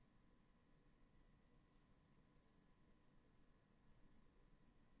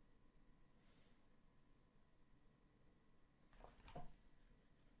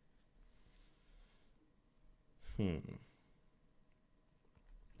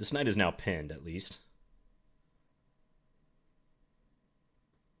 This knight is now pinned, at least.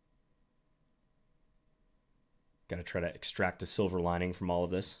 Gotta try to extract a silver lining from all of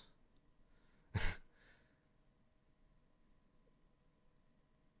this.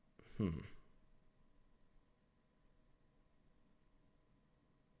 All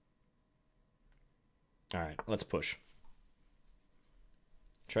right, let's push.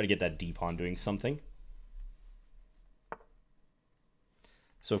 Try to get that d pawn doing something.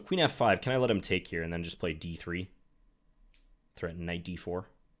 So if queen f5, can I let him take here and then just play d3? Threaten knight d4.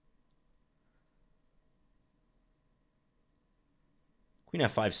 Queen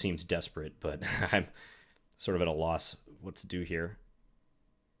f5 seems desperate, but I'm sort of at a loss what to do here.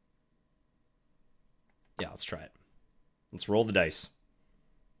 Yeah, let's try it. Let's roll the dice.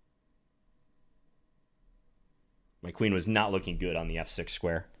 My queen was not looking good on the f6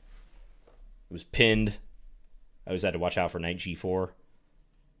 square. It was pinned. I always had to watch out for knight g4.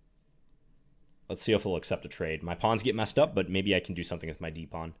 Let's see if he'll accept a trade. My pawns get messed up, but maybe I can do something with my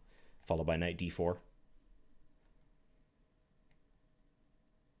d-pawn, followed by knight d4.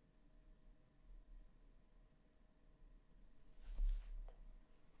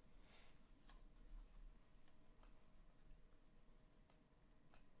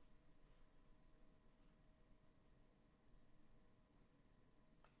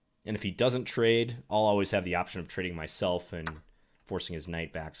 And if he doesn't trade, I'll always have the option of trading myself and forcing his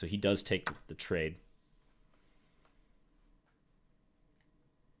knight back. So he does take the trade.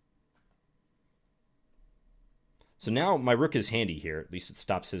 So now my rook is handy here. At least it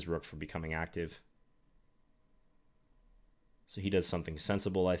stops his rook from becoming active. So he does something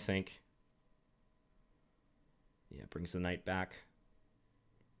sensible, I think. Yeah, brings the knight back.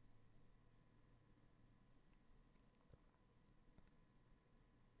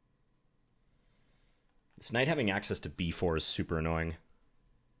 This knight having access to b4 is super annoying.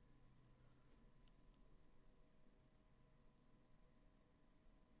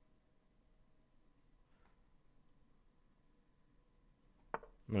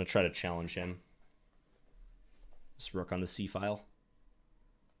 I'm going to try to challenge him. Just rook on the c-file.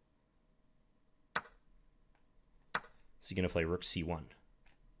 Is he going to play rook c1?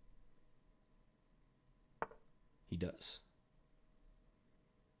 He does.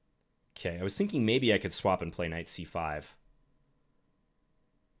 Okay, I was thinking maybe I could swap and play knight c5.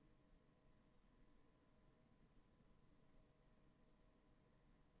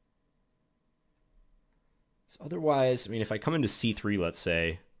 So otherwise, I mean, if I come into c3, let's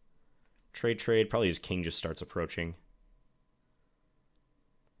say, trade, probably his king just starts approaching.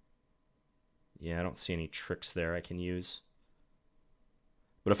 Yeah, I don't see any tricks there I can use.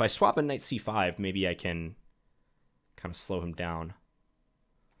 But if I swap a knight c5, maybe I can kind of slow him down.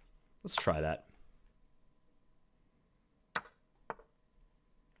 Let's try that.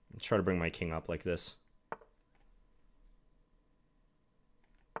 Let's try to bring my king up like this.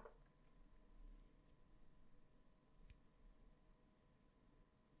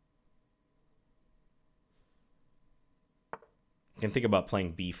 I can think about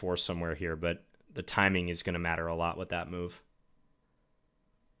playing b4 somewhere here, but the timing is going to matter a lot with that move.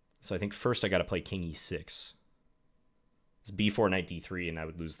 So I think first I got to play king e6. It's b4, knight d3, and I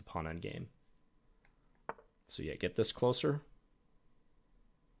would lose the pawn on game. So yeah, get this closer.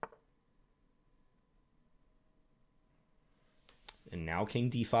 And now king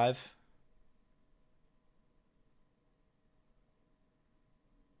d5.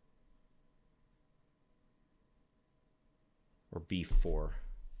 Or b4.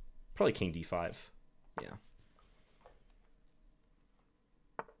 Probably king d5. Yeah.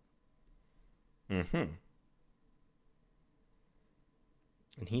 And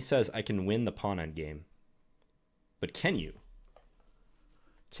he says I can win the pawn on game. But can you?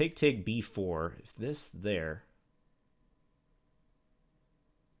 Take b4. If this there.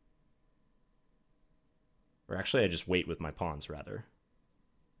 Or actually I just wait with my pawns rather.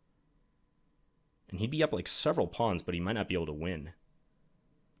 And he'd be up like several pawns, but he might not be able to win.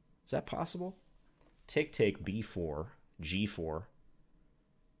 Is that possible? Take b4, g4.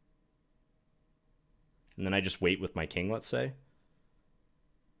 And then I just wait with my king, let's say.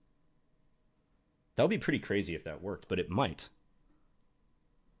 That would be pretty crazy if that worked, but it might.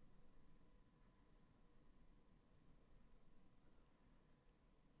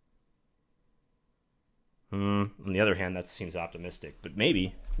 On the other hand, that seems optimistic, but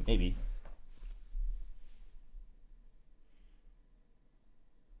maybe.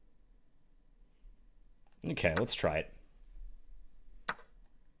 Okay, let's try it.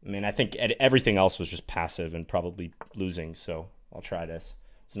 I mean, I think everything else was just passive and probably losing, so I'll try this.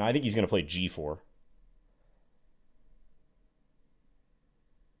 So now I think he's going to play g4.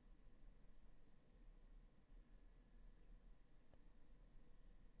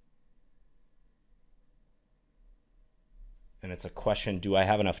 And it's a question, do I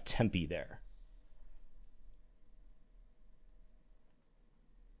have enough tempi there?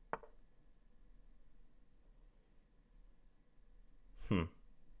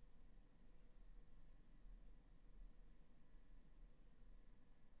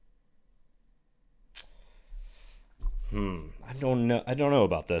 I don't know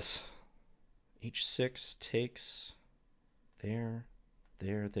about this. H6 takes there.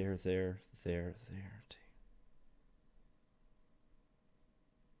 I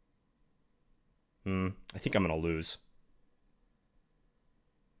think I'm going to lose.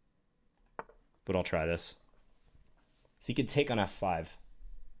 But I'll try this. So he could take on f5.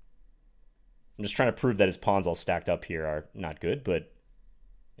 I'm just trying to prove that his pawns all stacked up here are not good, but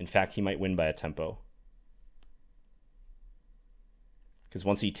in fact, he might win by a tempo. Because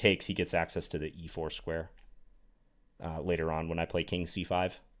once he takes, he gets access to the e4 square later on when I play king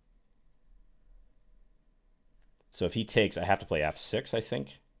c5. So if he takes, I have to play f6, I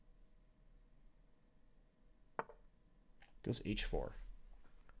think. Goes h4.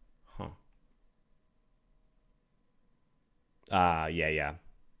 Huh. Yeah.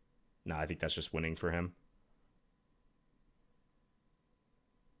 No, I think that's just winning for him.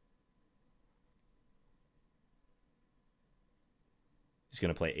 He's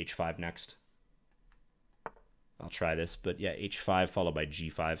going to play h5 next. I'll try this, but yeah, h5 followed by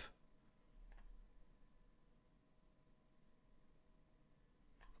g5. I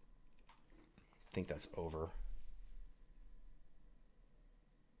think that's over.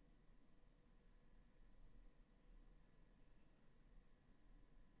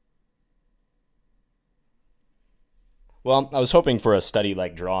 Well, I was hoping for a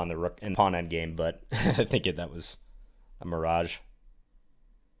steady-like draw on the rook and pawn endgame, but I think that was a mirage.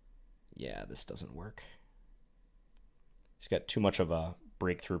 Yeah, this doesn't work. He's got too much of a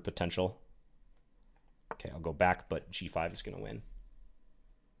breakthrough potential. Okay, I'll go back, but g5 is going to win.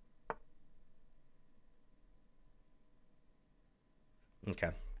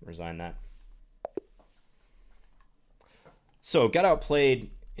 Okay, resign that. So, got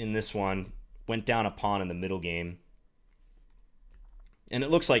outplayed in this one. Went down a pawn in the middle game. And it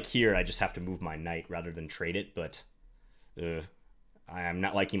looks like here I just have to move my knight rather than trade it, but I am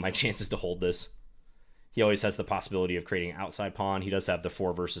not liking my chances to hold this. He always has the possibility of creating an outside pawn. He does have the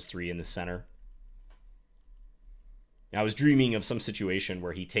 4 versus 3 in the center. I was dreaming of some situation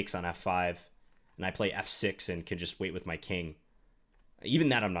where he takes on f5 and I play f6 and can just wait with my king. Even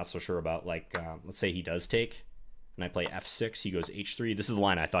that I'm not so sure about. Like, let's say he does take, and I play f6, he goes h3. This is the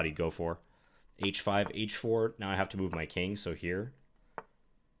line I thought he'd go for. h5, h4. Now I have to move my king, so here.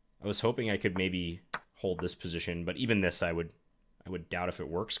 I was hoping I could maybe hold this position, but even this I would doubt if it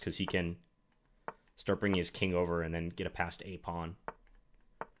works, because he can start bringing his king over and then get a passed a pawn.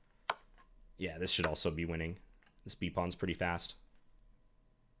 Yeah, this should also be winning. This b pawn's pretty fast.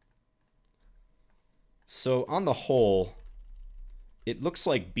 So on the whole, it looks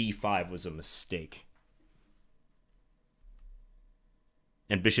like b5 was a mistake.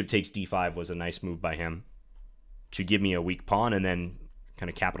 And bishop takes d5 was a nice move by him to give me a weak pawn and then kind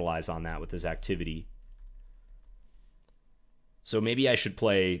of capitalize on that with his activity. So maybe I should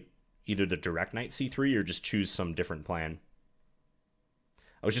play either the direct knight c3 or just choose some different plan.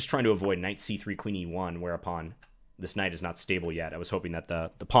 I was just trying to avoid knight c3, queen e1, whereupon this knight is not stable yet. I was hoping that the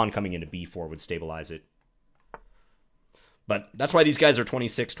pawn coming into b4 would stabilize it. But that's why these guys are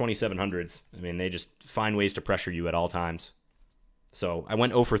 26, 2700s. I mean, they just find ways to pressure you at all times. So I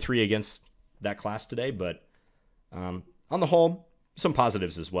went 0 for 3 against that class today, but on the whole, some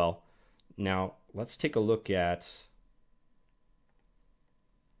positives as well. Now, let's take a look at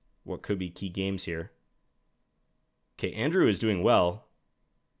what could be key games here. Okay, Andrew is doing well.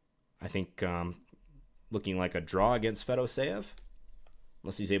 I think looking like a draw against Fedoseev.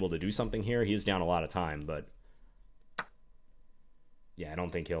 Unless he's able to do something here. He is down a lot of time, but yeah, I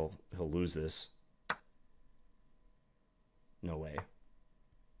don't think he'll lose this. No way.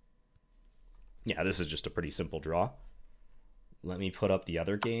 Yeah, this is just a pretty simple draw. Let me put up the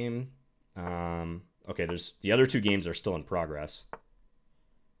other game. Okay, the other two games are still in progress.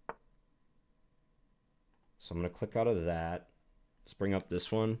 So I'm going to click out of that. Let's bring up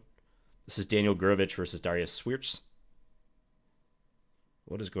this one. This is Daniel Gurevich versus Dariusz Swiercz.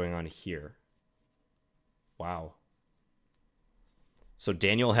 What is going on here? Wow. So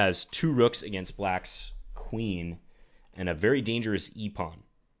Daniel has 2 rooks against Black's queen and a very dangerous e-pawn.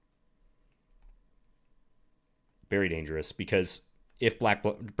 Very dangerous, because if Black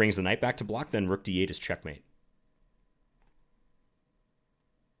brings the knight back to block, then rook d8 is checkmate.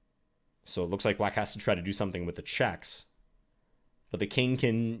 So it looks like Black has to try to do something with the checks, but the king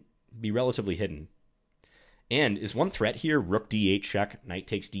can be relatively hidden. And is one threat here rook d8 check, knight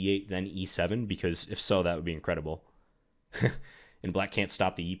takes d8, then e7? Because if so, that would be incredible. And Black can't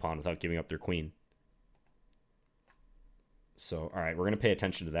stop the e-pawn without giving up their queen. So, all right, we're going to pay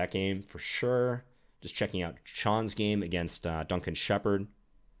attention to that game for sure. Just checking out Sean's game against Duncan Shepherd.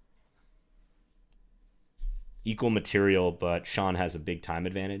 Equal material, but Sean has a big time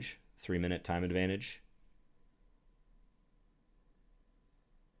advantage. 3-minute time advantage.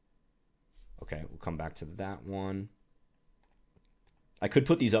 Okay, we'll come back to that one. I could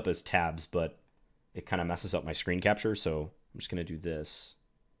put these up as tabs, but it kind of messes up my screen capture, so I'm just going to do this.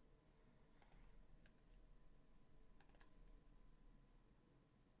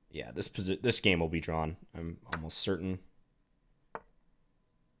 Yeah, this game will be drawn. I'm almost certain.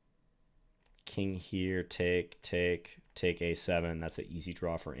 King here, take a7. That's an easy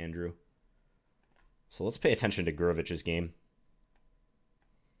draw for Andrew. So let's pay attention to Gurevich's game.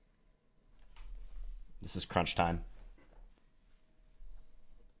 This is crunch time.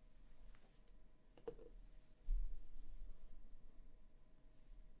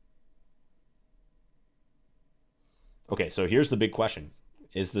 Okay, so here's the big question.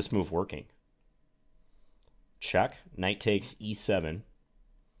 Is this move working? Check. Knight takes e7.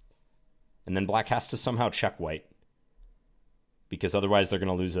 And then Black has to somehow check white, because otherwise they're going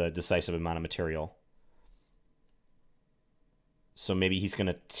to lose a decisive amount of material. So maybe he's going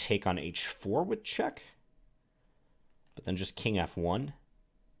to take on h4 with check, but then just king f1.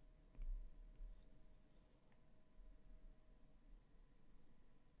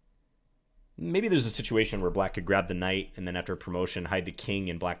 Maybe there's a situation where Black could grab the knight and then after promotion hide the king,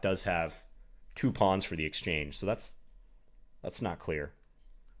 and Black does have 2 pawns for the exchange. So that's not clear.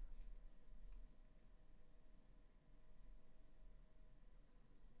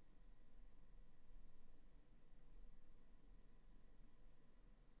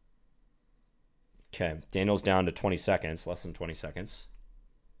 Okay, Daniel's down to 20 seconds, less than 20 seconds.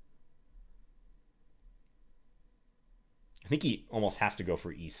 I think he almost has to go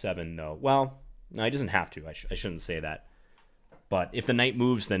for e7, though. Well, no, he doesn't have to. I shouldn't say that. But if the knight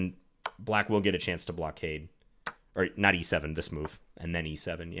moves, then Black will get a chance to blockade. Or not e7, this move. And then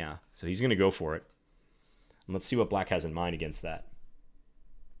e7, yeah. So he's going to go for it. And let's see what Black has in mind against that.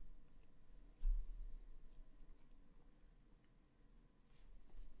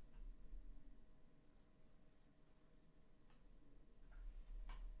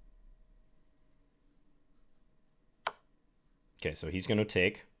 Okay, so he's going to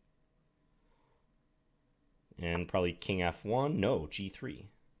take. And probably king f1. No, g3.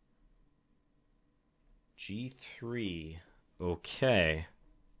 g3. Okay.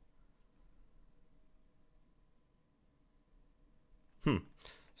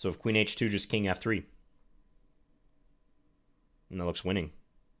 So if queen h2, just king f3. And that looks winning.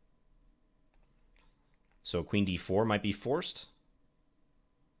 So queen d4 might be forced.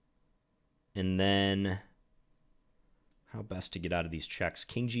 And then, how best to get out of these checks?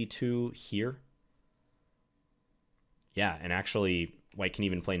 King g2 here. Yeah, and actually, white can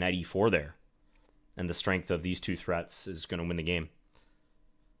even play knight e4 there. And the strength of these two threats is going to win the game.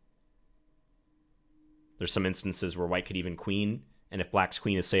 There's some instances where white could even queen, and if black's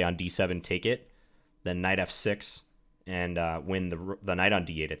queen is, say, on d7, take it, then knight f6, and win the knight on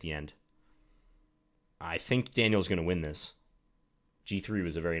d8 at the end. I think Daniel's going to win this. g3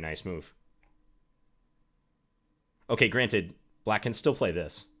 was a very nice move. Okay, granted, black can still play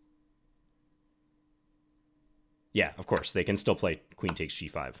this. Yeah, of course, they can still play queen takes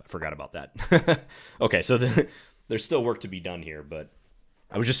g5. I forgot about that. Okay, so there's still work to be done here, but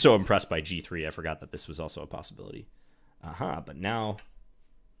I was just so impressed by g3, I forgot that this was also a possibility. But now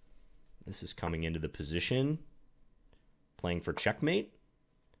this is coming into the position, playing for checkmate.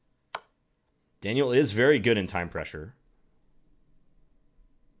 Daniel is very good in time pressure.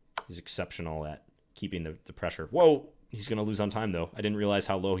 He's exceptional at keeping the pressure. Whoa, he's going to lose on time, though. I didn't realize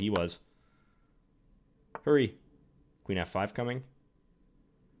how low he was. Hurry. Queen f5 coming.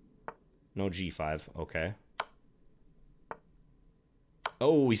 No g5. Okay.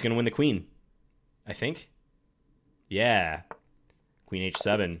 Oh, he's going to win the queen, I think. Yeah. Queen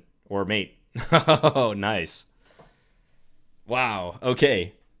h7 or mate. Oh, nice. Wow.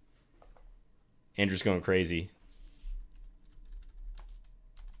 Okay. Andrew's going crazy.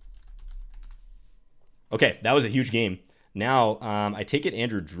 Okay, that was a huge game. Now, I take it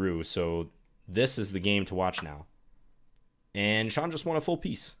Andrew drew, so this is the game to watch now. And Sean just won a full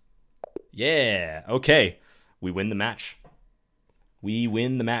piece. Yeah, okay. We win the match. We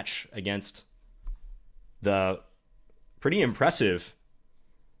win the match against the pretty impressive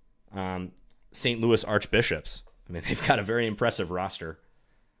St. Louis Archbishops. I mean, they've got a very impressive roster.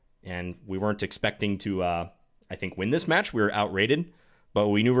 And we weren't expecting to, I think, win this match. We were outrated, but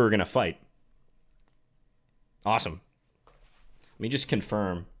we knew we were going to fight. Awesome. Let me just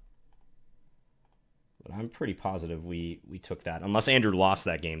confirm. But I'm pretty positive we took that. Unless Andrew lost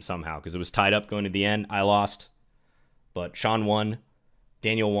that game somehow, because it was tied up going to the end. I lost. But Sean won,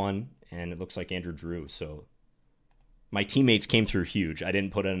 Daniel won, and it looks like Andrew drew. So my teammates came through huge. I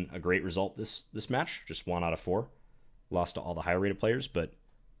didn't put in a great result this match. Just 1 out of 4. Lost to all the higher rated players, but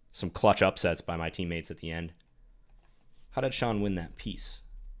some clutch upsets by my teammates at the end. How did Sean win that piece?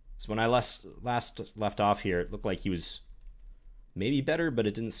 So when I last left off here, it looked like he was maybe better, but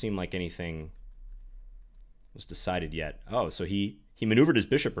it didn't seem like anything was decided yet. Oh, so he maneuvered his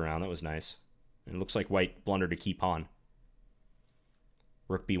bishop around. That was nice. And it looks like white blundered a key pawn.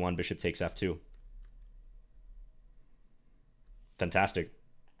 Rook b1, bishop takes f2. Fantastic.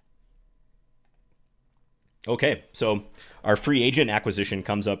 Okay, so our free agent acquisition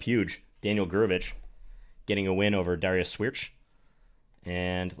comes up huge. Daniel Gurevich getting a win over Dariusz Swiercz.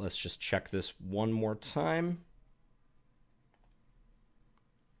 And let's just check this one more time.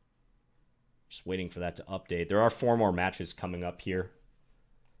 Just waiting for that to update. There are 4 more matches coming up here,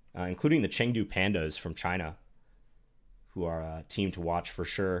 including the Chengdu Pandas from China, who are a team to watch for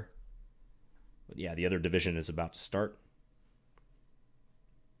sure. But yeah, the other division is about to start.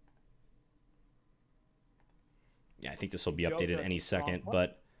 Yeah, I think this will be updated any second.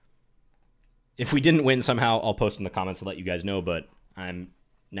 But if we didn't win somehow, I'll post in the comments to let you guys know. But I'm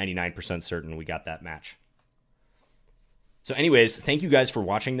 99% certain we got that match. So anyways, thank you guys for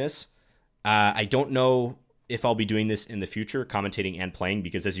watching this. I don't know if I'll be doing this in the future, commentating and playing,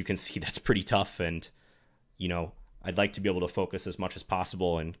 because as you can see, that's pretty tough. And, you know, I'd like to be able to focus as much as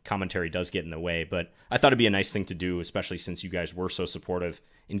possible, and commentary does get in the way. But I thought it'd be a nice thing to do, especially since you guys were so supportive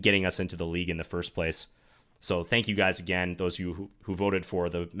in getting us into the league in the first place. So thank you guys again, those of you who voted for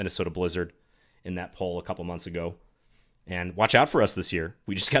the Minnesota Blizzard in that poll a couple months ago. And watch out for us this year.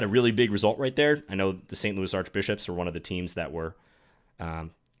 We just got a really big result right there. I know the St. Louis Archbishops are one of the teams that were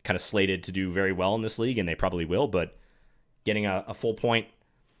kind of slated to do very well in this league, and they probably will, but getting a full point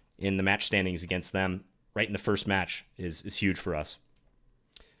in the match standings against them right in the first match is huge for us.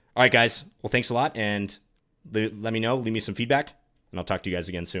 All right, guys. Well, thanks a lot, and let me know. Leave me some feedback, and I'll talk to you guys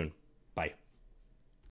again soon. Bye.